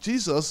that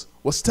Jesus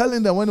was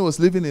telling them when he was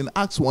living in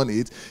Acts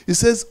 1:8, he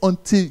says,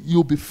 until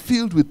you'll be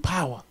filled with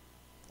power.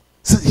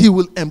 So he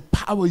will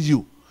empower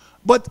you.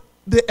 But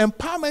the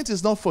empowerment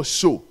is not for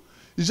show.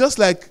 It's just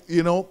like,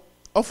 you know,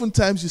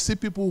 oftentimes you see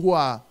people who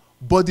are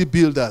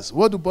bodybuilders.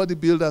 What do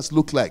bodybuilders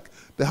look like?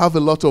 They have a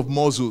lot of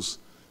muscles.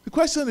 The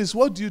question is,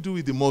 what do you do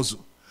with the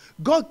muscle?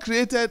 God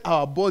created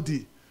our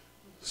body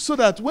so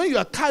that when you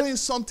are carrying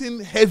something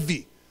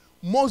heavy,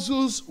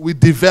 muscles will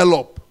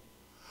develop.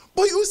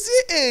 But you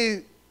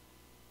see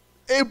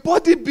a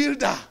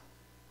bodybuilder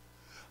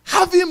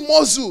having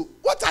muscle.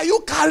 What are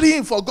you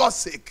carrying for God's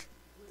sake?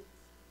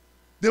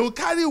 They will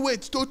carry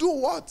weight to do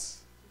what?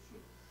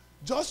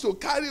 Just to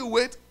carry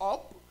weight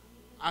up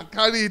and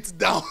carry it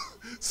down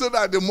so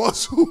that the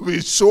muscle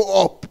will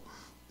show up.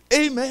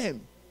 Amen.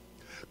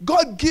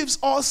 God gives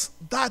us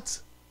that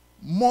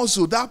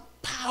muscle, that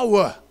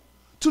power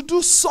to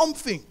do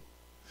something.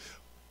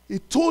 He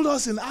told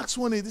us in Acts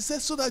 1:8, he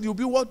said, so that you'll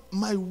be what?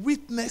 My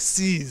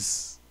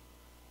witnesses.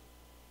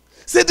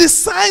 Say the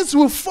signs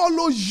will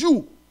follow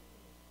you.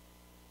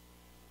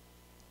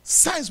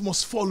 Signs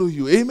must follow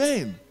you.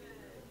 Amen.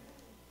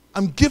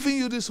 I'm giving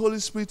you this Holy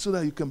Spirit so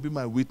that you can be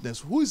my witness.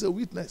 Who is a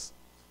witness?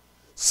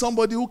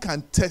 Somebody who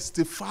can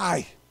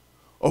testify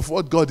of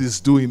what God is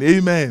doing.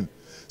 Amen.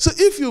 So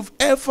if you've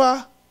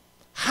ever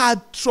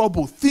had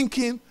trouble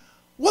thinking,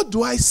 what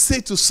do I say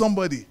to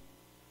somebody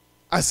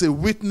as a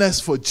witness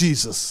for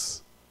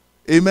Jesus?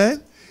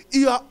 Amen.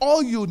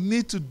 All you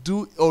need to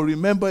do or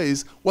remember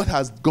is, what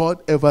has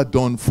God ever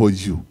done for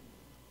you?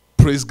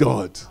 Praise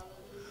God.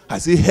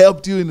 Has he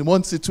helped you in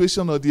one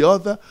situation or the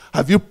other?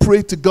 Have you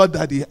prayed to God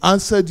that he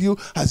answered you?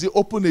 Has he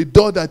opened a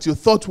door that you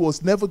thought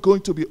was never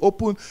going to be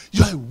opened?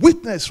 You're a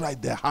witness right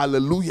there.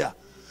 Hallelujah.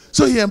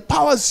 So he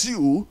empowers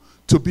you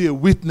to be a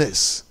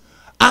witness.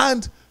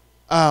 And,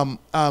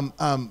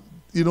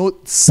 you know,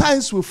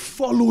 signs will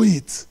follow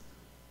it.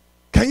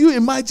 Can you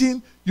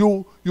imagine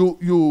you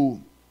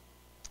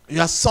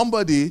are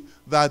somebody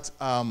that,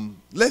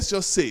 let's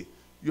just say,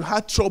 you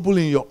had trouble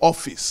in your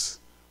office.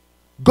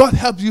 God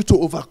helped you to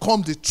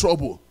overcome the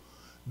trouble.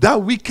 That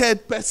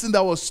wicked person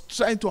that was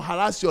trying to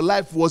harass your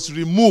life was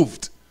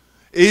removed.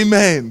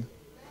 Amen.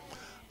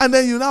 And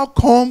then you now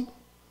come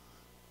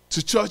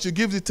to church, you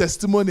give the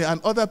testimony,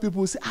 and other people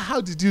will say, how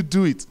did you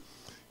do it?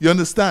 You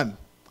understand?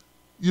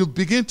 You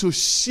begin to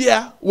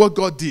share what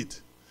God did.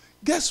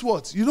 guess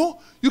what? You know,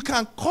 you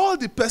can call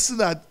the person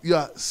that you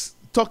are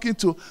talking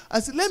to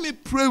and say, let me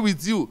pray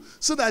with you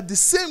so that the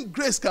same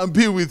grace can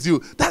be with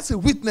you. That's a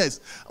witness.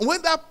 And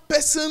when that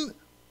person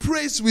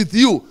prays with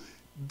you,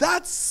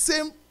 that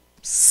same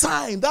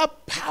sign,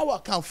 that power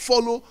can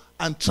follow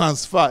and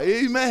transfer.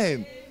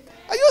 Amen.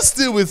 Are you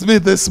still with me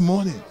this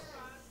morning?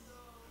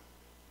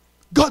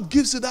 God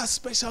gives you that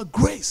special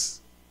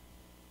grace.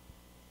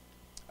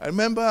 I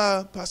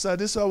remember Pastor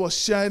Adisa was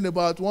sharing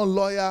about one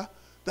lawyer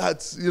that,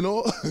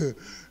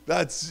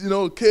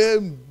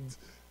 came,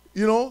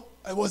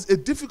 it was a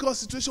difficult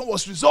situation,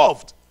 was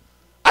resolved.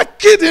 I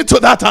keyed into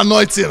that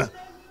anointing.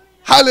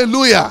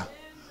 Hallelujah.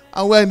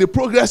 And we're in the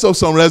progress of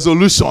some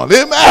resolution.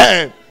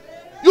 Amen.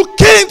 You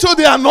came to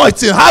the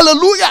anointing.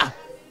 Hallelujah.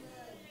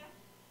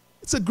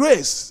 It's a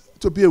grace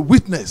to be a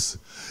witness.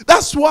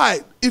 That's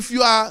why if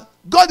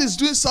God is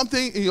doing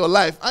something in your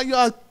life and you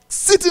are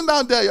sitting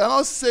down there, you are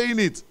not saying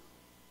it.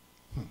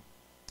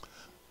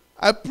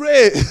 I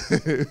pray.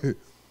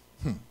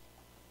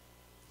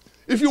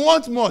 If you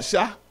want more,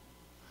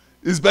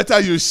 it's better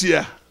you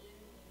share.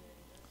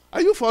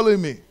 Are you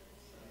following me?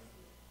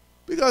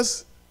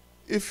 Because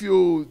if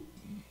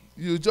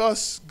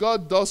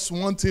God does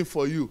one thing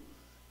for you,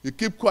 you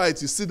keep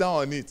quiet, you sit down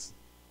on it.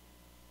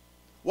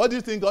 What do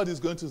you think God is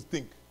going to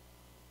think?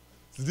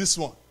 This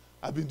one,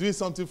 I've been doing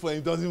something for him,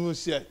 he doesn't even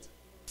share it.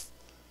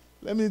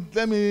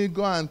 Let me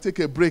go and take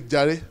a break,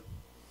 Jerry.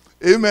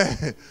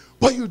 Amen.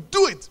 But you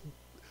do it.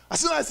 As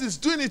soon as he's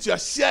doing it, you are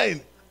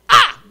sharing.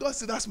 God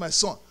said, that's my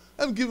son.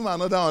 Let me give him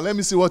another one. Let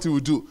me see what he will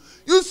do.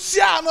 You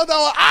share another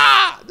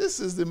one. This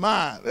is the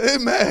man.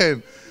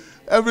 Amen.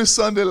 Every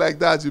Sunday like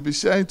that, you'll be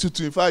sharing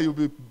 2. In fact, you'll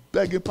be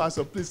begging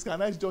Pastor, please,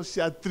 can I just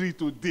share 3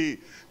 today?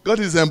 God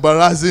is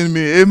embarrassing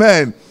me.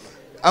 Amen.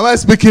 Am I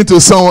speaking to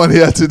someone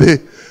here today?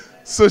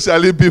 So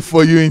shall it be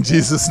for you in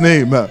Jesus'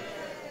 name.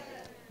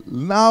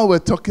 Now we're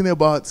talking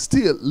about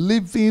still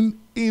living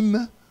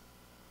in.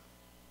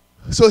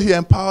 So he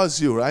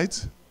empowers you,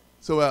 right?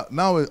 So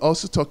now we're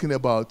also talking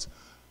about,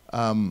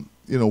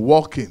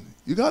 walking.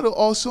 You got to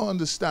also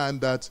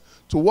understand that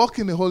to walk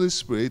in the Holy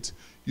Spirit,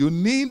 you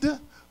need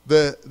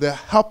the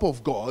help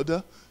of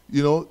God.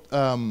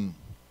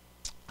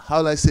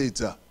 How do I say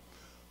it?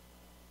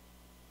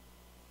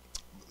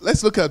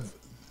 Let's look at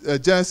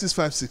Genesis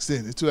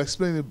 5:16. It will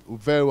explain it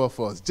very well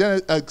for us.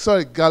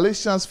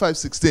 Galatians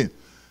 5:16.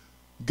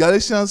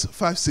 Galatians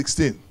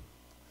 5:16.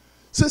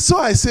 So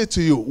I say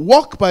to you,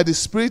 walk by the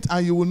Spirit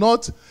and you will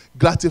not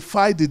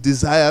gratify the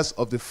desires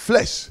of the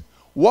flesh.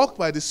 Walk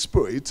by the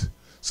Spirit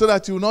so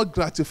that you will not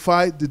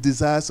gratify the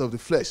desires of the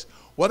flesh.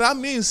 What that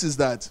means is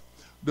that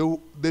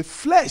the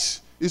flesh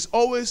is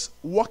always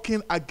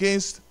working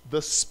against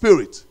the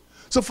Spirit.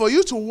 So for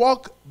you to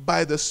walk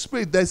by the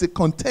Spirit, there's a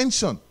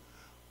contention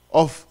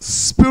of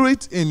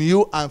spirit in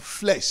you and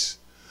flesh.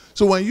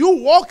 So when you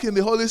walk in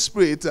the Holy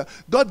Spirit,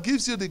 God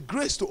gives you the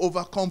grace to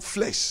overcome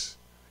flesh.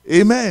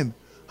 Amen.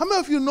 How many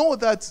of you know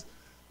that,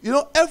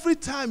 every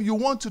time you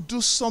want to do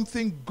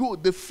something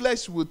good, the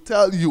flesh will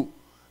tell you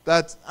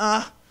that,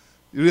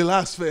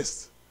 relax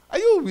first. Are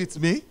you with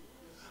me?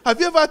 Have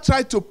you ever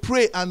tried to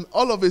pray and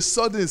all of a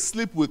sudden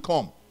sleep will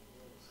come?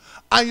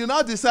 And you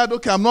now decide,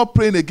 okay, I'm not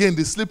praying again,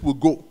 the sleep will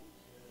go.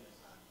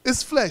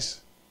 It's flesh.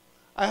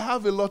 I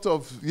have a lot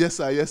of, yes,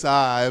 sir,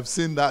 I have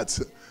seen that.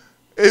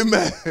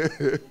 Amen.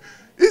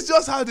 It's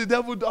just how the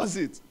devil does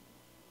it.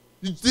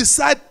 You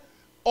decide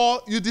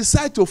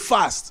to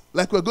fast,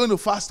 like we're going to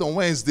fast on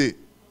Wednesday.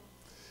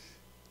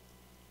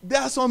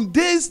 There are some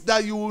days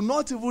that you will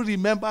not even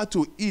remember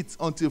to eat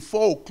until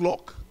 4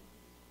 o'clock.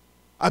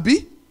 Abi?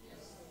 Yes.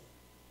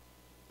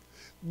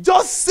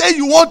 Just say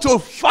you want to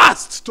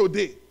fast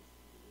today.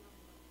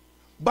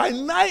 By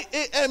 9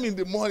 a.m. in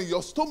the morning,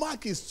 your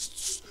stomach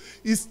is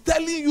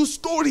telling you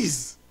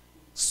stories.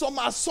 Some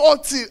are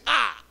salty.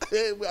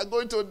 We are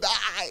going to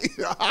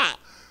die.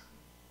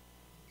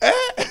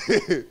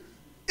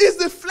 It's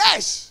the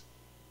flesh.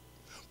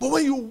 But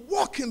when you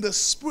walk in the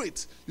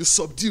Spirit, you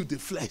subdue the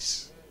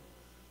flesh.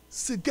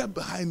 Say, get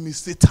behind me,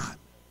 Satan.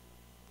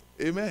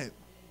 Amen.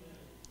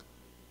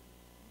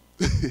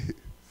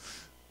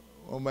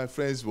 One of my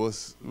friends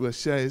was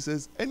sharing. He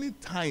says,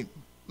 anytime.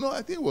 No,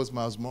 I think it was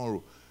Miles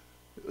Monroe.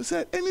 He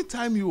said,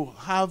 anytime you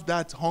have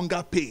that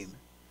hunger pain,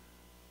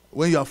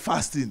 when you are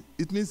fasting,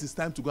 it means it's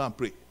time to go and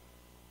pray.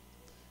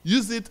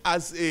 Use it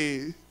as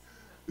a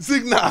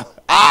signal.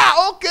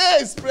 Okay,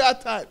 it's prayer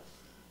time.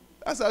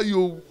 That's how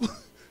you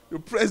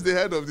press the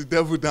head of the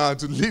devil down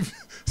to leave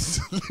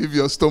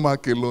your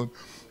stomach alone.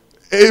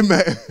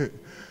 Amen.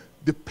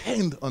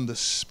 Depend on the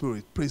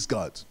Spirit. Praise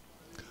God.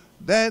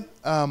 Then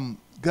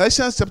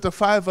Galatians chapter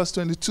 5 verse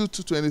 22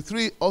 to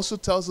 23 also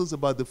tells us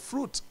about the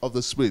fruit of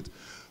the Spirit.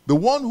 The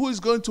one who is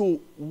going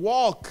to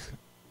walk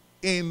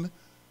in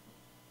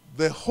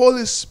the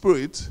Holy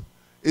Spirit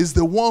is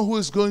the one who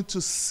is going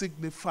to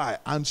signify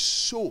and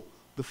show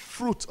the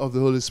fruit of the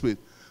Holy Spirit.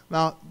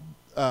 Now,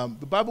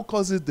 the Bible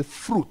calls it the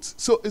fruit.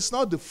 So it's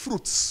not the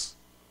fruits.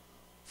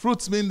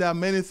 Fruits mean there are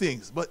many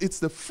things, but it's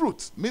the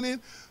fruit, meaning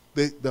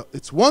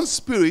It's one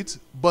spirit,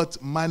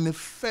 but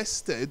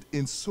manifested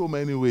in so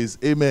many ways.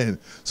 Amen.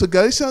 So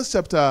Galatians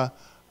chapter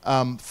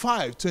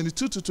 5,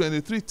 22 to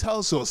 23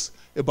 tells us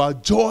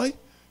about joy,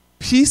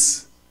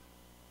 peace,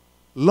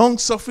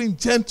 long-suffering,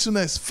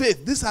 gentleness,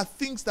 faith. These are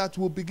things that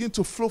will begin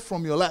to flow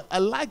from your life. I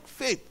like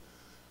faith.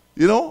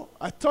 You know,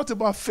 I thought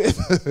about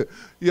faith.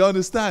 You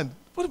understand?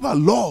 What about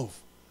love?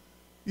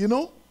 You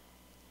know,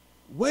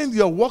 when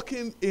you're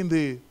walking in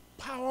the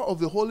power of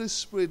the Holy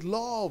Spirit,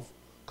 love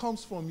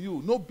comes from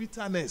you. No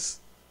bitterness,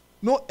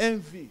 no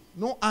envy,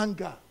 no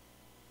anger.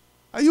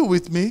 Are you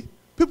with me?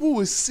 People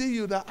will see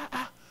you that,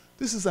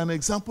 this is an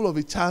example of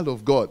a child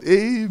of God.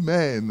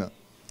 Amen.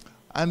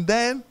 And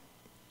then,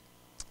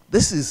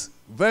 this is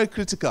very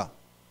critical.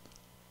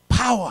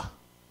 Power.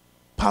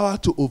 Power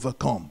to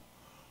overcome.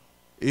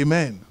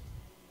 Amen.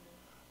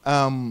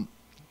 I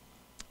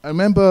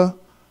remember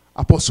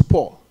Apostle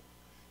Paul.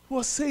 He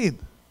was saying,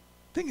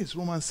 I think it's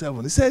Romans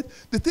 7. He said,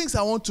 the things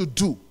I want to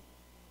do,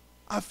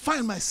 I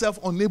find myself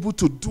unable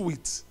to do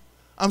it.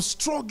 I'm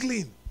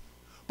struggling.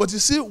 But you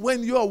see,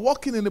 when you are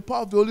walking in the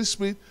power of the Holy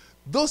Spirit,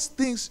 those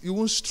things you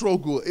won't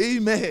struggle.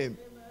 Amen. Amen.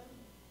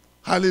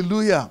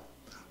 Hallelujah.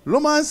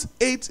 Romans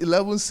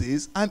 8:11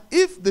 says, and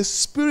if the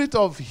spirit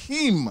of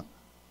him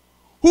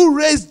who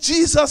raised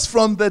Jesus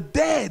from the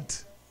dead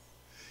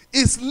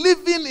is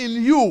living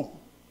in you,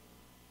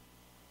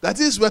 that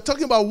is, we're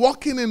talking about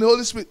walking in the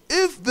Holy Spirit.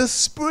 If the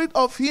spirit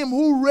of him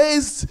who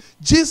raised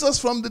Jesus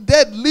from the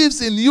dead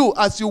lives in you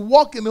as you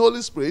walk in the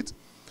Holy Spirit,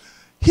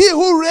 he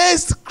who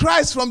raised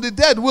Christ from the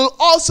dead will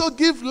also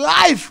give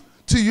life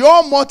to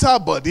your mortal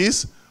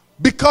bodies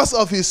because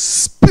of his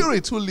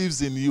spirit who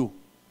lives in you.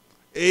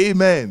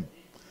 Amen.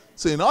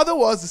 So in other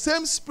words, the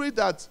same spirit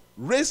that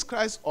raised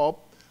Christ up,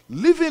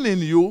 living in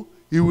you,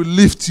 he will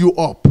lift you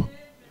up.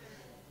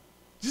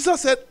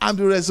 Jesus said, I'm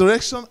the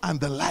resurrection and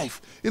the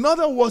life. In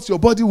other words, your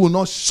body will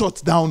not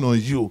shut down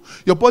on you.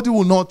 Your body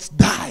will not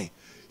die.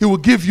 He will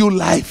give you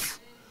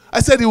life. I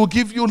said he will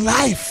give you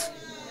life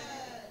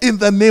in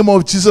the name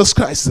of Jesus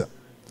Christ.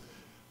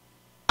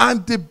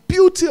 And the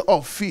beauty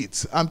of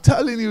it, I'm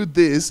telling you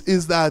this,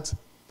 is that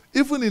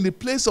even in the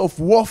place of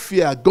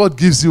warfare, God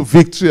gives you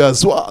victory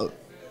as well.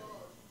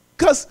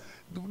 Because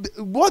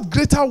what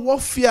greater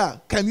warfare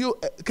can you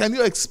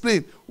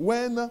explain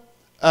when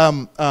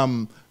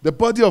the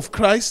body of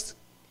Christ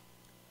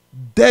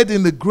dead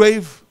in the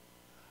grave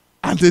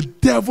and the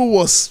devil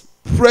was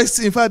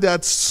pressing? In fact, they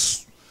had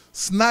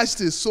snatched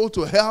his soul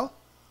to hell,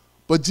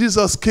 but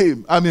Jesus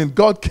came.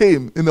 God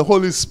came in the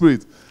Holy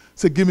Spirit.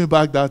 Said, give me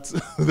back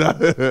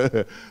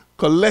that.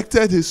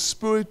 Collected his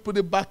spirit, put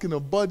it back in the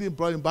body,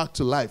 brought him back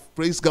to life.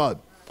 Praise God.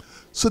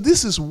 So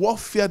this is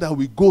warfare that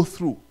we go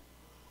through.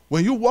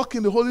 When you walk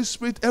in the Holy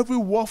Spirit, every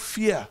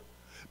warfare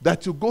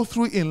that you go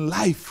through in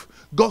life,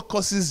 God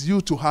causes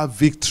you to have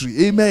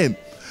victory. Amen.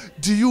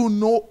 Do you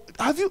know,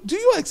 do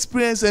you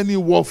experience any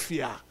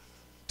warfare?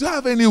 Do you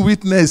have any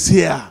witness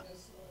here?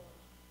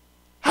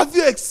 Have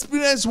you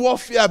experienced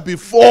warfare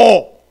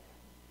before?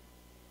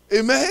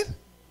 Amen.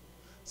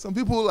 Some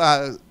people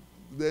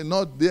they're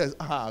not there.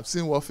 I've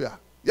seen warfare.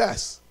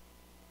 Yes.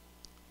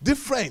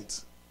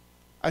 Different.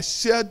 I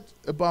shared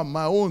about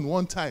my own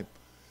one time.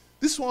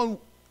 This one,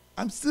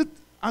 I'm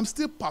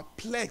still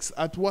perplexed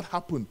at what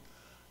happened.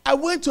 I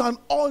went to an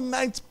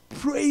all-night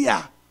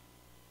prayer.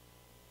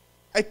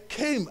 I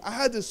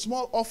had a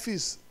small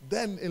office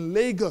then in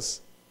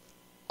Lagos.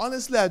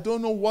 Honestly, I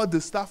don't know what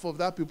the staff of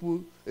that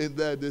people,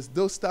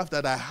 those staff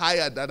that I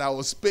hired, that I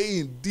was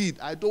paying, did.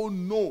 I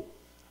don't know.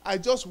 I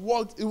just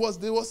walked. It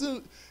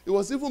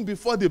was even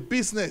before the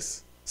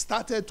business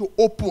started to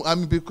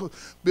open. Because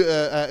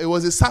it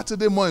was a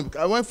Saturday morning.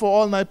 I went for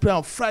all-night prayer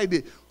on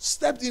Friday.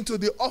 Stepped into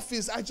the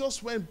office. I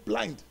just went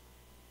blind.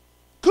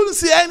 Couldn't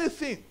see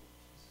anything.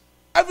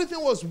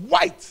 Everything was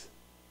white.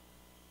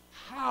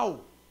 How?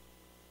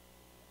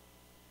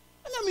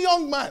 And I'm a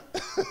young man.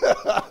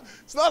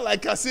 It's not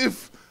like as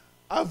if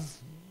I've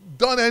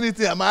done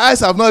anything. My eyes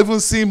have not even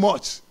seen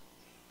much.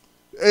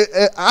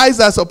 Eyes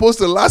are supposed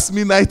to last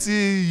me 90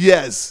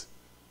 years.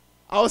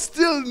 I was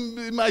still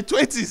in my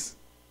 20s.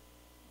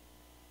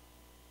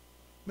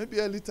 Maybe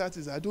early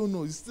 30s. I don't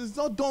know. It's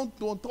not done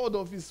one-third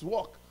of his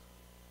work.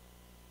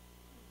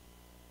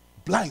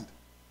 Blind.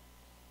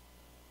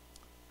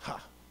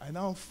 I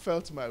now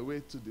felt my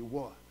way to the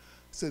wall.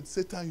 I said,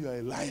 Satan, you are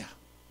a liar.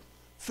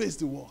 Face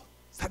the wall.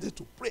 Started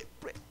to pray.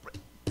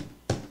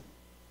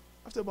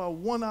 After about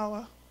 1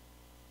 hour,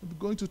 maybe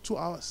going to 2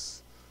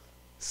 hours,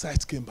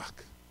 sight came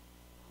back.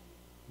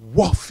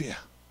 Warfare.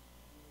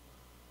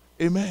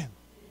 Amen.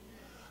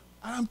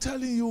 And I'm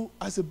telling you,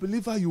 as a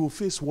believer, you will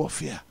face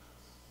warfare.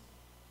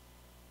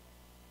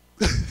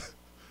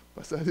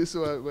 Pastor, this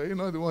one, well, you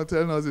know the one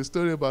telling us a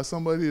story about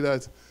somebody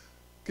that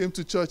came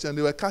to church and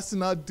they were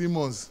casting out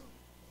demons.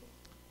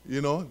 You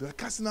know, they were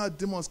casting out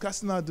demons.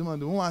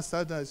 The woman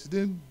sat down, she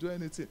didn't do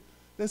anything.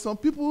 Then some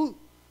people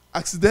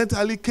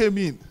accidentally came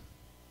in.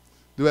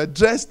 They were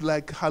dressed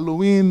like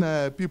Halloween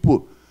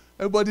people.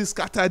 Everybody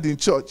scattered in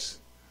church.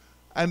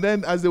 And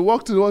then as they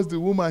walked towards the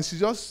woman, she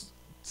just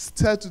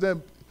said to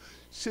them,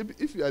 Shebi,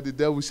 if you are the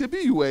devil,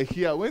 Shebi, you were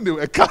here when they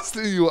were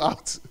casting you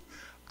out.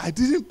 I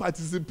didn't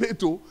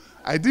participate. Oh,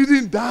 I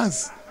didn't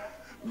dance.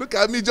 Look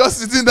at me just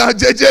sitting down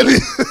jejely.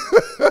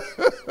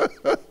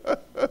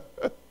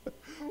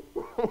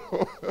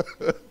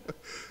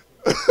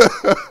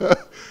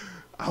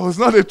 I was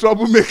not a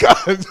troublemaker.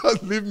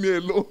 Just leave me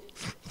alone.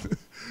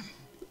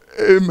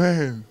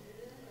 Amen.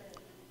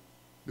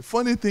 The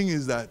funny thing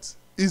is that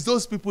it's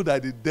those people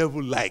that the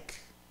devil like.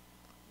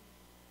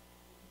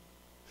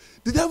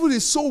 The devil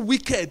is so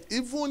wicked,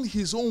 even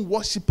his own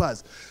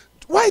worshippers.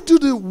 Why do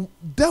the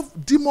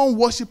demon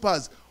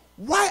worshippers,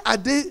 why are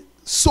they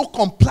so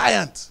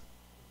compliant?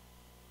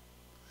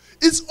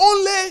 It's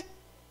only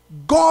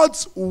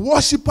God's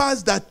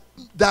worshippers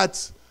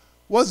that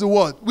what's the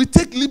word? We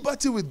take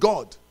liberty with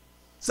God.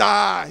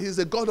 So, he's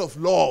a God of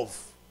love.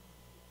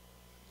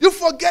 You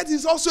forget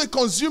he's also a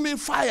consuming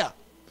fire.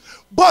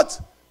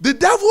 But the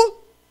devil,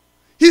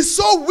 he's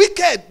so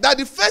wicked that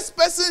the first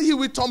person he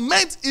will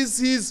torment is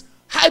his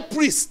high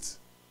priest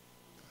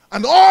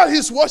and all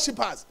his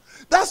worshippers.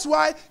 That's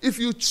why if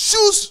you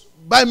choose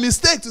by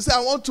mistake to say,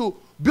 I want to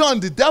be on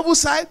the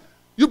devil's side,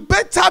 you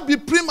better be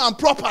prim and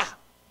proper.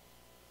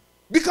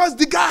 Because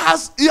the guy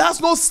has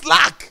no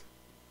slack.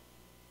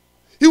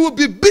 He will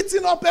be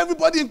beating up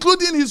everybody,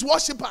 including his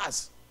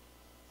worshippers.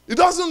 He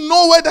doesn't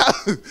know whether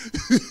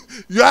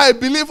you are a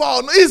believer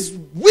or not. He's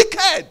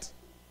wicked.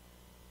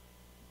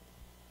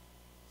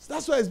 So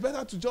that's why it's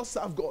better to just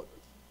serve God.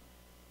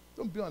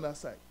 Don't be on that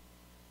side.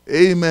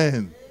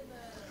 Amen.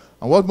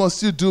 And what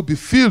must you do? Be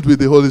filled with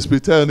the Holy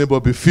Spirit. Tell your neighbor,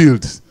 be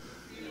filled.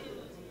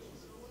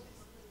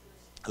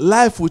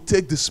 Life will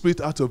take the Spirit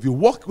out of you.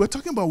 We're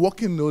talking about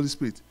walking in the Holy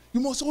Spirit.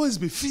 You must always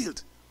be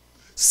filled.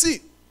 See,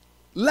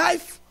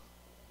 life,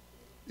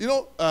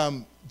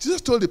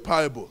 Jesus told the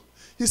parable.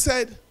 He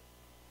said,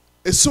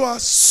 a sower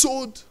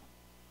sowed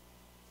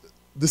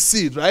the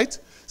seed, right?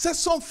 He said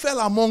some fell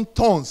among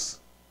thorns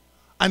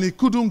and it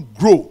couldn't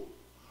grow,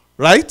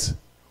 right?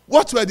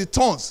 What were the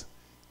thorns?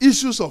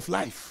 Issues of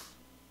life.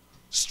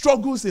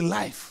 Struggles in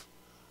life.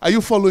 Are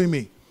you following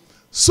me?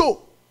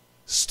 So,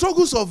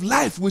 struggles of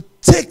life will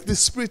take the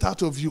Spirit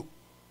out of you.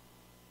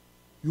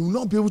 You will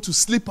not be able to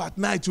sleep at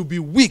night. You'll be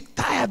weak,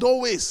 tired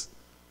always.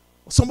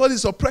 Somebody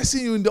is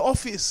oppressing you in the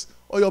office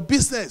or your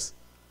business.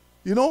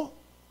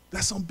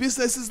 There's some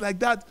businesses like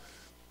that.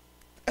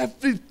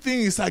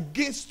 Everything is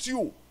against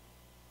you.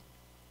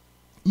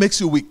 Makes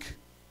you weak.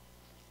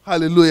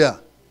 Hallelujah.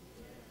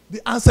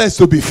 The answer is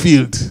to be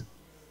filled.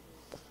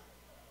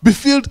 Be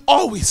filled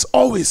always,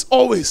 always,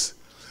 always.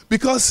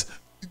 Because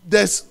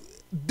there's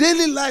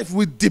daily life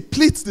will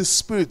deplete the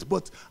Spirit.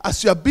 But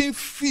as you are being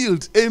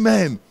filled,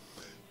 amen,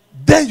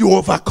 then you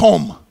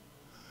overcome.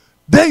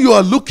 Then you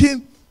are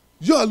looking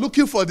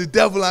for the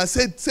devil and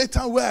say,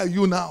 Satan, where are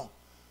you now?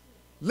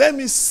 Let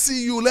me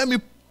see you. Let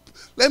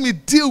me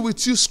deal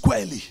with you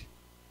squarely.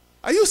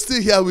 Are you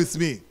still here with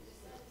me?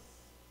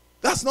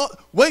 That's not,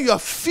 when you are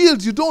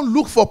filled, you don't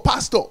look for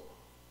pastor.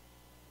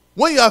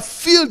 When you are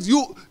filled,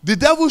 the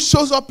devil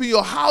shows up in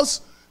your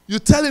house, you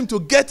tell him to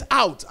get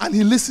out and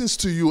he listens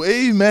to you.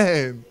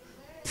 Amen.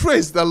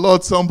 Praise the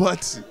Lord,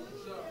 somebody.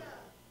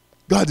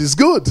 God is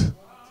good.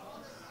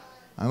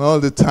 And all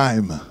the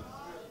time.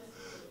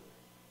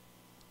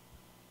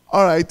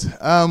 All right.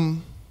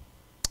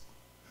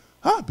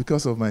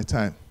 Because of my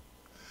time.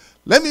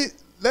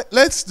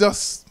 Let's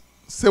just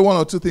say one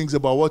or two things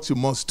about what you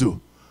must do.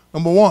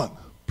 Number one,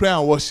 prayer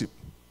and worship.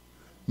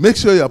 Make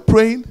sure you're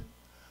praying.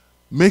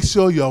 Make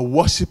sure you are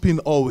worshiping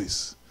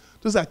always.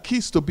 Those are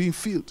keys to being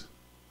filled.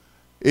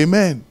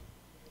 Amen.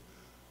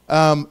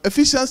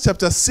 Ephesians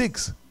chapter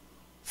 6,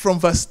 from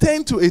verse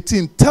 10 to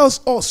 18,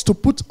 tells us to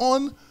put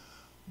on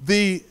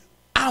the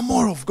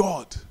armor of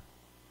God.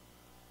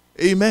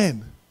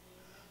 Amen.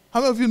 How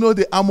many of you know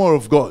the armor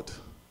of God?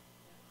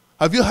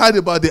 Have you heard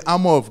about the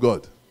armor of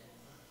God?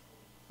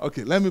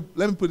 Okay, let me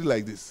put it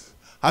like this.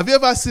 Have you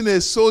ever seen a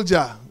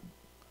soldier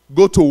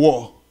go to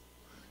war?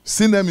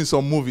 Seen them in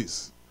some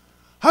movies.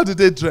 How do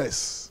they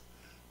dress?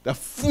 They're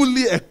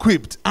fully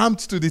equipped, armed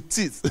to the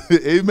teeth.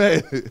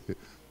 Amen. The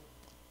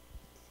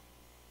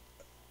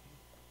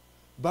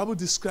Bible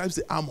describes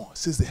the armor. It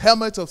says the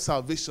helmet of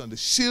salvation, the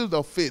shield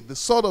of faith, the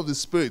sword of the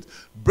Spirit,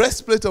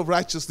 breastplate of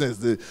righteousness,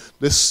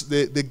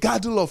 the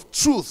girdle of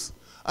truth,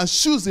 and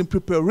shoes in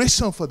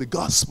preparation for the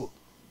gospel.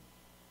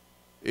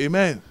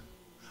 Amen.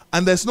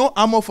 And there's no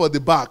armor for the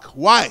back.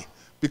 Why?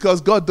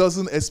 Because God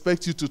doesn't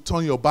expect you to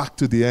turn your back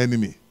to the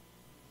enemy.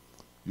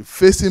 You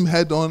face him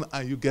head on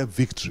and you get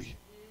victory.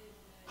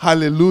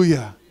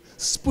 Hallelujah.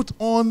 Just put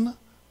on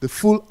the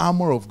full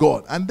armor of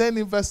God. And then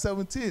in verse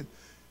 17,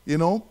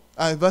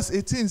 verse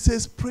 18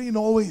 says, praying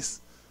always.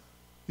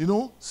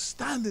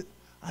 Stand it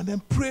and then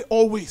pray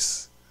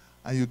always.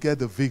 And you get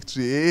the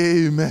victory.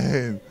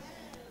 Amen.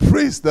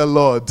 Praise the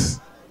Lord.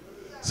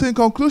 So in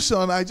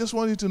conclusion, I just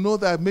want you to know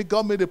that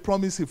God made a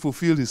promise, he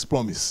fulfilled his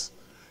promise.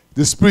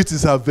 The Spirit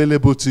is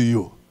available to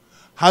you.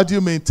 How do you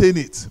maintain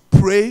it?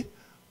 Pray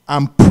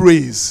and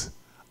praise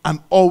and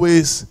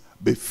always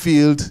be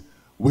filled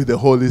with the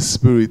Holy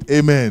Spirit.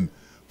 Amen.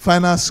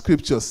 Final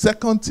scripture,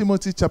 2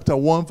 Timothy chapter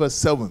 1 verse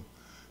 7.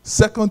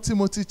 2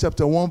 Timothy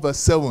chapter 1 verse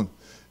 7.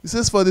 It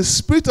says, for the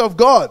Spirit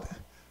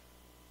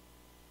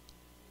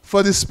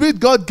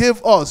God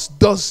gave us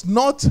does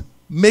not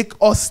make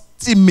us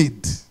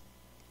timid,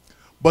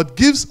 but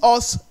gives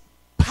us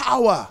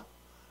power,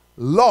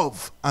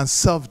 love, and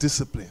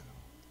self-discipline.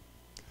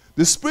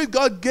 The Spirit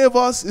God gave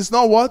us is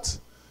not what?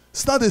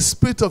 It's not a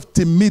spirit of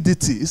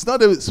timidity. It's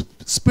not a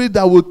spirit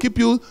that will keep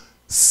you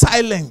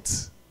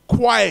silent,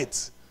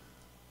 quiet.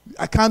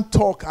 I can't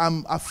talk.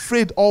 I'm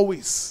afraid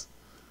always.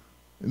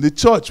 In the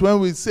church, when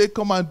we say,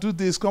 come and do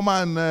this, come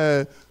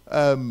and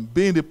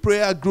be in the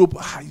prayer group,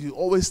 you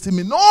always tell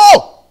me,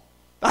 no!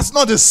 That's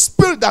not the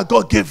spirit that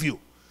God gave you.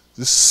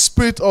 The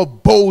spirit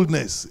of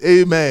boldness.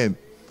 Amen.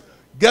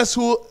 Guess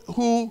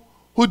who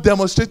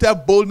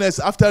demonstrated boldness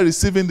after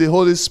receiving the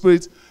Holy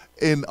Spirit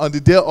on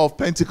the day of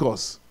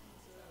Pentecost?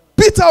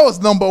 Peter was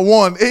number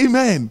one.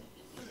 Amen.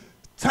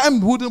 Time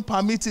wouldn't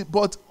permit it,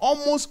 but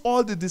almost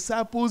all the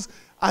disciples,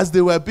 as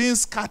they were being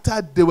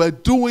scattered, they were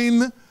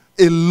doing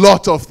a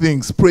lot of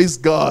things. Praise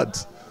God.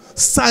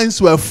 Signs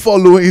were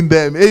following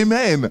them.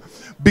 Amen.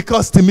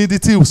 Because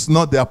timidity was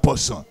not their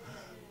portion.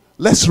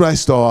 Let's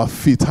rise to our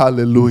feet.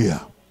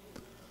 Hallelujah.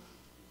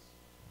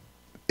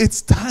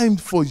 It's time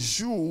for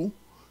you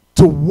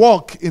to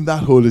walk in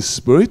that Holy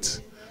Spirit,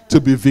 to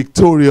be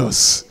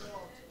victorious,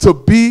 to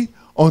be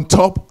on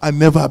top and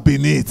never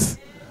beneath,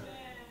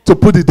 to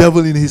put the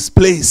devil in his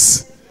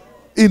place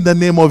in the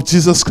name of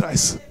Jesus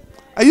Christ.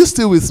 Are you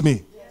still with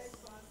me?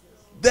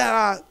 There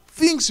are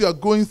things you are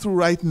going through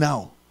right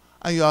now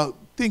and you are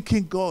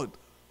thinking, God,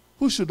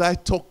 who should I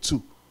talk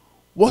to?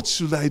 What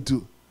should I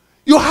do?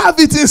 You have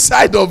it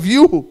inside of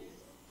you.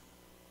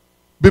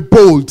 Be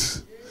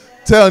bold.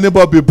 Tell your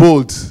neighbor, be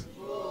bold.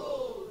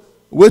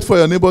 Wait for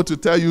your neighbor to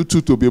tell you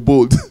too to be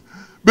bold.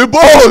 Be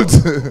bold.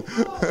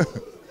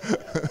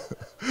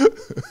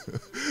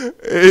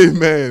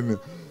 Amen.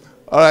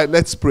 All right,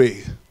 let's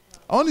pray.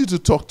 I want you to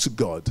talk to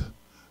God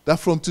that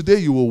from today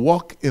you will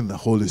walk in the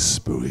Holy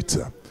Spirit.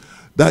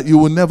 That you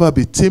will never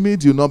be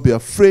timid, you will not be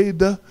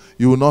afraid,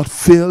 you will not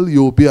fail,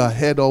 you will be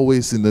ahead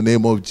always in the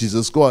name of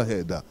Jesus. Go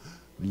ahead.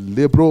 In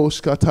the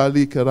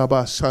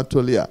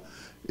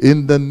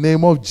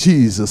name of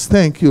Jesus.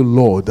 Thank you,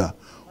 Lord.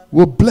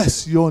 We'll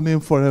bless your name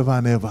forever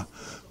and ever.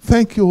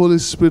 Thank you, Holy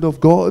Spirit of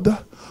God,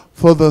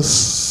 for the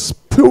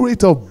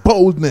spirit of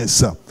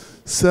boldness.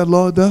 Say,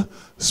 Lord,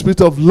 spirit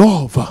of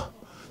love,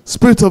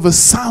 spirit of a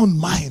sound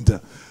mind.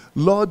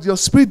 Lord, your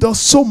spirit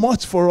does so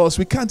much for us.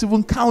 We can't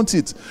even count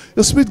it.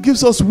 Your spirit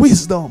gives us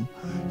wisdom.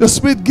 Your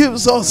spirit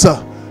gives us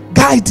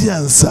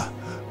guidance.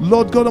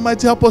 Lord God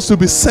Almighty, help us to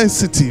be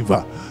sensitive.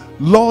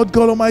 Lord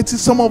God Almighty,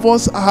 some of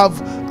us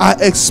are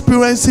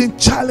experiencing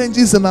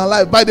challenges in our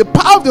life. By the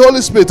power of the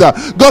Holy Spirit,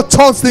 God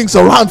turns things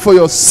around for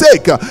your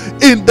sake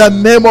in the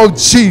name of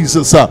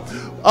Jesus.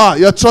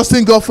 You're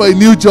trusting God for a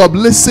new job.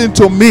 Listen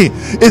to me.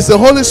 It's the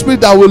Holy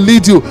Spirit that will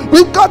lead you.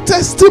 We've got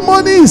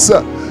testimonies.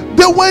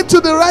 They went to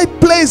the right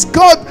place.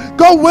 God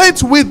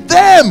went with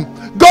them.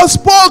 God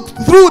spoke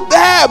through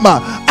them.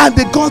 And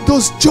they got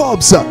those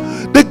jobs.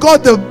 They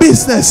got the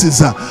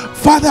businesses.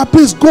 Father,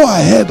 please go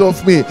ahead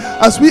of me.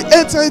 As we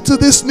enter into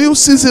this new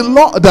season,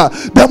 Lord,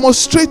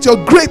 demonstrate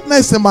your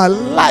greatness in my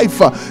life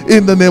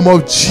in the name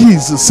of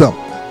Jesus.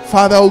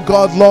 Father, oh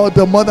God, Lord,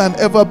 more than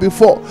ever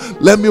before,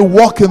 let me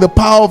walk in the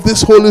power of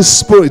this Holy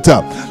Spirit.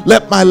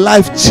 Let my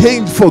life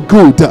change for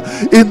good.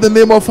 In the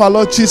name of our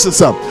Lord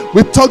Jesus.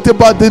 We talked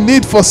about the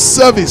need for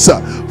service.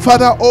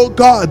 Father, oh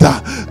God,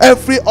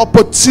 every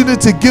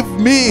opportunity give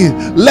me,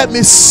 let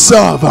me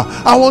serve.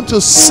 I want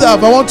to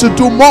serve. I want to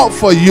do more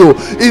for you.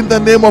 In the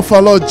name of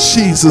our Lord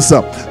Jesus.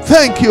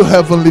 Thank you,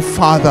 Heavenly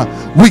Father.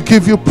 We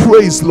give you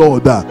praise,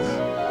 Lord.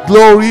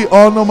 Glory,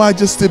 honor,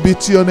 majesty be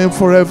to your name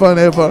forever and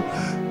ever.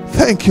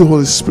 Thank you,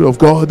 Holy Spirit of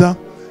God.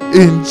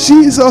 In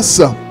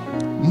Jesus'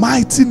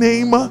 mighty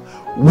name,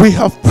 we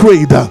have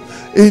prayed.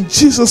 In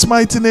Jesus'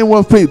 mighty name, we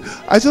have prayed.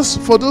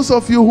 For those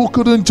of you who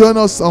couldn't join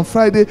us on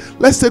Friday,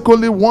 let's take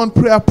only one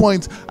prayer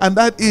point, and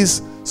that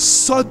is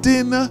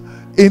sudden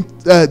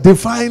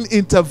divine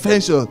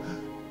intervention.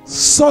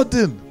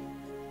 Sudden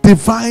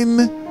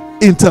divine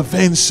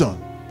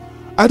intervention.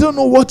 I don't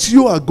know what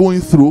you are going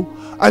through.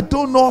 I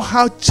don't know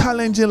how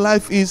challenging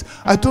life is.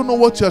 I don't know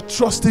what you're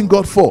trusting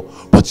God for.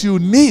 But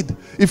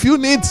if you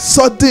need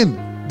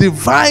sudden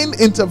divine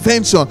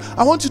intervention,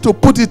 I want you to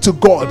put it to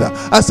God.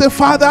 I say,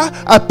 Father,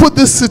 I put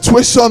this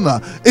situation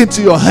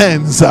into your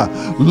hands.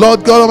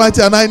 Lord God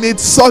Almighty, and I need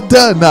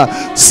sudden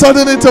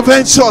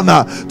intervention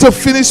to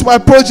finish my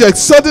project,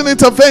 sudden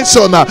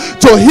intervention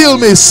to heal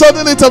me,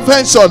 sudden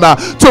intervention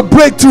to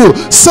break through,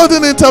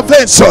 sudden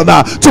intervention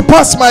to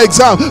pass my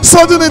exam,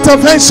 sudden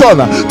intervention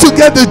to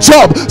get the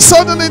job,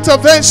 sudden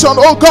intervention,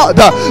 oh God,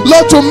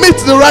 Lord, to meet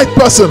the right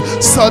person,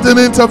 sudden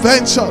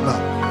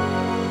intervention.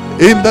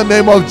 In the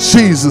name of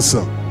Jesus.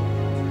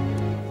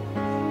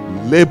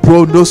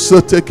 Lebro no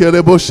sote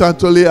kerebo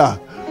shantolia.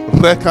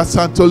 Reka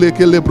santole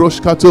ke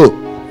lebroshkato.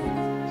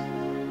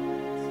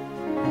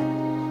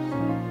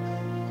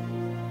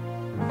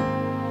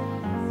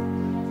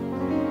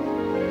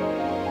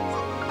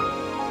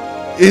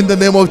 In the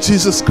name of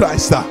Jesus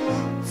Christ.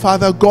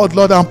 Father God,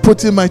 Lord, I'm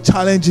putting my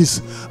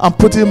challenges, I'm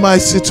putting my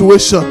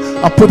situation,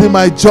 I'm putting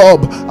my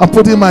job, I'm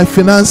putting my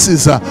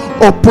finances.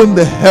 Open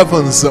the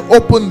heavens,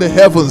 open the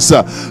heavens.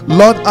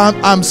 Lord,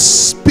 I'm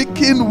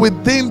speaking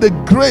within the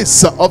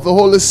grace of the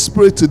Holy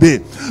Spirit today.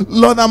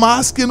 Lord, I'm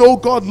asking, oh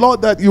God,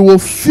 Lord, that you will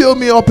fill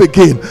me up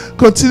again.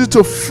 Continue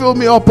to fill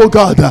me up, oh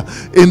God,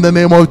 in the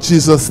name of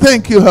Jesus.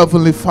 Thank you,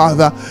 Heavenly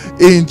Father.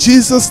 In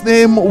Jesus'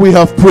 name we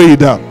have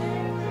prayed.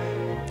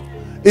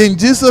 In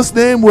Jesus'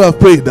 name we have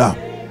prayed.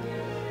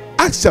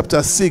 Acts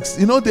chapter 6.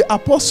 You know, the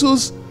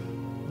apostles,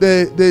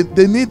 they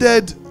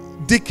needed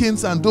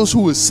deacons and those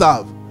who will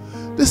serve.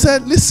 They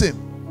said, listen,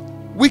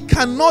 we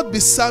cannot be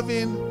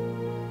serving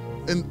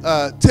in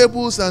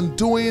tables and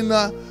doing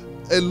a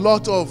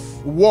lot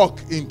of work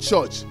in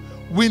church.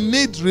 We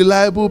need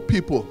reliable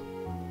people.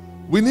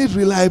 We need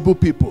reliable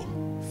people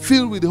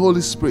filled with the Holy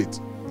Spirit,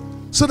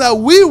 so that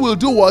we will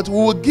do what? We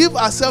will give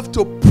ourselves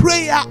to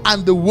prayer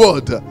and the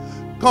word.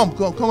 Come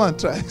and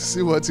try.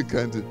 See what you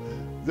can do.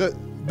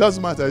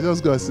 Doesn't matter.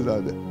 Just go and sit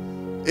down there.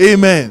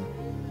 Amen.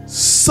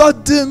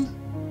 Sudden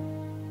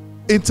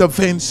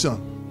intervention.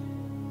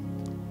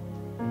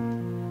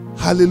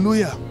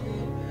 Hallelujah.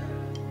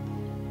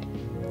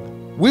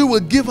 We will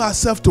give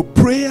ourselves to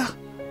prayer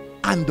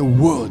and the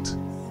word.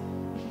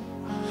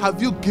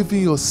 Have you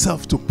given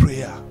yourself to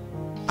prayer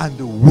and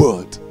the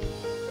word?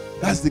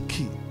 That's the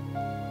key.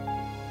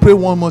 Pray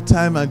one more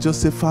time and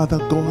just say, Father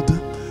God,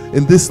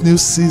 in this new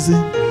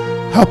season,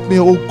 help me,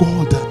 oh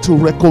God, to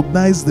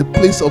recognize the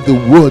place of the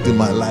word in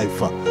my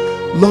life.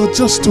 Lord,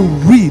 just to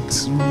read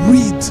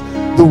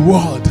the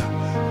word,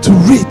 to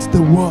read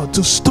the word,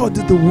 to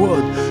study the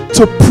word,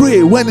 to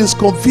pray when it's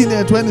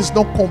convenient, when it's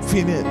not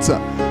convenient.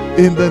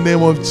 In the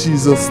name of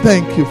Jesus.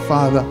 Thank you,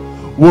 Father.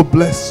 We'll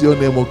bless your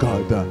name, oh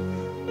God.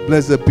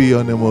 Blessed be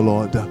your name, oh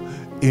Lord.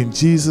 In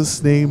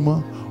Jesus' name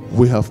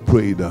we have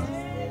prayed.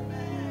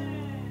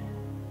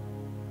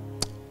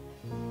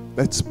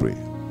 Let's pray.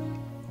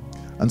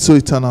 And so,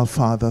 eternal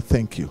Father,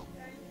 thank you.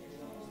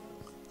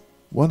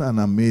 What an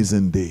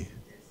amazing day.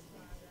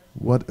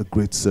 What a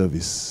great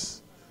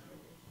service.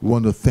 We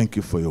want to thank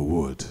you for your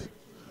word.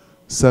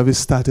 Service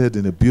started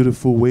in a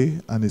beautiful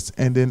way and it's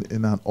ending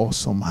in an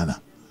awesome manner.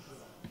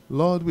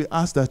 Lord, we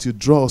ask that you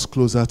draw us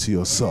closer to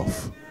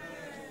yourself.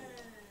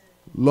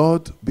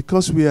 Lord,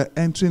 because we are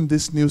entering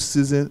this new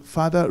season,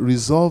 Father,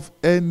 resolve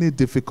any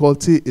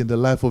difficulty in the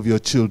life of your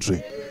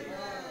children.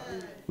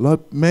 Lord,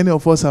 many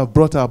of us have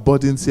brought our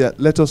burdens here.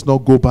 Let us not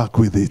go back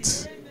with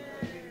it.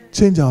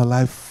 Change our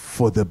life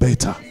for the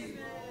better.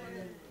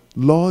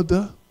 Lord,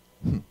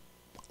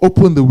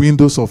 open the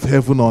windows of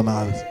heaven on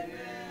earth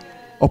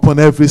upon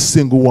every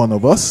single one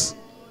of us.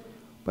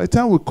 By the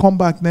time we come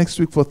back next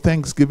week for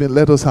Thanksgiving,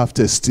 let us have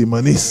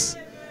testimonies.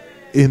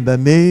 In the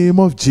name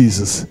of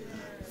Jesus.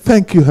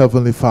 Thank you,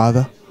 Heavenly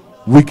Father.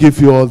 We give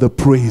you all the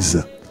praise.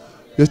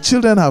 Your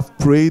children have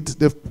prayed.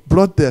 They've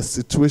brought their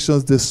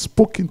situations. They've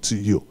spoken to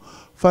you.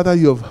 Father,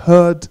 you have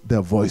heard their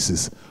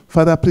voices.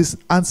 Father, please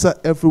answer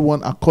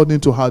everyone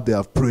according to how they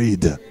have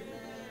prayed.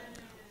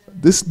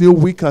 This new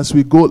week as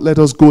we go, let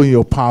us go in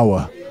your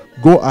power.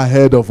 Go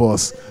ahead of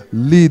us.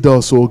 Lead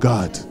us, oh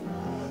God.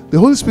 The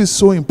Holy Spirit is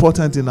so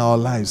important in our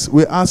lives.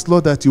 We ask,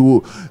 Lord, that you will,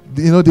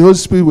 the Holy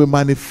Spirit will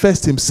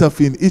manifest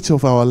himself in each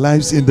of our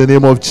lives in the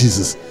name of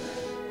Jesus.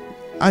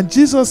 And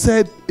Jesus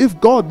said, if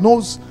God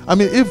knows,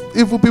 if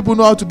evil people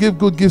know how to give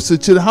good gifts to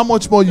children, how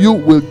much more you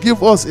will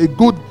give us a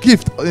good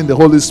gift in the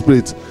Holy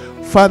Spirit.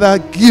 Father,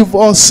 give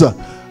us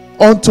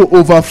unto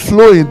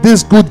overflowing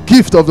this good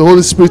gift of the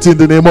Holy Spirit in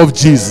the name of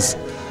Jesus,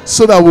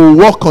 so that we'll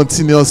walk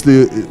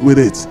continuously with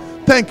it.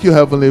 Thank you,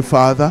 Heavenly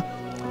Father.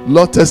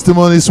 Lord,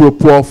 testimonies will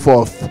pour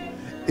forth.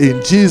 In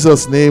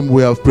Jesus' name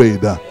we have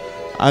prayed.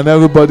 And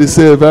everybody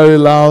say very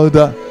loud,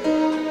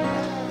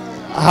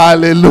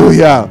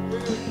 hallelujah.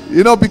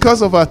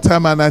 Because of our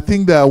time, and I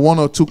think there are one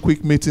or two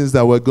quick meetings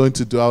that we're going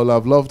to do. I would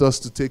have loved us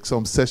to take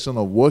some session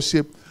of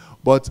worship.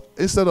 But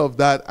instead of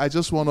that, I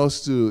just want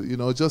us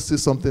to, just say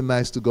something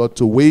nice to God,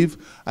 to wave.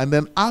 And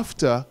then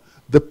after,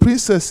 the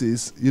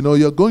princesses,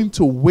 you're going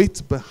to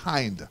wait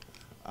behind.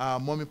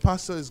 Mommy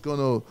Pastor is going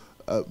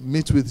to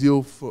meet with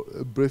you for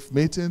a brief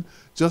meeting.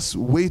 Just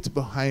wait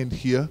behind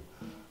here.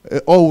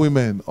 All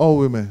women.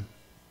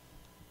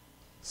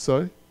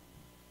 Sorry?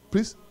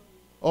 Please?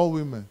 All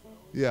women.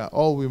 Yeah,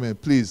 all women,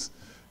 please.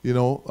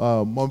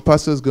 Mommy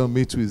Pastor is going to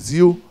meet with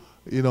you.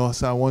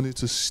 So I want you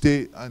to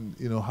stay and,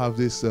 have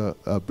this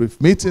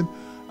brief meeting.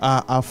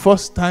 Our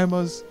first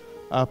timers,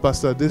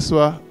 Pastor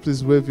Deswa,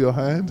 please wave your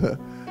hand.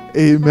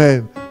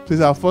 Amen.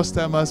 Please, our first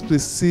timers,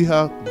 please see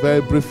her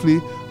very briefly,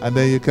 and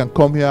then you can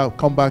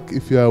come back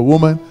if you're a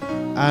woman.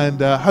 And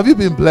have you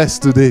been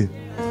blessed today?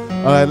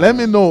 All right, let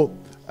me know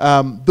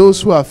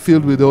those who are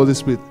filled with the Holy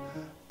Spirit.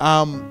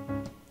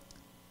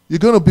 You're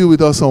going to be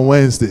with us on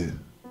Wednesday.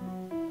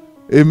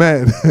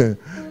 Amen.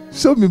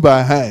 Show me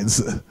by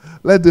hands.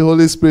 Let the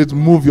Holy Spirit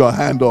move your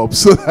hand up.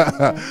 So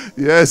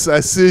yes, I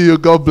see you.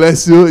 God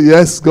bless you.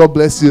 Yes, God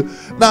bless you.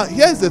 Now,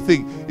 here's the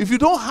thing. If you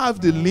don't have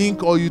the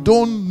link or you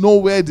don't know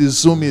where the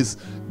Zoom is,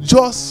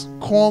 just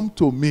come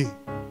to me.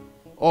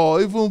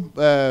 Or even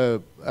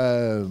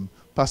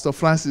Pastor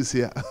Francis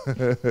here.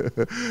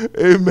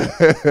 Amen.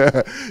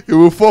 He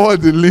will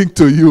forward the link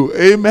to you.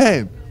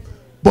 Amen.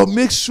 But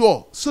make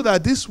sure so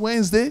that this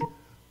Wednesday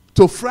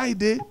to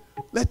Friday,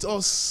 let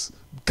us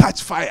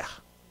catch fire.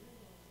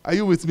 Are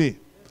you with me?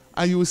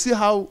 And you will see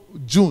how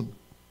June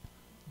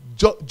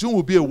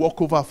will be a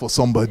walkover for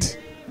somebody.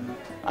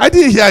 I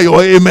didn't hear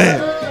your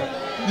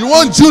amen. You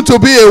want June to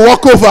be a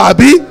walkover,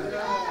 Abi?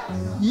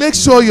 Make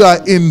sure you are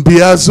in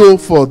Biazo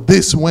for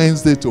this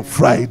Wednesday to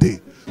Friday.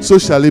 So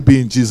shall it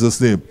be in Jesus'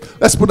 name.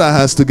 Let's put our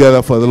hands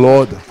together for the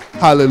Lord.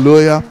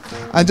 Hallelujah.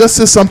 And just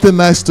say something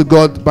nice to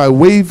God by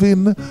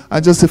waving.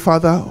 And just say,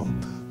 Father,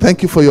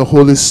 thank you for your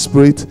Holy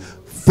Spirit.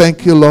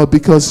 Thank you, Lord,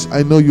 because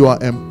I know you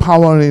are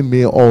empowering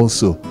me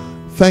also.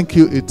 Thank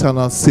you,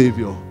 eternal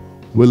Savior.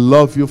 We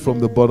love you from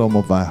the bottom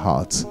of my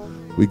heart.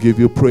 We give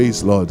you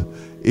praise, Lord.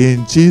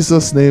 In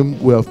Jesus' name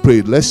we have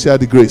prayed. Let's share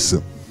the grace.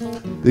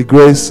 The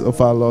grace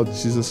of our Lord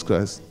Jesus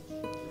Christ,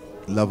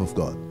 love of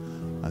God,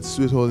 and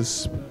sweet Holy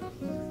Spirit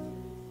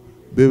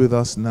be with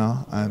us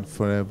now and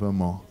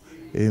forevermore.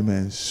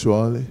 Amen.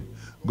 Surely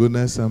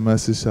goodness and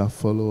mercy shall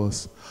follow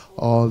us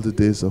all the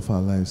days of our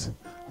lives,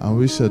 and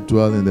we shall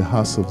dwell in the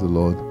house of the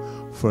Lord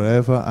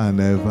forever and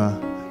ever.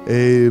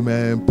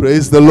 Amen.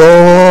 Praise the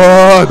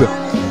Lord.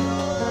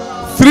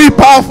 3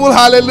 powerful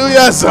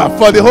hallelujahs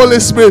for the Holy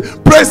Spirit.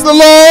 Praise the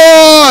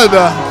Lord.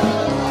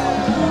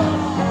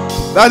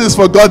 That is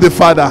for God the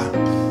Father.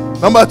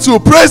 Number 2,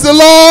 praise the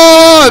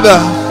Lord.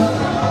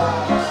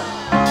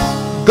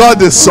 God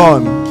the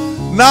Son.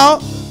 Now,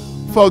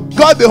 for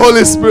God the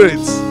Holy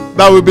Spirit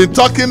that we've been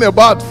talking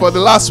about for the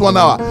last 1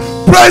 hour.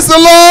 Praise the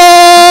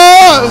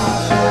Lord.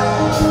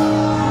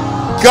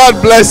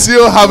 God bless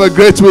you. Have a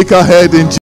great week ahead in Jesus' name.